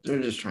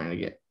 they're just trying to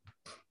get.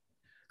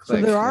 So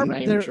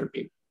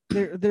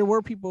there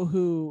were people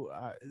who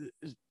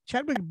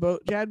Chadwick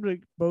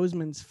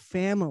Boseman's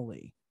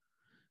family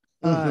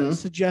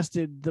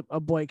suggested a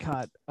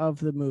boycott of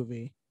the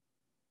movie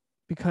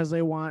because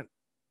they want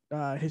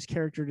his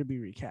character to be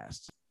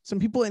recast. Some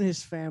people in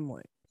his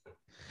family.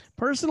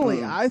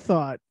 Personally, I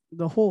thought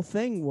the whole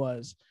thing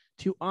was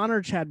to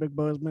honor Chadwick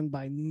Boseman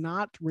by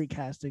not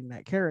recasting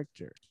that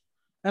character.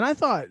 And I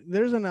thought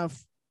there's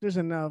enough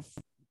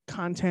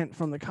content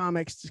from the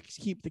comics to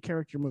keep the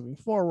character moving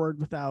forward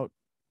without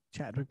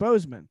Chadwick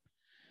Boseman.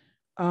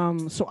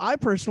 So I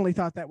personally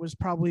thought that was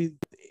probably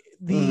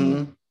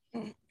the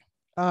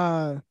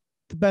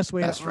best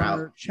way to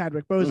honor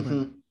Chadwick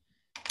Boseman.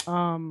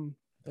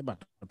 They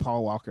about to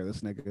Paul Walker this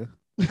nigga.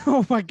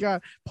 Oh my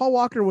god, Paul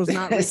Walker was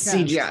not recast.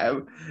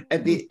 CGI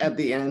at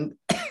the end.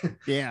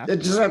 Yeah,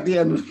 it's just at the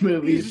end of the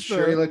movie.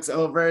 He looks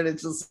over and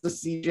it's just the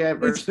CGI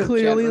version. It's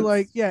clearly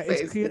like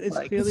it's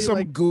clearly some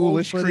like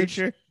ghoulish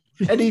creature,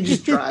 and he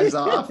just drives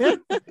off.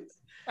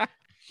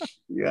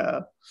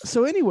 Yeah.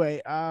 So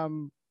anyway,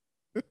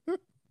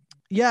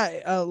 yeah,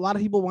 a lot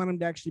of people want him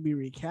to actually be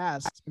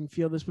recast and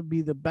feel this would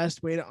be the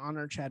best way to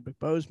honor Chadwick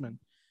Boseman.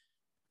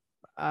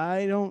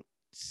 I don't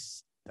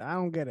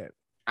get it.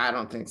 I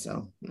don't think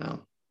so.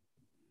 No.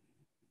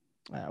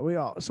 We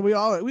all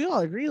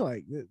agree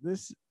like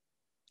this.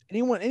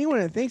 Anyone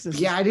that thinks this.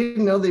 Yeah, I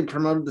didn't know they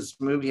promoted this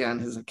movie on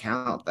his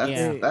account.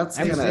 That's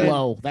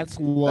low. That's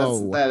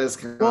low. That is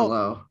kind of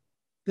low.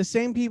 The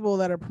same people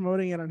that are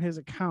promoting it on his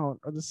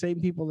account are the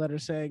same people that are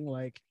saying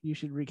like you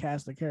should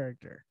recast the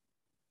character.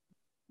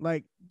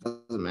 Like,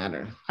 doesn't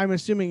matter. I'm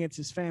assuming it's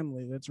his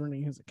family that's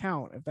running his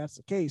account. If that's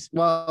the case,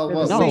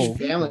 no,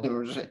 family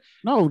members.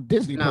 No,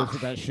 Disney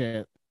posted that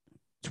shit.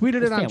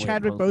 Tweeted it on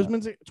Chadwick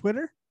Boseman's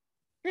Twitter.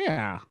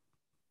 Yeah,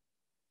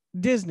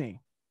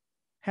 Disney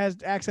has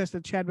access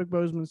to Chadwick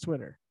Boseman's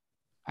Twitter.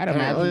 I'd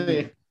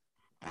imagine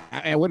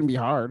it wouldn't be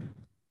hard.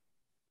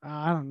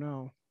 I don't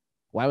know.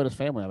 Why would his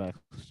family have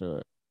access to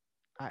it?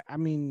 I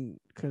mean,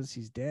 because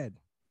he's dead.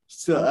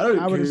 So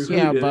I would assume.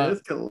 Yeah, but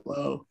it's kind of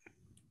low.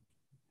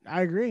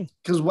 I agree.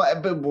 Because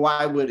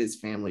why would his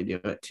family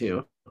do it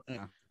too?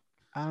 Yeah.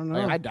 I don't know.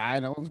 Like, I die.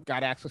 No one's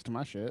got access to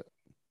my shit.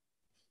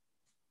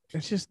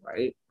 It's just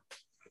right.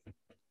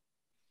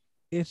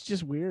 It's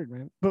just weird,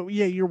 man. But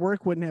yeah, your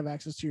work wouldn't have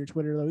access to your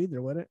Twitter though either,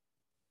 would it?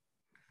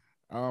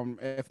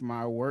 If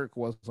my work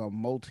was a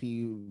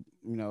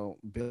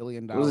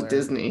multi-billion-dollar it was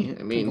Disney.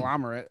 I mean,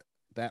 conglomerate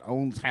that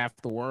owns half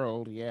the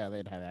world, yeah,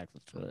 they'd have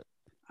access to it.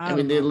 I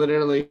mean, they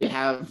literally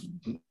have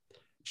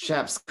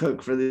chefs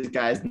cook for these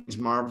guys in these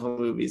Marvel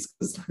movies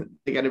because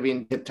they got to be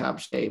in tip-top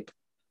shape.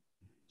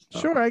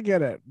 Sure, I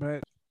get it,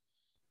 but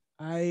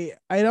I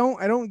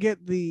don't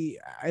get the.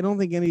 I don't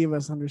think any of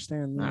us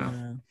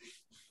understand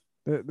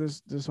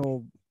this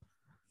whole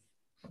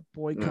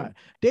boycott.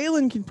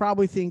 Dalen can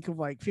probably think of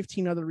like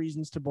 15 other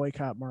reasons to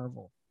boycott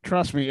Marvel.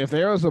 Trust me, if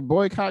there was a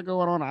boycott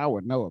going on, I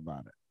would know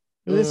about it.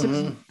 This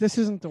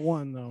isn't the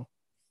one though.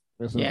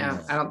 I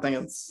don't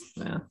think it's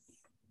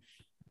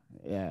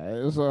Yeah,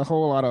 there's a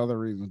whole lot of other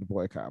reasons to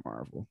boycott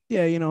Marvel.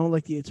 Yeah,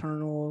 like the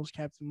Eternals,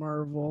 Captain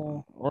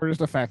Marvel, or just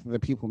the fact that the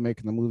people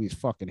making the movies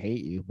fucking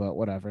hate you. But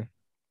whatever.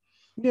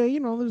 Yeah,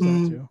 there's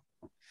that too.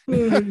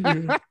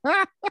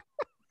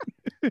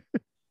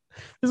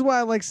 This is why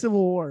I like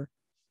Civil War.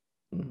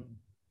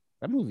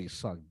 That movie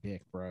sucked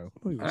dick, bro.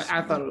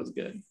 I thought it was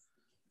good.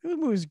 That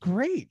movie was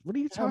great. What are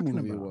you talking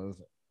about? It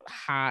was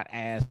hot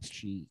ass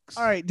cheeks.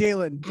 All right,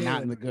 Dalen.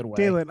 Not in the good way.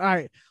 Dalen, all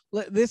right.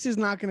 This is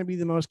not going to be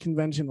the most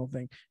conventional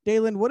thing.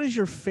 Dalen, what is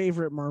your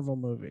favorite Marvel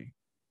movie?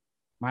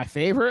 My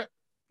favorite?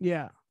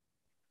 Yeah.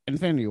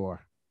 Infinity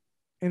War.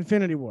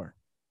 Infinity War.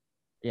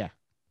 Yeah.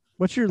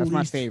 That's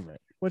my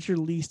favorite. What's your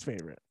least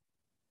favorite?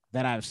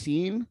 That I've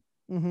seen?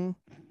 Mm-hmm.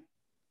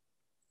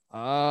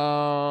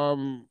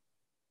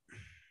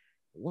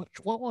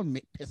 What one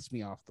pissed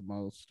me off the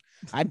most?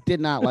 I did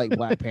not like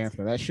Black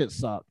Panther. That shit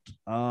sucked.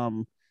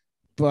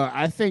 But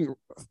I think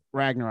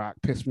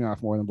Ragnarok pissed me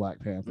off more than Black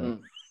Panther.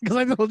 Because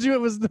I told you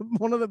it was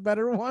one of the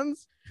better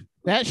ones.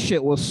 That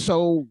shit was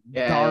so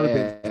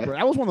garbage. Bro.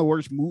 That was one of the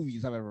worst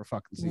movies I've ever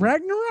fucking seen.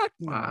 Ragnarok?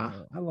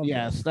 Wow. I love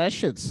that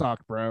shit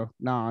sucked, bro.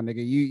 Nah,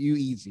 nigga, you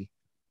easy.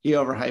 He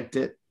overhyped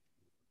it.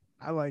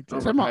 I liked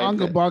it. I'm my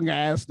Unga Bunga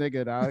ass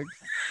nigga, dog.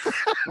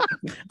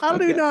 I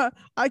don't even know.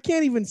 I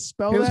can't even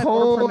spell that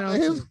or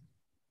pronounce it.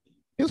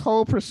 His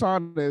whole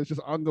persona is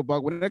just Unga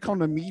Bunga. When they come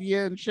to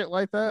media and shit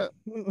like that.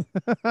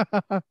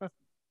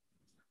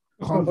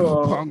 Unga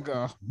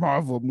Bunga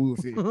Marvel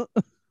movie.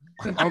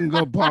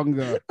 Unga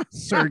Bunga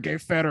Sergey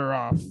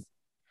Fedorov.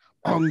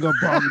 Unga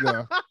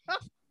Bunga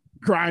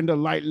grind a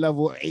light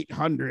level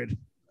 800.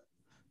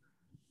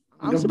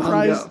 I'm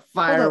surprised.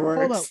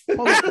 Fireworks.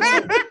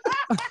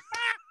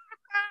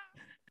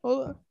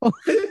 Hold on.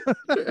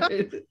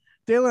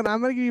 Dalen,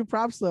 I'm gonna give you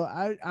props though.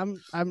 I'm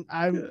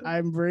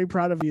very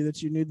proud of you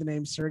that you knew the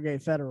name Sergey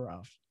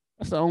Fedorov.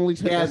 That's the only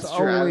that's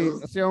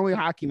the only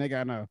hockey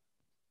nigga I know.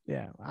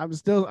 Yeah, I'm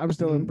still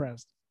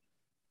impressed.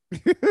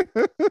 You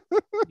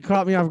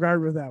caught me off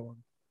guard with that one.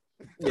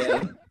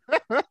 Yeah.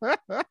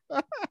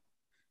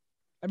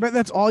 I bet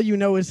that's all you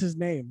know is his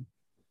name.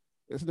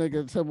 This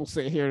nigga Tim will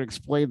sit here and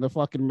explain the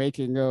fucking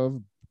making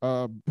of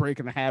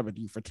Breaking the Habit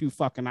for 2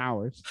 fucking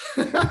hours.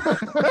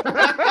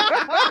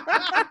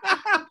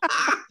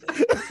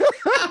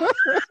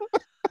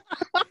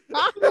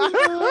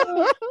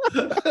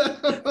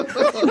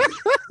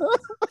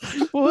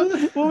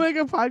 we'll make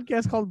a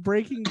podcast called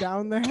Breaking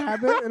Down the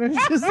Habit, and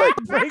it's just like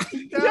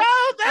breaking down. Yo,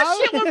 that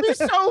shit would be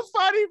so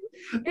funny.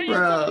 And you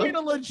could get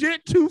a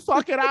legit 2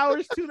 fucking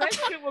hours too. That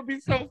shit would be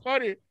so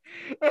funny.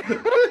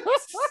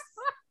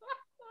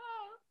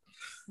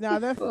 Now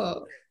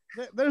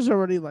there's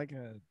already like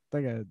a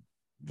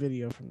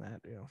video from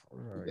that.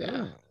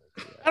 Yeah.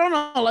 I don't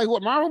know. Like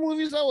what Marvel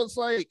movies though, it's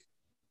like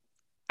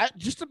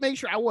just to make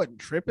sure I wasn't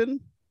tripping.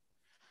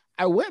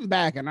 I went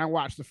back and I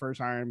watched the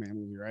first Iron Man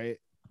movie, right?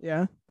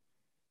 Yeah.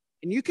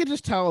 And you could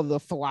just tell the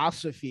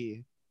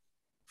philosophy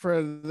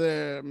for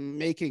the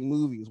making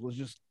movies was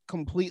just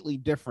completely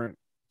different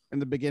in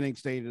the beginning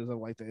stages of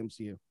like the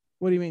MCU.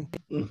 What do you mean?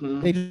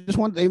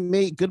 Mm-hmm. They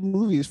made good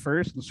movies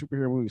first and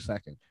superhero movies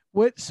second.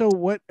 What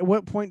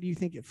point do you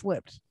think it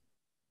flipped?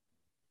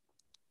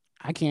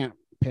 I can't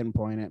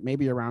pinpoint it.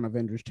 Maybe around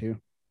Avengers 2.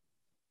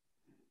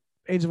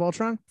 Age of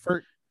Ultron?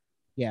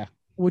 Yeah.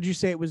 Would you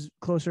say it was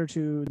closer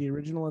to the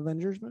original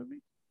Avengers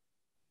movie?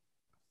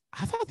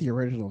 I thought the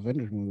original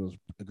Avengers movie was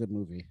a good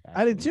movie.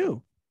 Actually. I did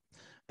too.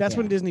 That's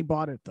when Disney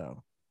bought it,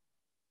 though.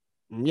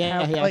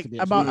 Yeah, like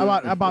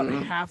about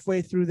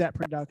halfway through that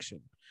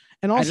production.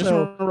 And also, I just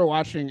remember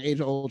watching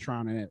Age of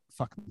Ultron and it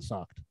fucking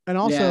sucked. And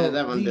also,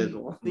 that one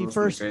the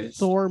first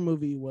Thor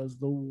movie was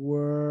the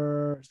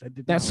worst.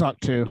 That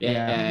sucked too. I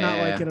did not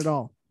like it at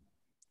all.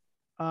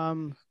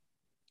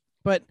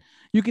 But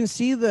you can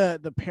see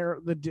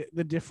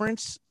the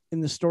difference in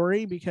the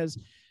story, because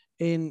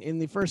in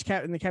the first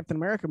in the Captain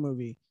America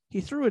movie,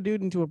 he threw a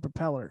dude into a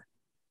propeller,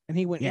 and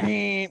he went,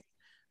 and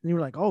you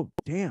were like, oh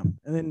damn,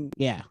 and then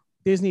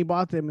Disney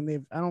bought them,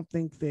 and I don't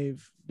think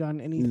they've done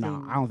anything.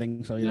 No, I don't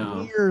think so.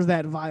 Near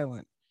that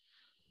violent.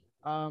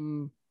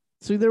 So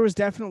there was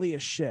definitely a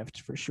shift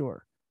for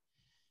sure.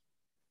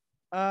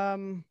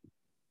 But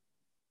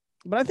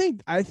I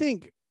think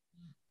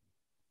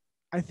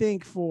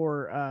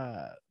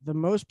for the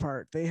most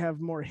part, they have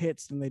more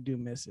hits than they do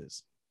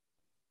misses.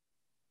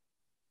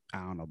 I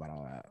don't know about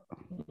all that.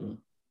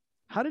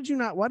 Why did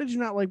you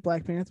not like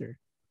Black Panther?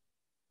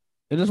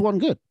 It just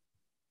wasn't good.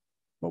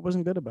 What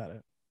wasn't good about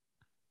it?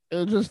 It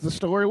was just, the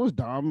story was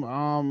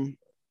dumb.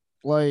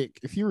 Like,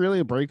 if you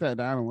really break that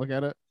down and look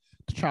at it,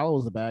 T'Challa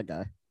was the bad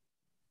guy.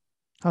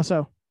 How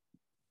so?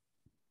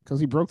 Because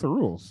he broke the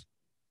rules.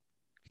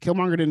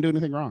 Killmonger didn't do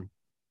anything wrong.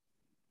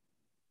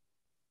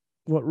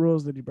 What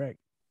rules did he break?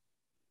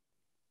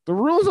 The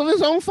rules of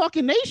his own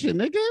fucking nation,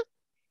 nigga.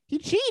 He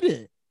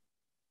cheated.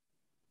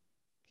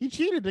 He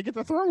cheated to get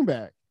the throne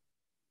back.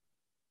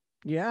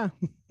 Yeah.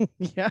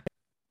 Yeah.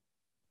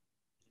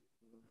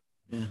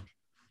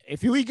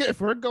 If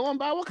we're going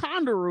by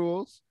Wakanda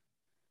rules,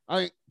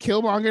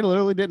 Killmonger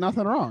literally did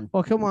nothing wrong.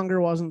 Well,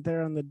 Killmonger wasn't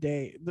there on the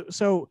day.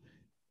 So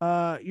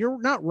you're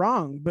not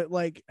wrong, but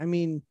like, I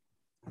mean,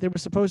 there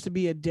was supposed to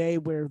be a day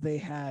where they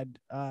had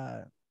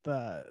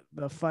the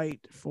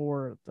fight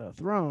for the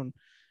throne.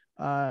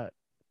 So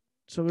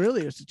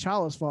really, it's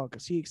T'Challa's fault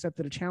because he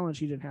accepted a challenge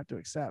he didn't have to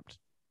accept.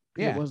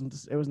 Yeah, it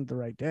wasn't the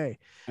right day.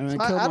 And then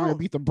Killmonger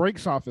beat the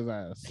brakes off his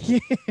ass. Yeah,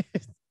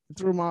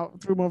 threw him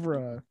over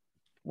a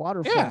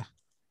waterfall.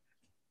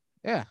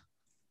 Yeah.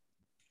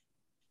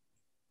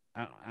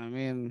 I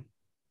mean,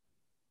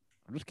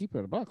 I'm just keeping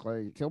it a buck.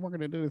 Like, Killmonger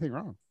didn't do anything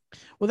wrong.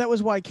 Well, that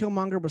was why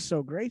Killmonger was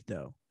so great,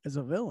 though, as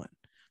a villain,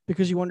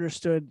 because you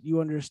understood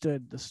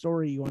the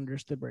story, you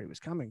understood where he was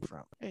coming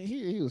from.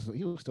 He was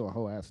still a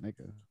whole ass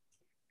nigga,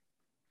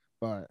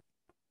 but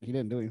he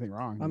didn't do anything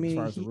wrong. I mean, as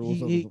far as the rules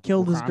he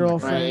killed his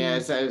girlfriend. Right,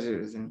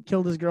 yeah,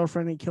 killed his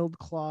girlfriend. He killed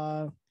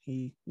Claw.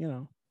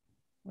 Yeah.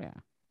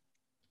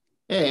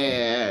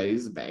 Yeah,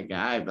 he's a bad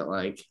guy, but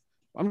like,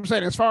 I'm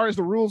saying, as far as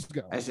the rules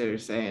go, I see what you're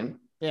saying.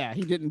 Yeah,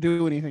 he didn't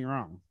do anything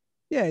wrong.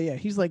 Yeah,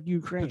 he's like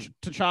Ukraine.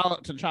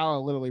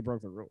 T'Challa literally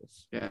broke the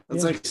rules. Yeah,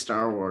 it's like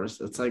Star Wars.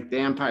 It's like the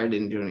Empire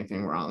didn't do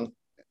anything wrong.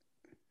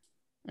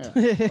 Yeah,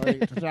 like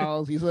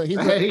T'Challa's, he's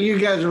you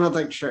guys are both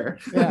like, sure.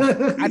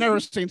 Yeah, I never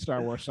seen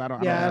Star Wars, so I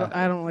don't. Yeah,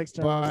 I don't like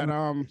Star Wars.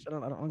 But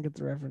I don't get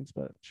the reference,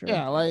 but sure.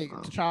 Yeah, like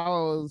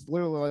T'Challa was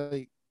literally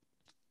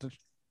like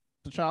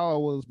T'Challa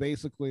was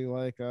basically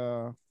like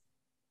 2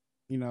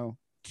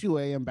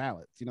 a.m.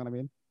 ballots. You know what I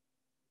mean?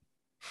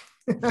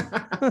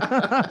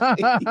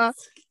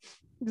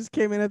 Just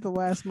came in at the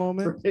last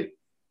moment. Right.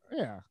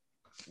 Yeah,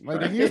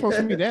 like if you're supposed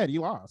to be dead,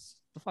 you lost.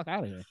 Get the fuck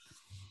out of here.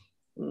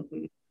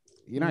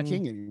 You're not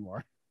king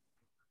anymore.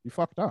 You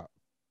fucked up.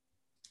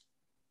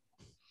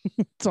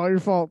 It's all your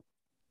fault.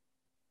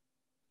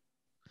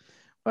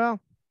 Well,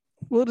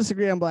 we'll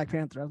disagree on Black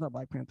Panther. I thought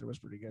Black Panther was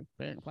pretty good.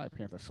 Black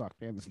Panther sucked.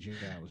 Man, this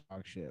CGI was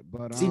dog shit.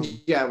 But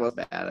CGI was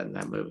bad in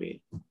that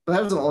movie. But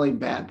that was the only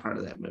bad part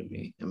of that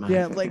movie.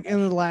 Like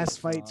in the last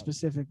fight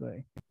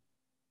specifically.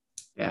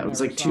 Yeah, it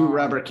was like 2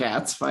 rubber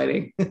cats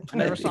fighting. I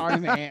never saw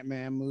any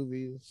Ant-Man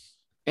movies.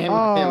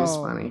 Ant-Man was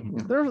funny.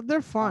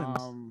 They're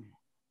fun.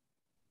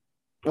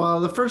 Well,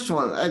 the first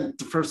one's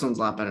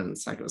a lot better than the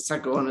second. The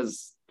second one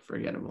is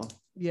forgettable.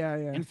 Yeah.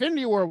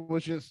 Infinity War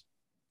was just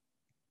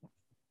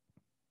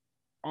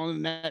on the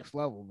next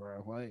level,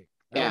 bro. Like,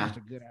 that was a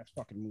good ass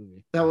fucking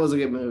movie. That was a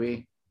good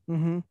movie.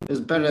 Mm-hmm. It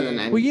was better than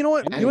any. Well, you know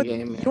what?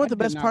 You know what the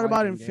best part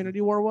about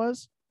Infinity War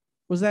was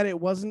that it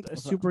wasn't a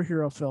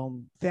superhero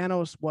film.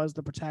 Thanos was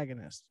the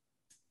protagonist.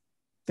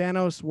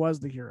 Thanos was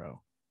the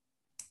hero.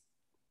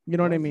 You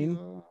know what I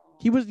mean?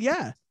 He was.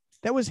 Yeah,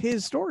 that was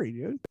his story,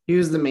 dude. He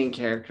was the main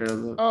character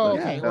of the.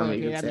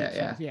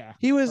 Yeah.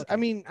 He was.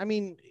 Okay. I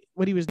mean,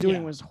 what he was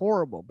doing was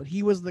horrible, but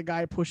he was the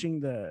guy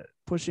pushing the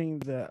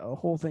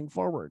whole thing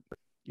forward.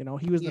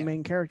 He was the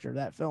main character of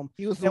that film.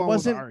 He was the one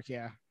with the arc,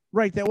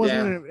 right. That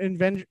wasn't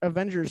an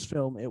Avengers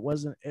film. It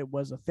was a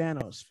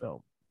Thanos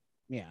film.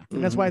 Yeah,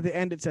 and that's why at the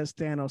end it says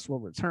Thanos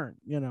will return.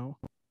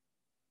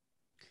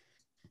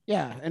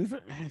 Yeah, and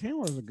Infinity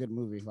War was a good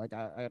movie. Like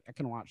I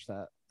can watch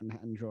that and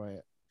enjoy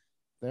it.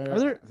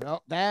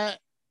 That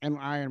and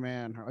Iron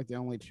Man are like the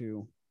only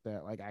two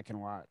that like I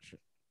can watch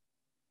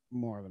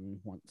more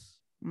than once.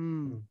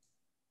 Iron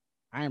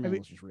Man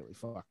was just really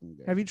fucking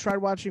good. Have you tried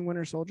watching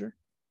Winter Soldier?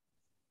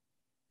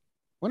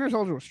 Winter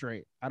Soldier was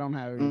straight. I don't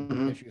have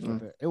any issues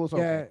with it. It was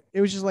okay. Yeah, it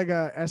was just like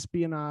a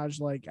espionage,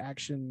 like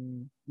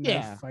action.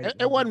 Yeah,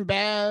 it wasn't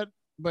bad,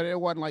 but it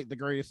wasn't like the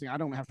greatest thing. I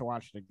don't have to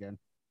watch it again.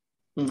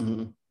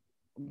 Mm-hmm.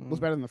 It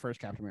was better than the first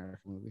Captain America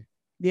movie.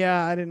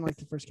 Yeah, I didn't like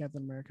the first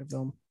Captain America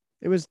film.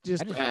 It was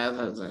just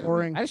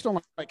boring. I just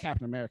don't like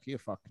Captain America. You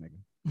fuck nigga.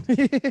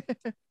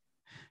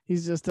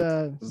 He's just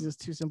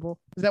too simple.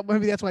 Is that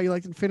maybe that's why you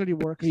liked Infinity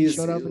War? Because he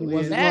showed up and he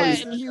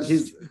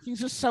wasn't. He's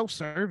just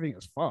self-serving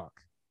as fuck.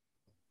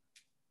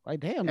 Like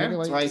damn, yeah, nigga,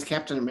 that's like, why he's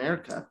Captain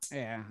America.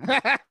 Yeah.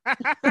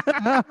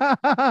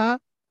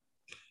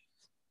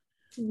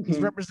 He's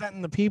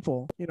representing the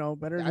people, you know,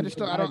 better. I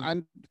just I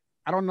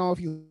don't know if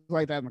you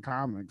like that in the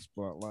comics,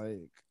 but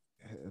like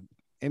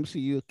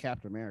MCU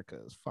Captain America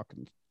is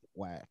fucking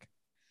whack.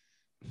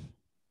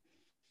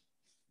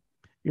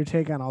 Your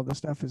take on all this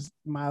stuff is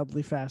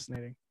mildly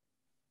fascinating.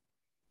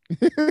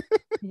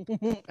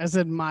 I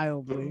said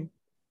mildly.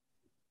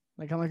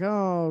 Like I'm like,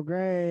 oh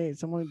great,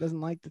 someone doesn't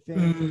like the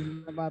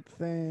thing about the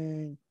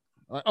thing.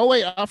 Oh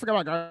wait, I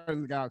forgot about Guardians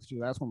of the Galaxy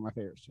 2. That's one of my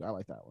favorites too. I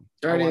like that one.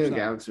 Guardians of the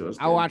Galaxy was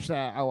good. I watched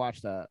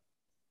that.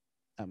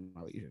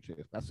 Too.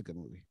 That's a good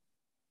movie.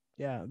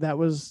 Yeah, that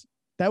was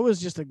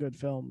just a good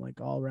film, like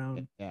all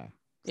around. Yeah.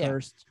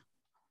 First.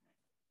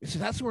 So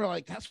that's where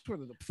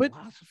the but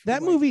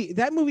that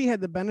movie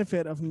had the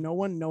benefit of no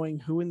one knowing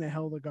who in the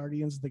hell the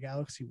Guardians of the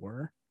Galaxy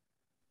were.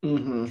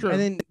 Mm-hmm. Sure. And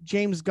then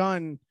James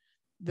Gunn,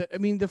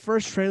 the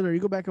first trailer, you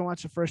go back and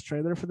watch the first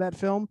trailer for that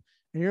film,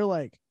 and you're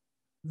like,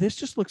 this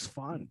just looks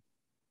fun.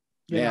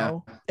 You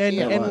know?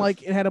 And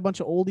like it had a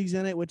bunch of oldies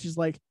in it, which is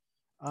like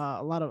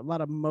a lot of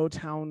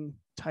Motown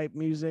type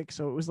music.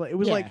 So it was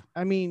like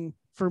I mean,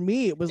 for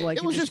me, it was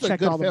like it just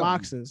checked all the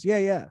boxes.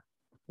 Yeah.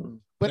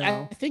 But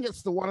I think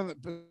it's the one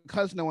that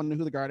because no one knew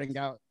who the Guardians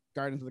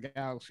of the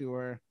Galaxy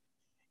were,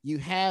 you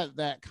had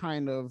that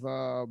kind of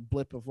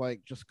blip of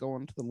like just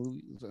going to the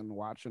movies and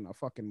watching a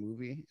fucking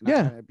movie.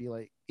 And I'd be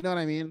like, you know what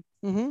I mean?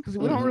 Because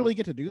we don't really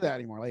get to do that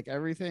anymore. Like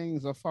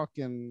everything's a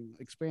fucking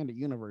expanded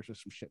universe or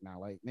some shit now.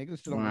 Like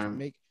niggas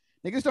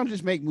don't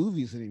just make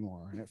movies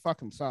anymore, and it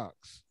fucking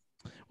sucks.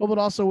 Well, but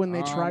also when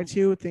they try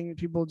to,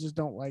 people just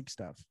don't like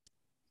stuff.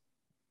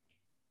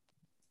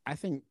 I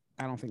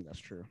don't think that's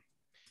true.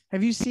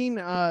 Have you seen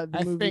the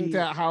movie? I think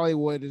that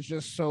Hollywood is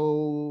just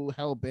so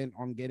hell bent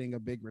on getting a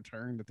big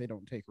return that they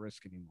don't take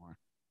risk anymore.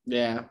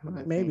 Yeah,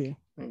 maybe.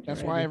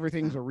 That's why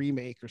everything's a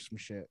remake or some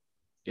shit.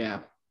 Yeah.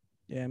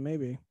 Yeah,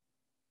 maybe.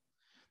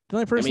 The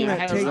only person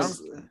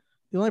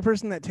the only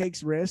person that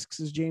takes risks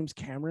is James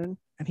Cameron,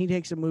 and he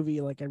takes a movie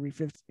like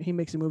he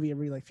makes a movie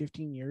every like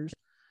 15 years.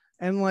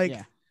 And like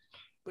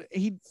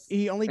he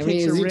only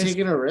takes a risk. Is he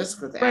taking a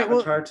risk with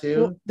Avatar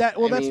too? That's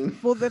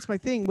my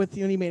thing with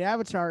when he made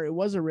Avatar. It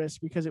was a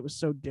risk because it was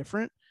so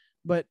different,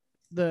 but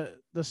the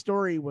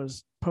story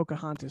was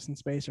Pocahontas in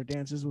space or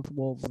Dances with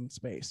Wolves in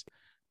space.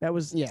 That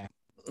was you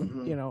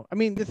know, I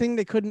mean, the thing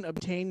they couldn't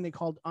obtain, they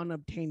called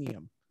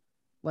unobtainium.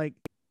 Like,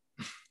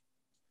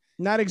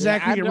 not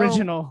exactly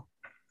original.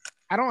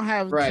 I don't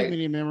have too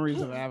many memories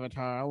of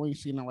Avatar. I only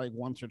seen it like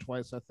once or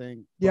twice, I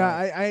think. Yeah,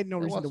 I had no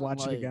reason to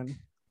watch it again.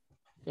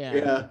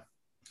 Yeah.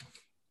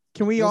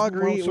 Can we all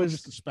agree it was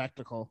just a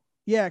spectacle?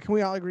 Yeah, can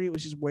we all agree it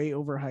was just way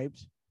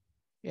overhyped?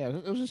 Yeah,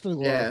 it was just a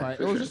glorified.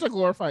 It was just a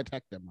glorified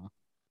tech demo.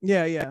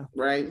 Yeah.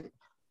 Right.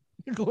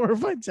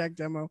 Glorified tech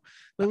demo.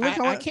 Look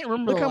I can't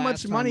remember. Look how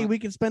much money we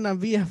can spend on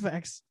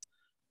VFX.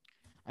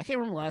 I can't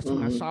remember last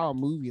time I saw a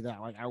movie that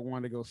like I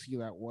wanted to go see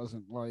that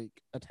wasn't like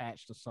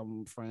attached to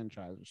some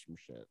franchise or some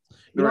shit.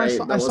 You know,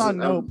 I saw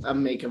Nope. A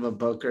make of a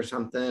book or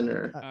something,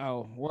 or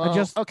I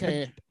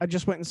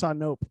just went and saw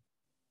Nope.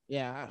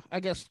 Yeah, I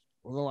guess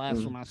the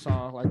last one I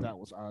saw like that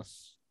was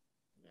Us.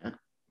 Yeah,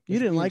 you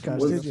didn't like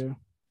Us, did you?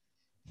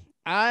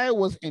 I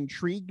was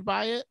intrigued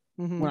by it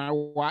when I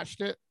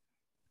watched it.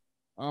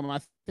 I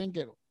think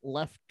it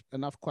left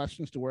enough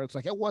questions to where it's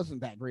like it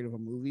wasn't that great of a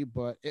movie,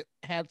 but it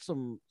had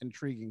some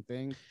intriguing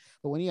things.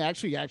 But when you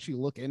actually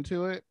look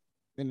into it,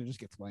 then it just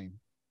gets lame.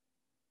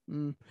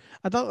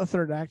 I thought the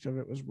third act of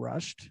it was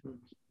rushed,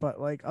 but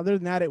like other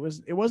than that, it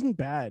wasn't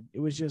bad. It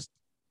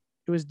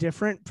was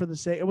different for the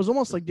sake. It was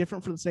almost like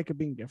different for the sake of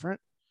being different.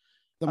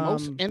 The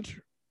most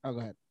go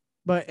ahead.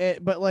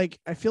 But like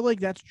I feel like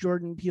that's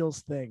Jordan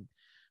Peele's thing,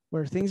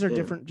 where things are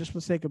different just for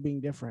the sake of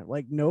being different.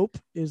 Like Nope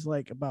is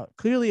like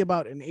clearly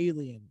about an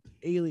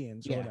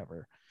aliens or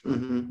whatever.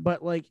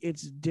 But like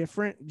it's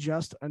different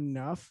just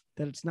enough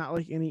that it's not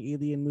like any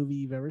alien movie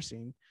you've ever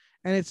seen.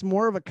 And it's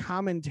more of a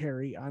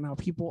commentary on how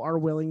people are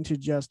willing to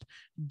just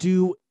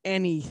do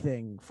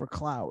anything for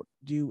clout,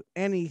 do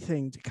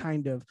anything to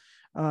kind of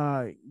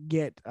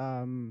get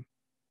the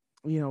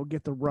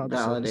rub,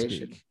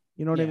 validation.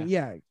 You know what I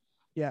mean?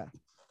 Yeah.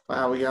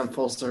 Wow, we got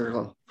full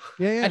circle.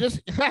 Yeah.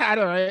 I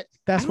don't know.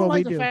 That's what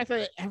we do. The fact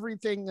that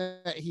everything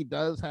that he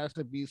does has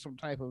to be some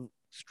type of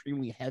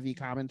extremely heavy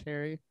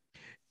commentary.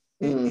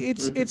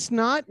 It's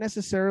not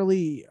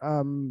necessarily.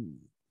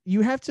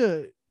 You have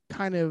to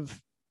kind of.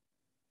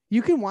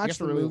 You can watch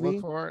the movie.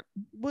 Look for it.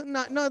 Well,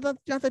 not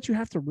that you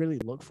have to really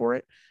look for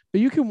it, but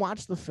you can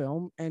watch the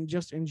film and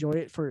just enjoy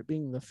it for it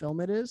being the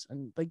film it is,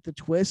 and like the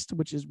twist,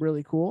 which is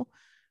really cool.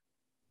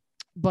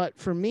 But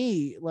for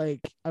me,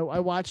 like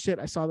I watched it,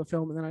 I saw the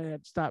film, and then I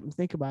had to stop and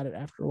think about it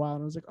after a while,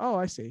 and I was like, oh,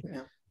 I see.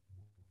 Yeah.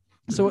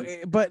 So,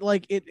 but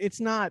like it's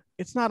not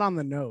on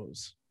the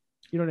nose.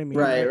 You know what I mean?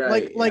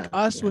 Right. Like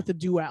us with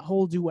the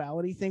whole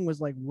duality thing was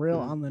like real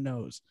on the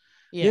nose.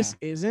 Yeah. This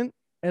isn't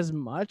as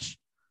much,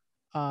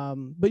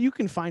 but you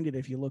can find it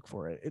if you look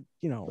for it.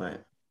 Right.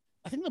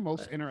 I think the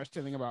most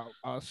interesting thing about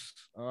us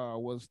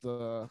was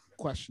the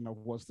question of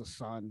was the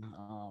sun,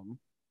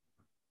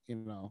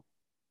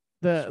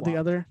 the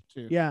other,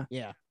 too. yeah.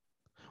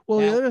 Well,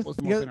 that was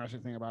the most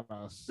interesting thing about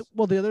us.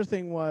 Well, the other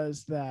thing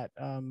was that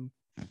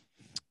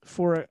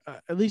for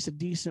at least a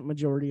decent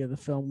majority of the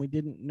film, we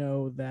didn't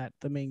know that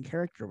the main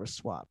character was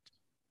swapped.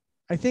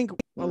 I think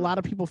a lot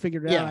of people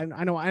figured it out.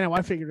 I know.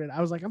 I figured it.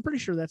 I was like, I'm pretty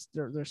sure that's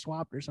they're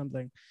swapped or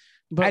something.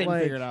 But I didn't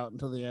figure it out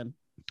until the end.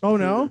 Oh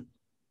no.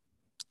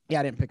 Yeah,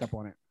 I didn't pick up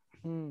on it.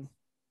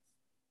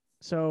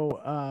 So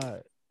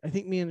I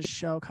think me and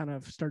Shell kind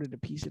of started to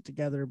piece it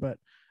together, but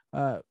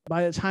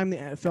by the time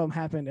the film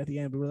happened at the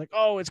end, we were like,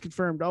 "Oh, it's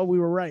confirmed. Oh, we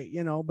were right,"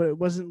 But it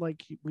wasn't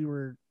like we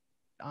were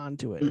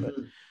onto it.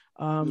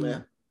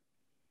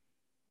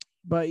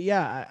 But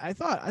yeah, I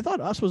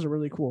thought Us was a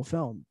really cool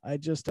film. I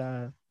just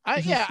a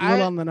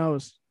little on the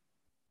nose.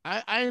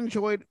 I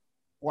enjoyed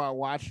while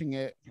watching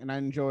it, and I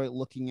enjoyed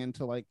looking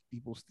into like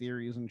people's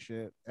theories and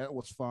shit. It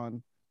was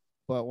fun.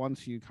 But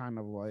once you kind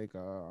of like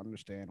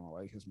understand what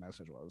like his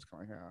message was,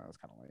 kind of it's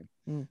kind of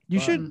lame.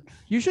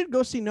 You should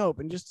go see Nope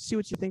and just see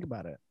what you think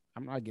about it.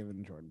 I'm not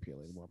giving Jordan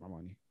Peele any more of my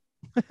money.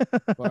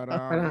 But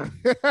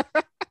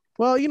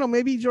well,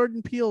 maybe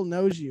Jordan Peele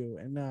knows you,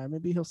 and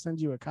maybe he'll send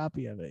you a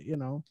copy of it.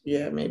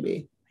 Yeah,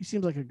 maybe. He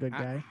seems like a good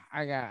guy.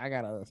 I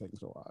got other things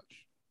to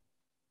watch.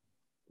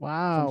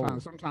 Wow.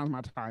 Sometimes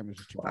my time is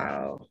just too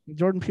wow.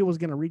 Jordan Peele was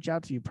gonna reach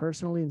out to you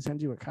personally and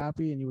send you a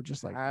copy, and you would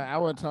just like. I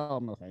would tell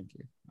him no, thank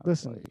you.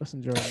 Listen,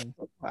 Jordan.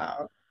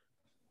 Wow.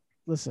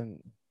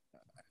 Listen,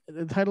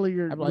 the title of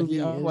your movie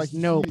is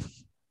Nope,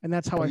 and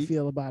that's how I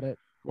feel about it.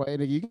 Wait,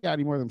 you got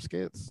any more of them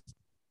skits?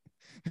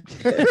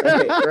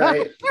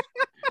 right.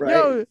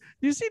 Yo,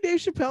 you see Dave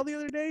Chappelle the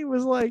other day? He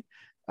was like,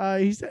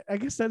 he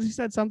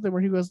said something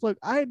where he goes, "Look,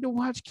 I had to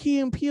watch Key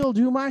and Peele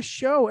do my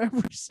show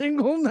every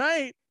single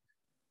night."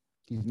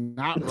 He's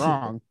not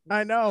wrong.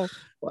 I know.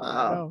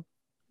 Wow.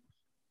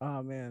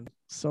 Oh man,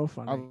 so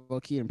funny. Although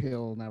Key and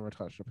Peele never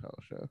touched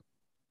Chappelle's show.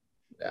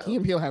 No. Key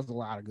and Peele has a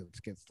lot of good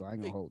skits, so I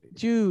ain't gonna hold it.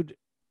 Dude,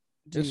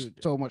 there's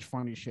so much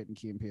funny shit in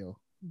Key and Peele,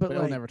 but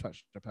it'll never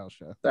touch Chappelle's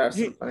show.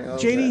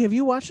 JD, have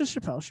you watched the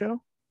Chappelle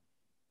show?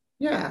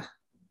 Yeah.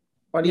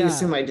 Why do you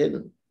assume I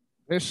didn't?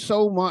 There's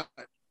so much.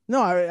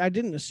 No, I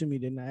didn't assume you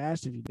didn't. I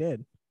asked if you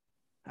did.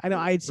 I know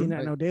I had seen it.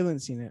 I know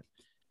Dalen's seen it.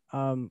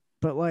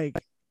 But like,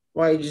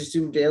 why did you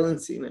assume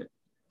Dalen's seen it?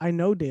 I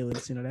know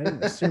Dalen's seen it. I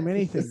didn't assume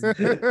anything.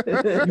 You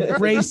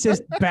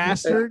racist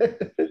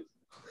bastard.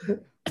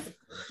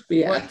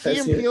 Yeah, what Key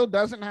and Peele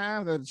doesn't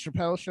have that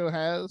Chappelle show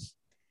has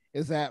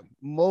is that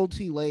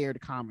multi-layered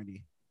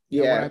comedy.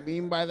 Yeah. And what I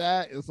mean by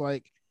that is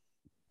like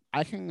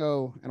I can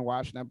go and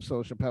watch an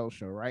episode of Chappelle's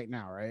show right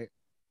now, right?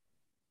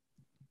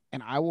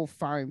 And I will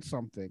find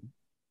something,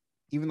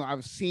 even though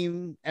I've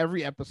seen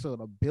every episode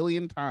a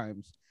billion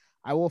times,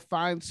 I will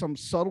find some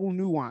subtle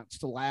nuance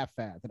to laugh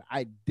at that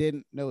I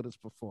didn't notice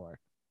before.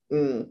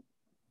 And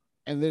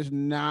there's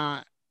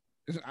nothing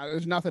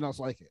else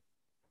like it.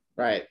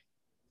 Right.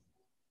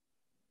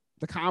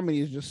 The comedy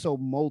is just so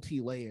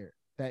multi-layered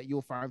that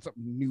you'll find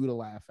something new to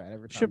laugh at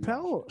every time.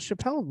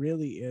 Chappelle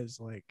really is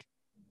like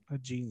a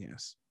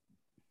genius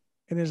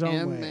in his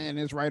own way. And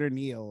his writer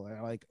Neil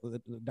are like the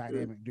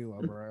dynamic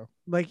duo, bro.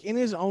 Like in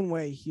his own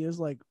way, he is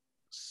like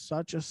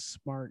such a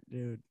smart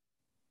dude.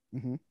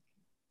 Mm-hmm.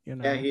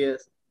 Yeah, he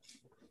is.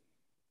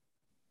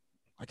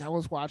 Like I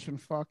was watching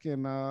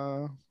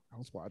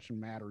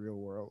Mad Real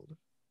World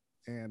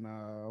and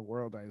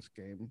World Ice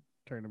Game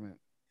tournament.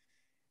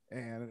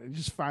 And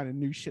just finding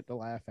new shit to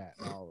laugh at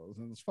and all those.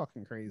 And it's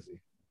fucking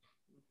crazy.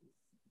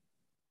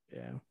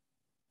 Yeah.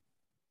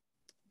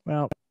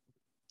 Well,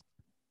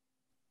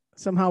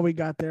 somehow we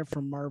got there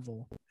from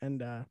Marvel.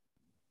 And I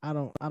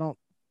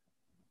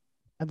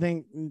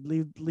think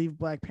leave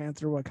Black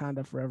Panther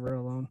Wakanda Forever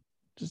alone.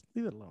 Just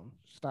leave it alone.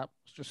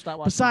 Just stop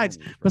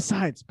watching.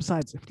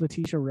 Besides, if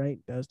Letitia Wright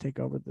does take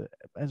over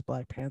as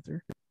Black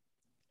Panther,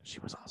 she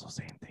was also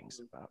saying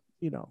things about,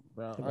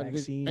 bro, the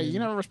vaccine. Hey, you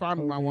never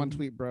responded to my one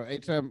tweet, bro. Hey,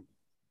 Tim.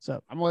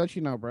 So I'm gonna let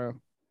you know, bro.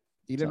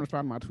 You didn't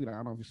respond to my tweet. I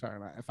don't know if you saw it or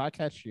not. If I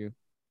catch you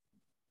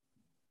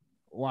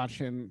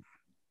watching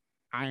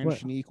Iron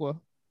Shaniqua,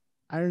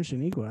 I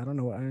don't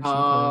know what Iron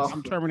Shaniqua is.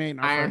 I'm terminating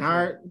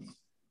Ironheart.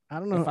 I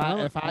don't know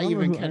if I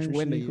even catch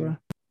wind of you.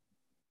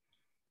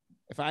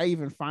 If I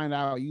even find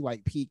out you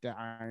like peaked at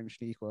Iron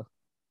Shaniqua.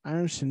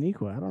 Iron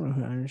Shaniqua. I don't know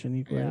who Iron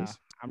Shaniqua is.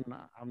 I'm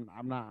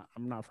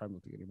not friends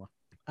with you anymore.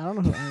 I don't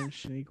know who Iron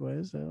Shaniqua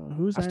is.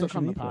 Who's I Iron still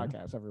come to Shaniqua?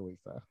 podcast every week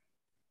though.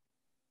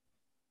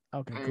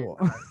 Okay, cool.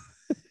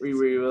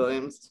 Riri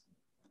Williams.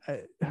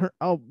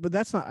 But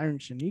that's not Iron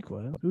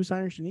Shaniqua. Who's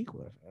Iron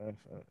Shaniqua?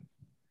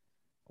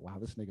 Wow,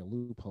 this nigga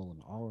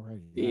loopholing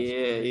already.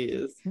 Yeah, he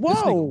is.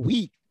 Whoa,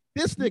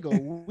 This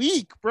nigga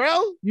weak,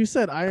 bro. You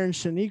said Iron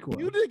Shaniqua.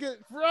 You nigga,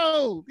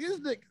 bro. This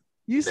nigga.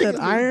 You said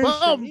Iron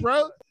bum,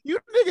 bro. You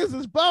niggas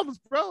is bums,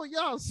 bro.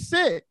 Y'all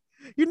sick.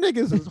 You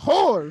niggas is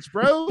whores,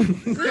 bro.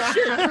 This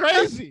shit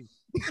crazy.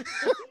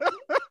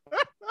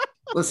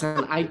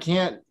 Listen, I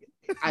can't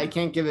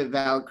give it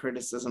valid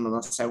criticism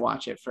unless I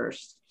watch it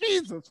first.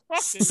 Jesus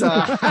fucking. So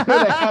I'm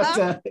gonna have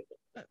to.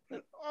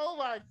 Oh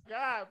my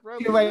god, bro!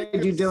 Do my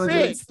due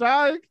diligence,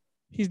 dog.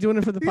 He's doing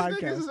it for the These podcast.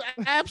 niggas is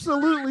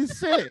absolutely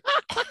sick.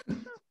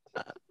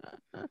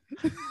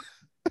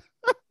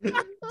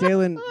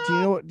 Dalen,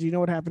 do you know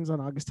what happens on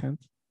August 10th?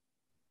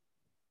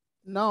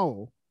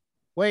 No.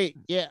 Wait,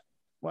 yeah.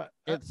 What?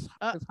 It's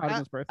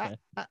Hadena's birthday.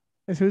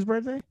 It's whose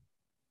birthday?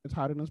 It's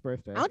Hadena's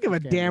birthday. I don't give a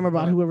damn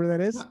about whoever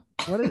that is.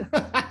 What is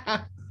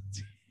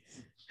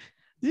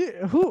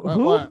yeah, who?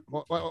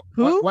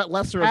 What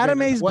lesser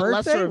Adam event? A's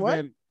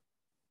birthday?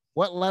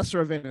 What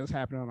lesser event is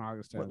happening on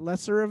August 10th? What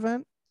lesser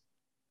event?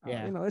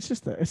 Yeah. It's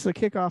just it's the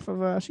kickoff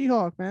of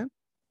She-Hulk, man.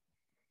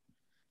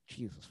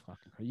 Jesus fucking.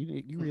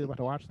 You really about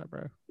to watch that,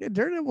 bro? Yeah,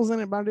 Daredevil's in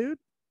it, my dude.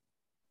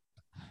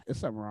 There's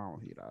something wrong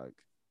with you, dog.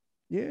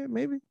 Yeah,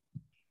 maybe.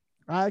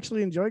 I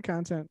actually enjoy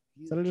content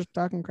instead of just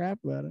talking crap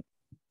about it.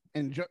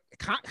 Enjoy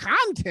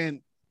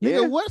content. Yeah.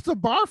 Nigga, what's the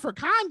bar for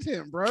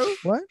content, bro?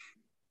 What?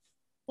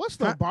 What's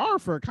the bar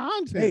for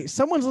content? Hey,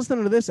 someone's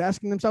listening to this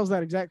asking themselves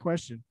that exact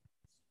question.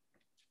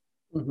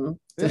 Mm-hmm.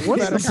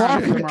 What's the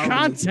bar for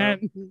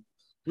content?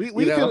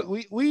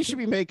 We should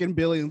be making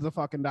billions of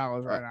fucking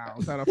dollars right now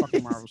instead of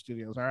fucking Marvel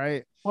Studios. All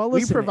right. Well,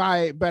 listen, we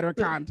provide better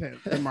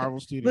content than Marvel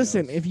Studios.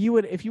 Listen, if you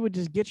would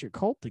just get your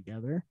cult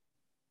together.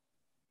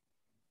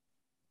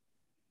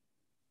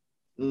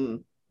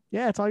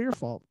 Yeah, it's all your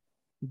fault,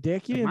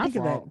 Dick. You didn't think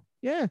of that.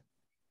 Yeah.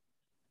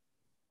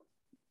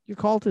 Your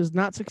cult is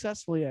not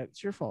successful yet.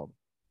 It's your fault.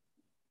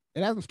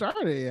 It hasn't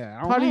started yet.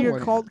 Part of your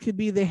cult could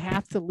be they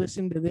have to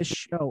listen to this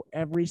show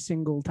every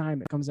single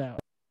time it comes out.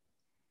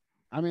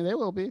 I mean, they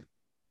will be.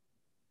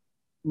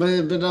 But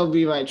it'll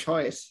be my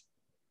choice.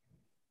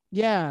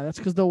 Yeah, that's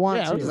because they'll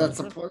want to. That's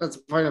the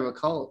point of a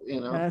cult, you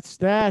know.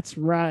 That's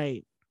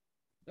right.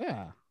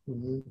 Yeah.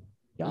 Mm-hmm.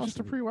 It's just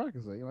a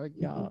prerequisite. Like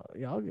y'all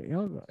get. You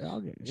know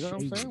what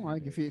I'm saying?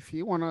 Like if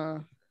you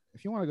wanna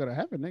go to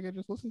heaven, nigga,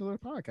 just listen to the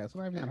podcast. It's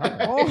not even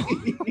that hard.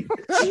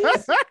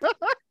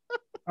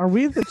 Are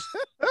we the?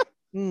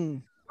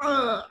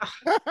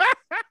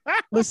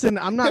 Listen,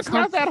 I'm not. It's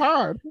not that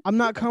hard. I'm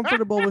not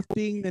comfortable with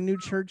being the new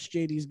church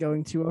JD's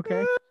going to.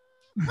 Okay.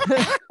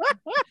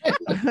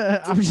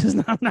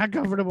 I'm not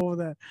comfortable with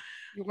that.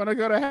 You want to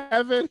go to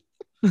heaven?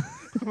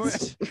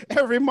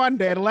 Every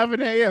Monday at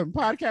 11 a.m.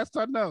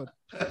 Podcast Unknown.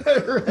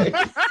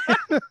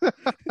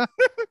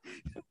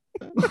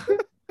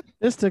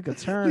 This took a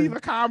turn. Leave a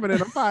comment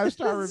and a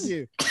 5-star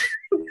review.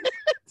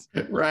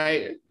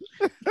 Right.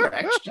 For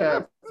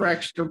extra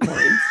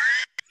points.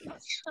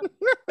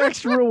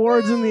 Extra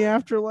rewards in the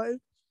afterlife.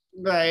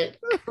 Right.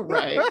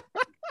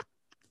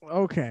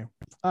 Okay.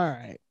 All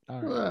right.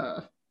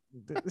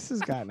 This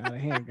has gotten out of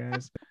hand,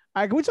 guys.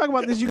 All right, can we talk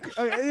about this?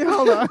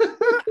 Hold on.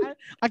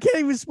 I can't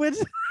even switch.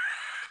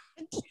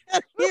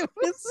 I can't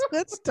even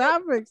switch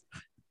topics.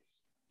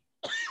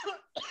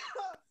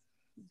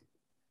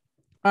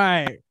 All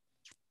right.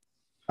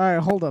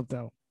 Hold up,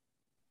 though.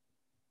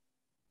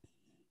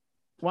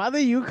 Why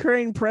the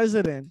Ukraine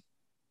president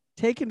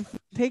taking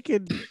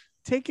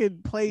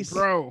place,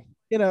 bro?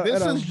 In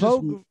a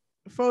Vogue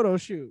photo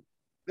shoot.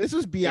 This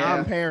is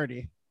beyond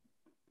parody.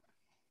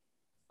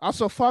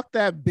 Also, fuck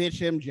that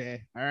bitch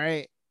MJ. All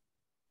right.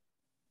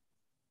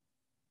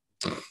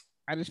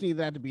 I just need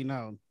that to be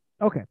known.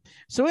 Okay.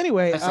 So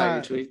anyway, I saw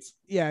your tweets.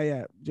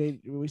 Yeah, Jay,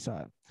 we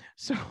saw it.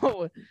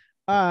 So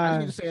I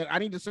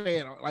need to say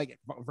it like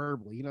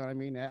verbally. You know what I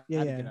mean? I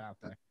yeah. Get it out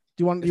there.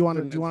 Do you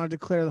want to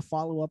declare the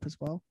follow up as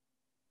well?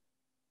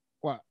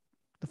 What?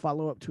 The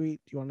follow up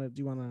tweet. Do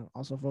you want to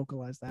also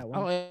vocalize that one?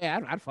 Oh yeah,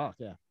 I'd fuck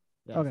yeah.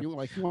 Okay. If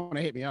you want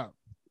to hit me up.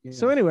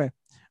 So anyway.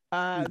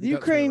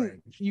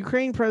 The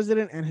Ukraine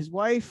president and his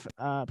wife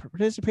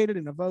participated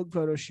in a Vogue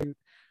photo shoot.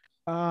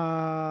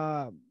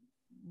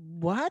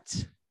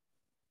 What?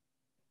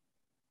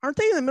 Aren't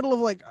they in the middle of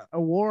like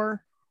a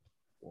war?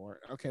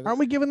 Okay. Aren't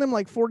we giving them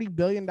like $40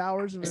 billion?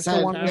 And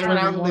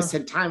they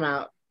said time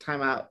out.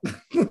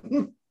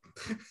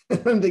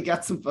 They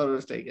got some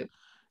photos taken.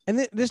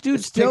 And this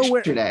dude's still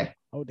wearing today.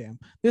 Oh damn!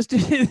 This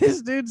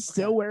dude's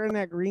still wearing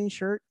that green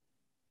shirt.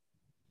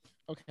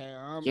 Okay.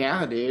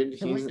 Yeah,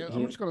 dude.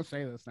 I'm just gonna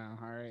say this now.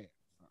 All right.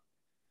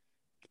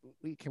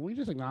 Can we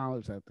just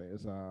acknowledge that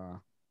there's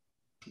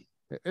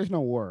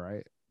no war,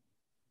 right?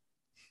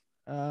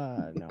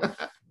 No.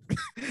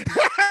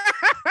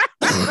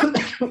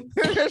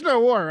 There's no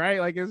war, right?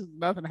 Like, there's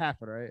nothing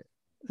happened, right?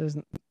 There's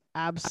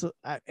absolutely,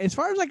 as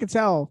far as I can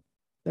tell,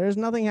 there's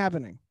nothing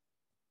happening.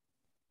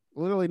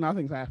 Literally,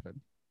 nothing's happened.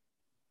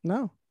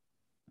 No.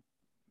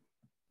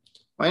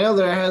 I know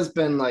there has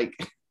been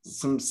like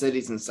some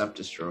cities and stuff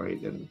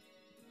destroyed. And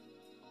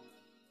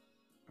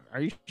are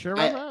you sure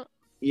about that?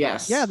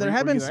 Yes. Yeah, there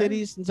have been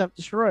cities and stuff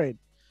destroyed,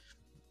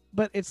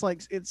 but it's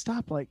like it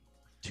stopped like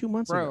 2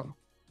 months ago.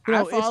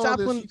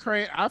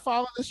 I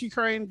follow this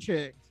Ukraine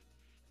chick,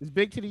 this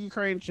big titty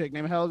Ukraine chick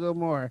named Helga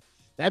Moore.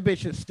 That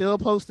bitch is still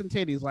posting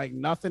titties like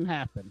nothing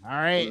happened. All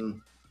right.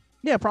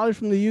 Yeah, probably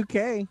from the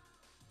UK.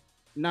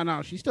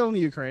 No, she's still in the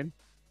Ukraine.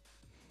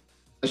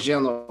 Is she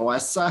on the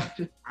west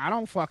side? I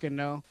don't fucking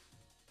know.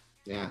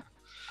 Yeah.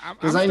 I'm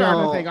starting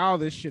to think all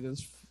this shit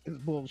is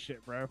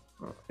bullshit, bro.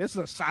 It's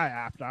a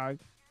psyop, dog.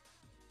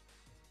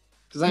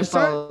 Because I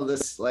follow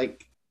this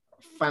like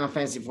Final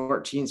Fantasy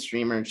 14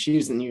 streamer, and she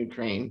was in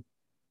Ukraine.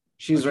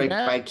 She was right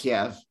by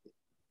Kiev.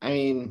 I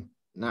mean,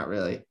 not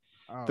really,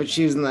 but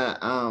she was in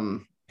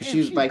the she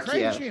was by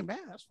Kiev. She ain't bad.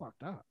 That's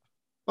fucked up.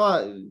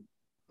 Well,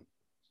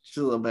 just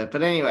a little bit,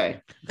 but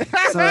anyway.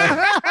 So,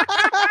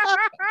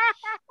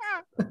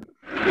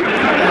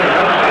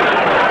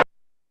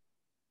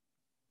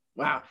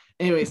 wow.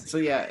 Anyway, so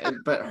yeah,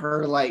 but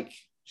her like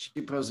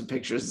she posted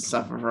pictures and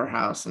stuff of her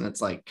house, and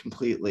it's like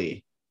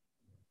completely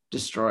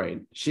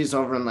destroyed. She's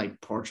over in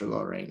like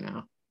Portugal right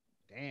now.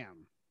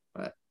 Damn.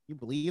 But you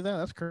believe that?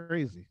 That's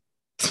crazy.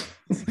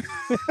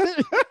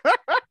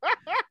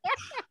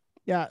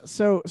 Yeah,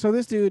 so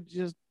this dude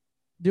just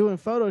doing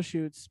photo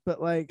shoots,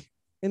 but like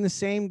in the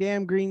same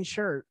damn green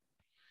shirt,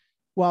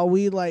 while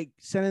we like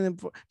sending them.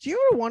 Do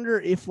you ever wonder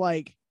if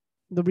like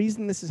the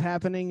reason this is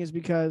happening is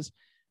because,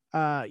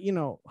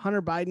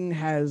 Hunter Biden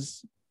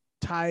has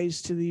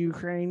ties to the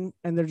Ukraine,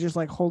 and they're just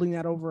like holding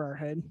that over our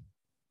head?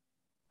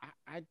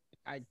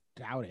 I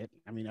doubt it.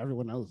 I mean,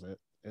 everyone knows it.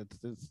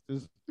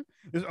 There's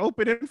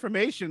open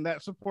information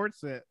that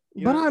supports it.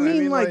 But I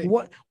mean, like,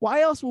 what?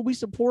 Why else will we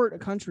support a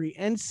country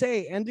and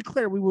say and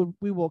declare we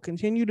will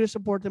continue to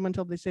support them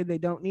until they say they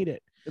don't need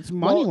it? It's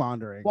money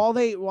laundering. While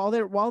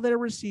they're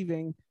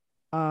receiving,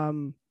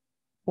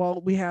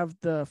 while we have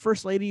the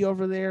first lady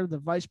over there, the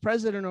vice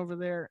president over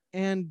there,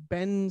 and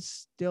Ben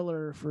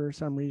Stiller for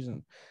some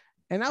reason,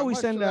 and now we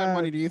send that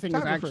money. Do you think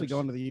is actually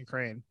going to the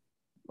Ukraine?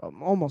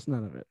 Almost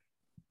none of it.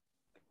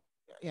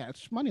 Yeah,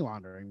 it's money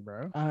laundering,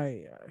 bro.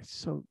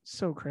 So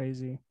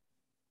crazy.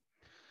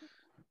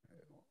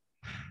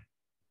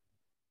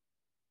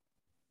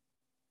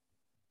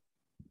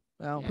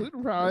 Well,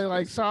 Putin probably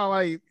like saw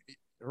like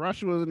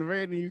Russia was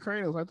invading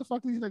Ukraine. I was like, the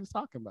fuck are these niggas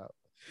talking about?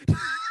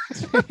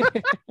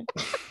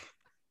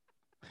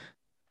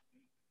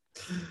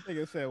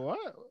 Nigga said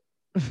what?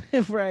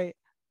 Right.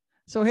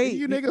 So hey,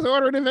 you niggas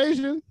order an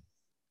invasion?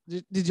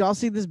 Did y'all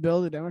see this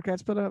bill the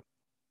Democrats put up?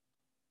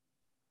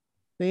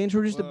 They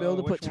introduced a bill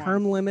to put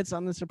term limits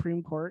on the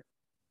Supreme Court.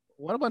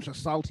 What a bunch of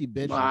salty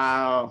bitches.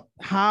 Wow.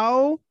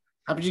 How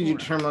would you do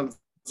term limits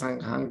on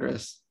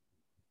Congress?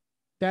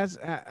 That's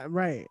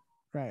right.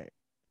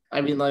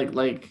 I mean,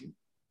 like,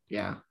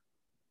 yeah.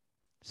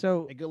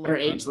 So or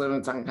age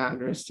limits on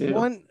Congress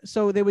too.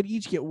 So they would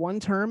each get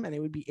one term, and it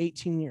would be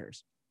 18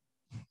 years.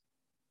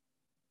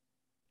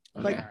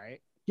 Okay.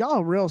 Like,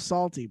 y'all real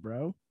salty,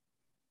 bro.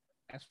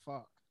 That's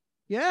fuck.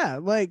 Yeah,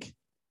 like,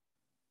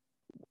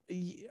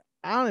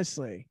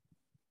 honestly,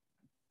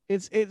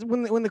 it's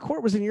when the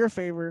court was in your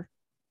favor,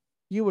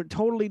 you were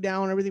totally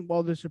down everything.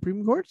 Well, the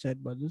Supreme Court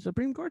said, but the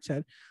Supreme Court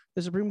said,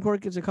 the Supreme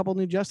Court gets a couple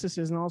new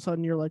justices, and all of a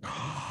sudden you're like,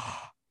 oh,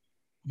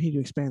 we need to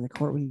expand the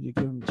court. We need to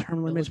give them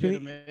term limits.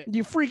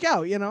 You freak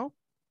out, you know?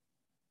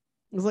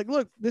 It's like,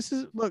 look,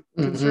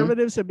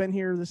 conservatives have been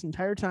here this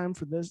entire time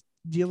for this,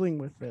 dealing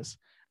with this,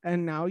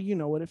 and now you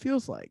know what it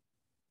feels like.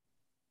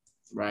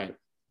 Right.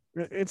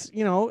 It's,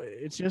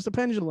 it's just a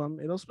pendulum.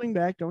 It'll swing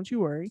back. Don't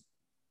you worry.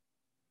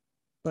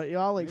 But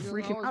y'all like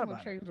freaking out about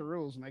it. Change the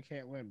rules and they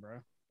can't win, bro.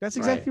 That's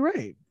exactly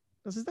right.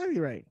 That's exactly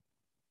right.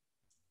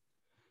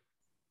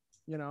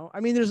 I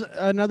mean, there's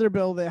another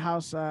bill the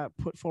House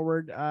put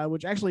forward,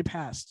 which actually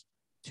passed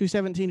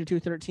 217 to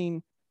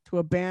 213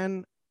 to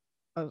ban,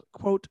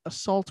 quote,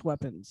 assault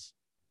weapons.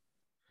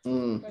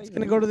 It's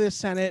going to go to the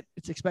Senate.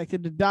 It's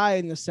expected to die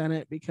in the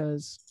Senate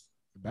because,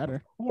 better,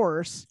 of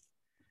course.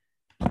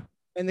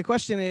 And the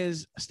question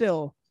is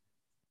still,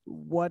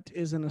 what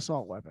is an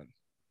assault weapon?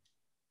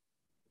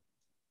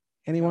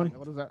 Anyone?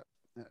 What is that?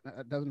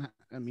 That doesn't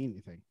mean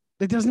anything.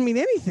 It doesn't mean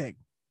anything.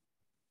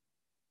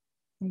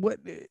 What,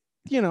 they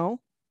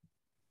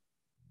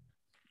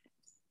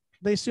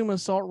assume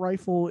assault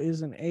rifle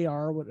is an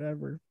AR,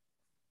 whatever,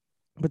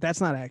 but that's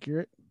not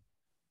accurate.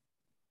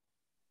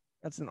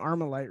 That's an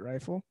Armalite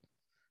rifle.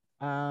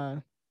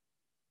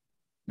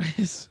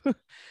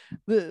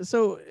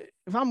 So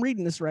if I'm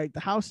reading this right, the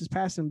House is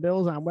passing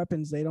bills on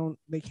weapons they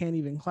can't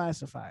even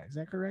classify. Is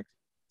that correct?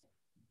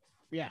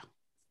 Yeah.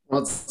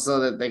 Well, it's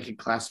so that they could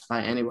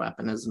classify any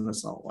weapon as an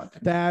assault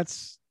weapon.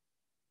 That's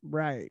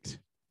right.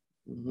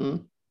 Mm-hmm.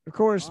 Of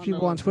course,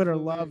 people on Twitter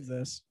love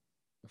this.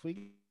 If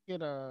we get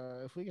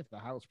the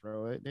House,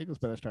 bro, they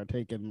just better start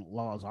taking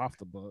laws off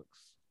the books.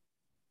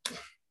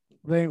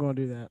 They ain't gonna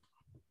do that.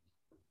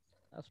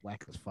 That's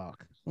whack as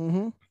fuck.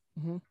 Mm-hmm.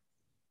 Mm-hmm.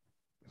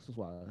 This is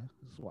why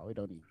we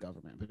don't need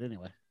government. But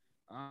anyway,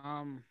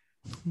 I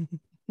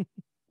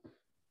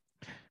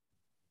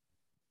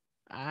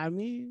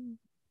mean,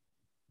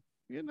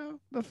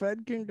 the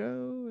Fed can go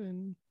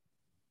and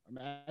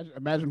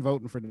imagine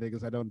voting for niggas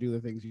that don't do the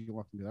things you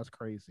want them to do. That's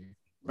crazy.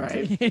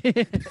 Right.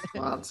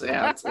 Well, it's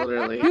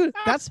literally. Dude,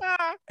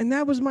 And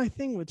that was my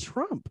thing with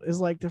Trump, is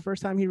like the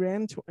first time he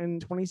ran in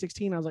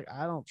 2016, I was like,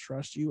 I don't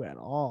trust you at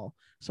all.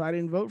 So I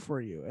didn't vote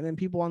for you. And then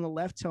people on the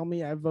left tell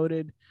me I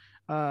voted,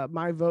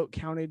 my vote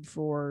counted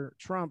for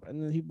Trump.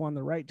 And then people on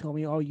the right tell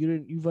me, oh,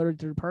 you voted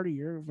third party.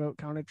 Your vote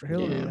counted for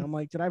Hillary. Yeah. And I'm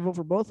like, did I vote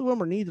for both of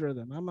them or neither of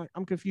them?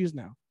 I'm confused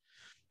now.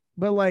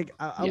 But like,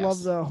 I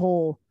love the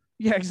whole,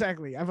 yeah,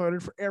 exactly. I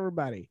voted for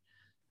everybody.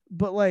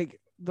 But like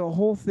the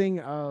whole thing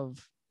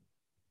of,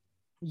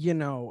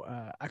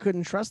 I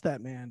couldn't trust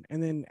that man.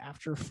 And then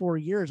after 4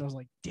 years, I was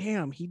like,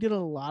 damn, he did a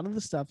lot of the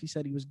stuff he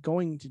said he was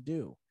going to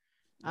do.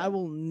 I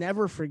will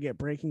never forget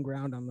breaking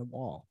ground on the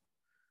wall.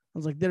 I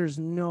was like, there's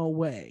no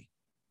way.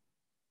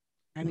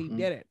 And he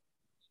did it.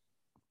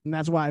 And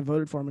that's why I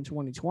voted for him in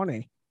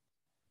 2020,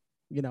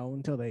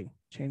 until they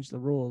changed the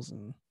rules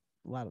in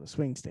a lot of the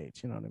swing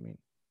states. You know what I mean?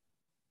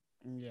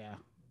 Yeah.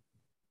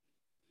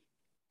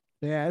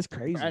 Yeah, it's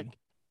crazy.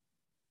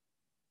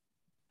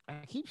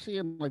 I keep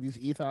seeing like these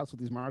ethos with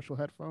these Marshall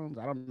headphones.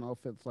 I don't know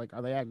if it's like,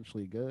 are they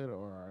actually good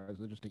or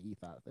is it just an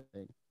ethos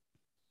thing?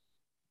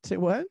 Say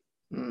what?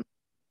 I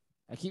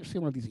keep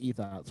seeing like these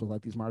ethos with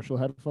like these Marshall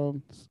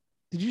headphones.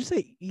 Did you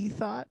say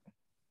ethot?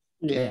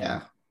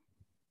 Yeah.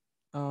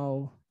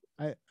 Oh,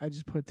 I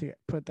just put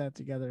that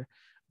together.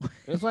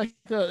 It's like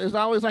there's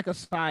always like a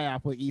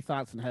psyop with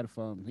ethos and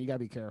headphones. You gotta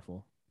be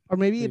careful. Or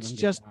maybe it's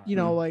just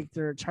like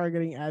they're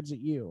targeting ads at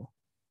you.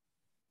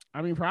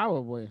 I mean,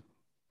 probably.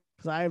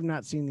 Because I have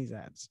not seen these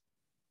ads.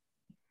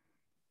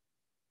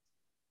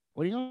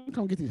 When are you gonna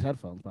come get these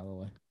headphones, by the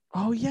way?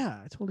 Oh yeah,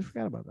 I totally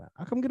forgot about that.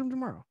 I'll come get them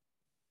tomorrow.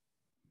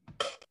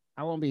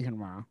 I won't be here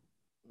tomorrow.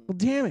 Well,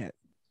 damn it.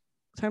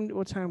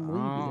 What time will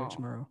you be here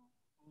tomorrow?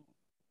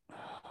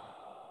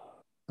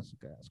 That's a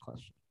good ass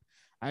question.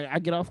 I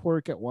get off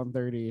work at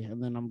 1:30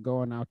 and then I'm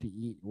going out to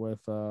eat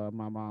with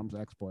my mom's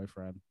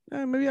ex-boyfriend.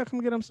 Maybe I'll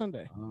come get him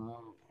Sunday.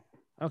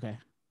 Okay.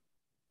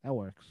 That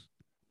works.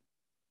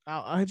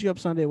 I'll hit you up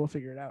Sunday. We'll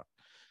figure it out.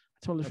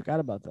 I totally forgot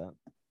about that.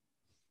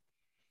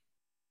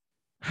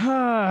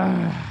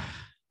 Let's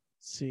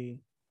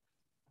see.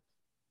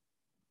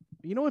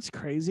 You know what's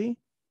crazy?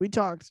 We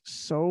talked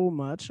so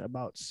much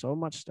about so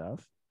much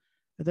stuff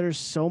that there's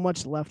so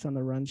much left on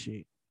the run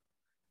sheet.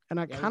 And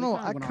I kind of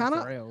like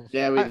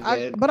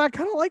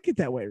it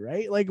that way,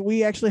 right? Like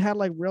we actually had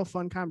like real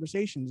fun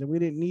conversations, and we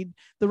didn't need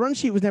the run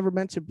sheet was never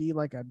meant to be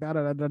like a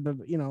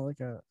like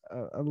a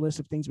list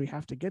of things we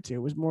have to get to.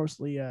 It was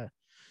mostly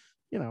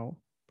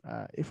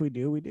if we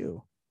do, we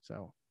do.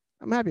 So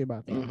I'm happy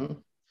about that. Mm-hmm.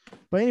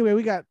 But anyway,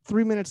 we got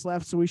 3 minutes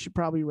left, so we should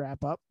probably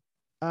wrap up.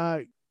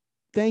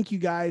 Thank you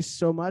guys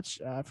so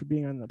much for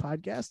being on the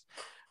podcast.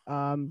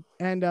 And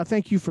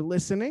thank you for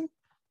listening.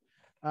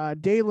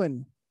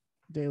 Dalen,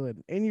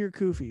 in your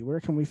Kofi, where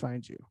can we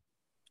find you?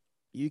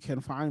 You can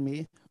find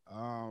me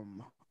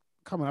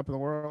coming up in the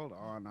world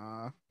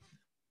on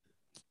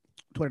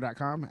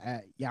Twitter.com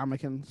at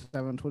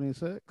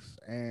Yamakin726.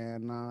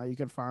 And you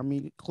can find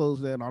me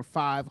closed in on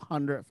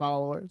 500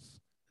 followers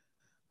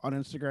on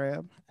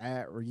Instagram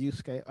at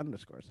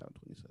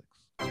Ryusuke_726.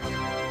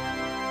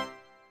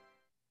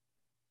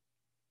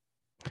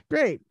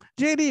 Great.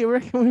 JD, where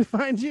can we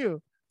find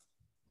you?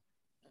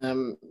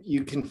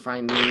 You can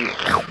find me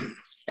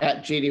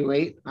at JD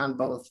Waite on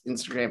both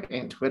Instagram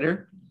and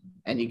Twitter.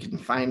 And you can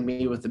find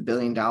me with $1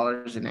 billion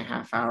in a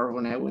half hour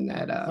when I win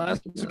that.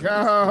 Let's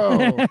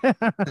go.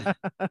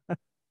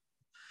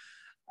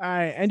 All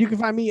right. And you can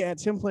find me at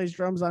Tim Plays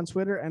Drums on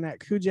Twitter and at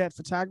Kujat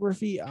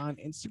Photography on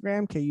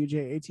Instagram,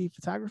 KUJAT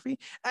Photography.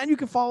 And you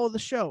can follow the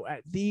show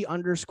at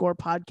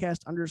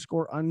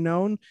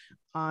 _podcast_unknown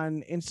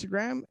on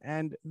Instagram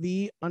and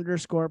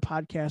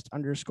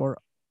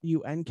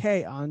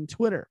 _podcast_UNK on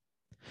Twitter.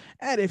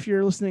 And if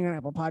you're listening on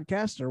Apple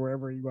Podcasts or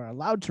wherever you are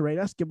allowed to rate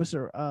us, give us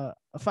a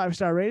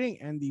 5-star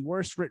rating and the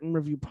worst written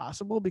review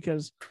possible,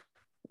 because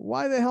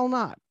why the hell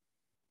not?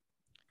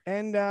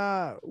 And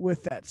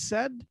with that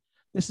said,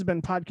 this has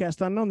been Podcast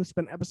Unknown. This has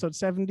been episode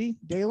 70.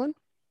 Dalen?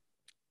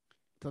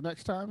 Till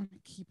next time,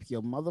 keep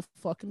your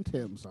motherfucking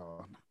Tims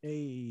on.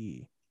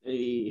 Hey.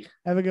 Hey.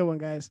 Have a good one,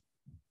 guys.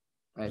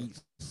 Bye.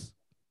 Peace.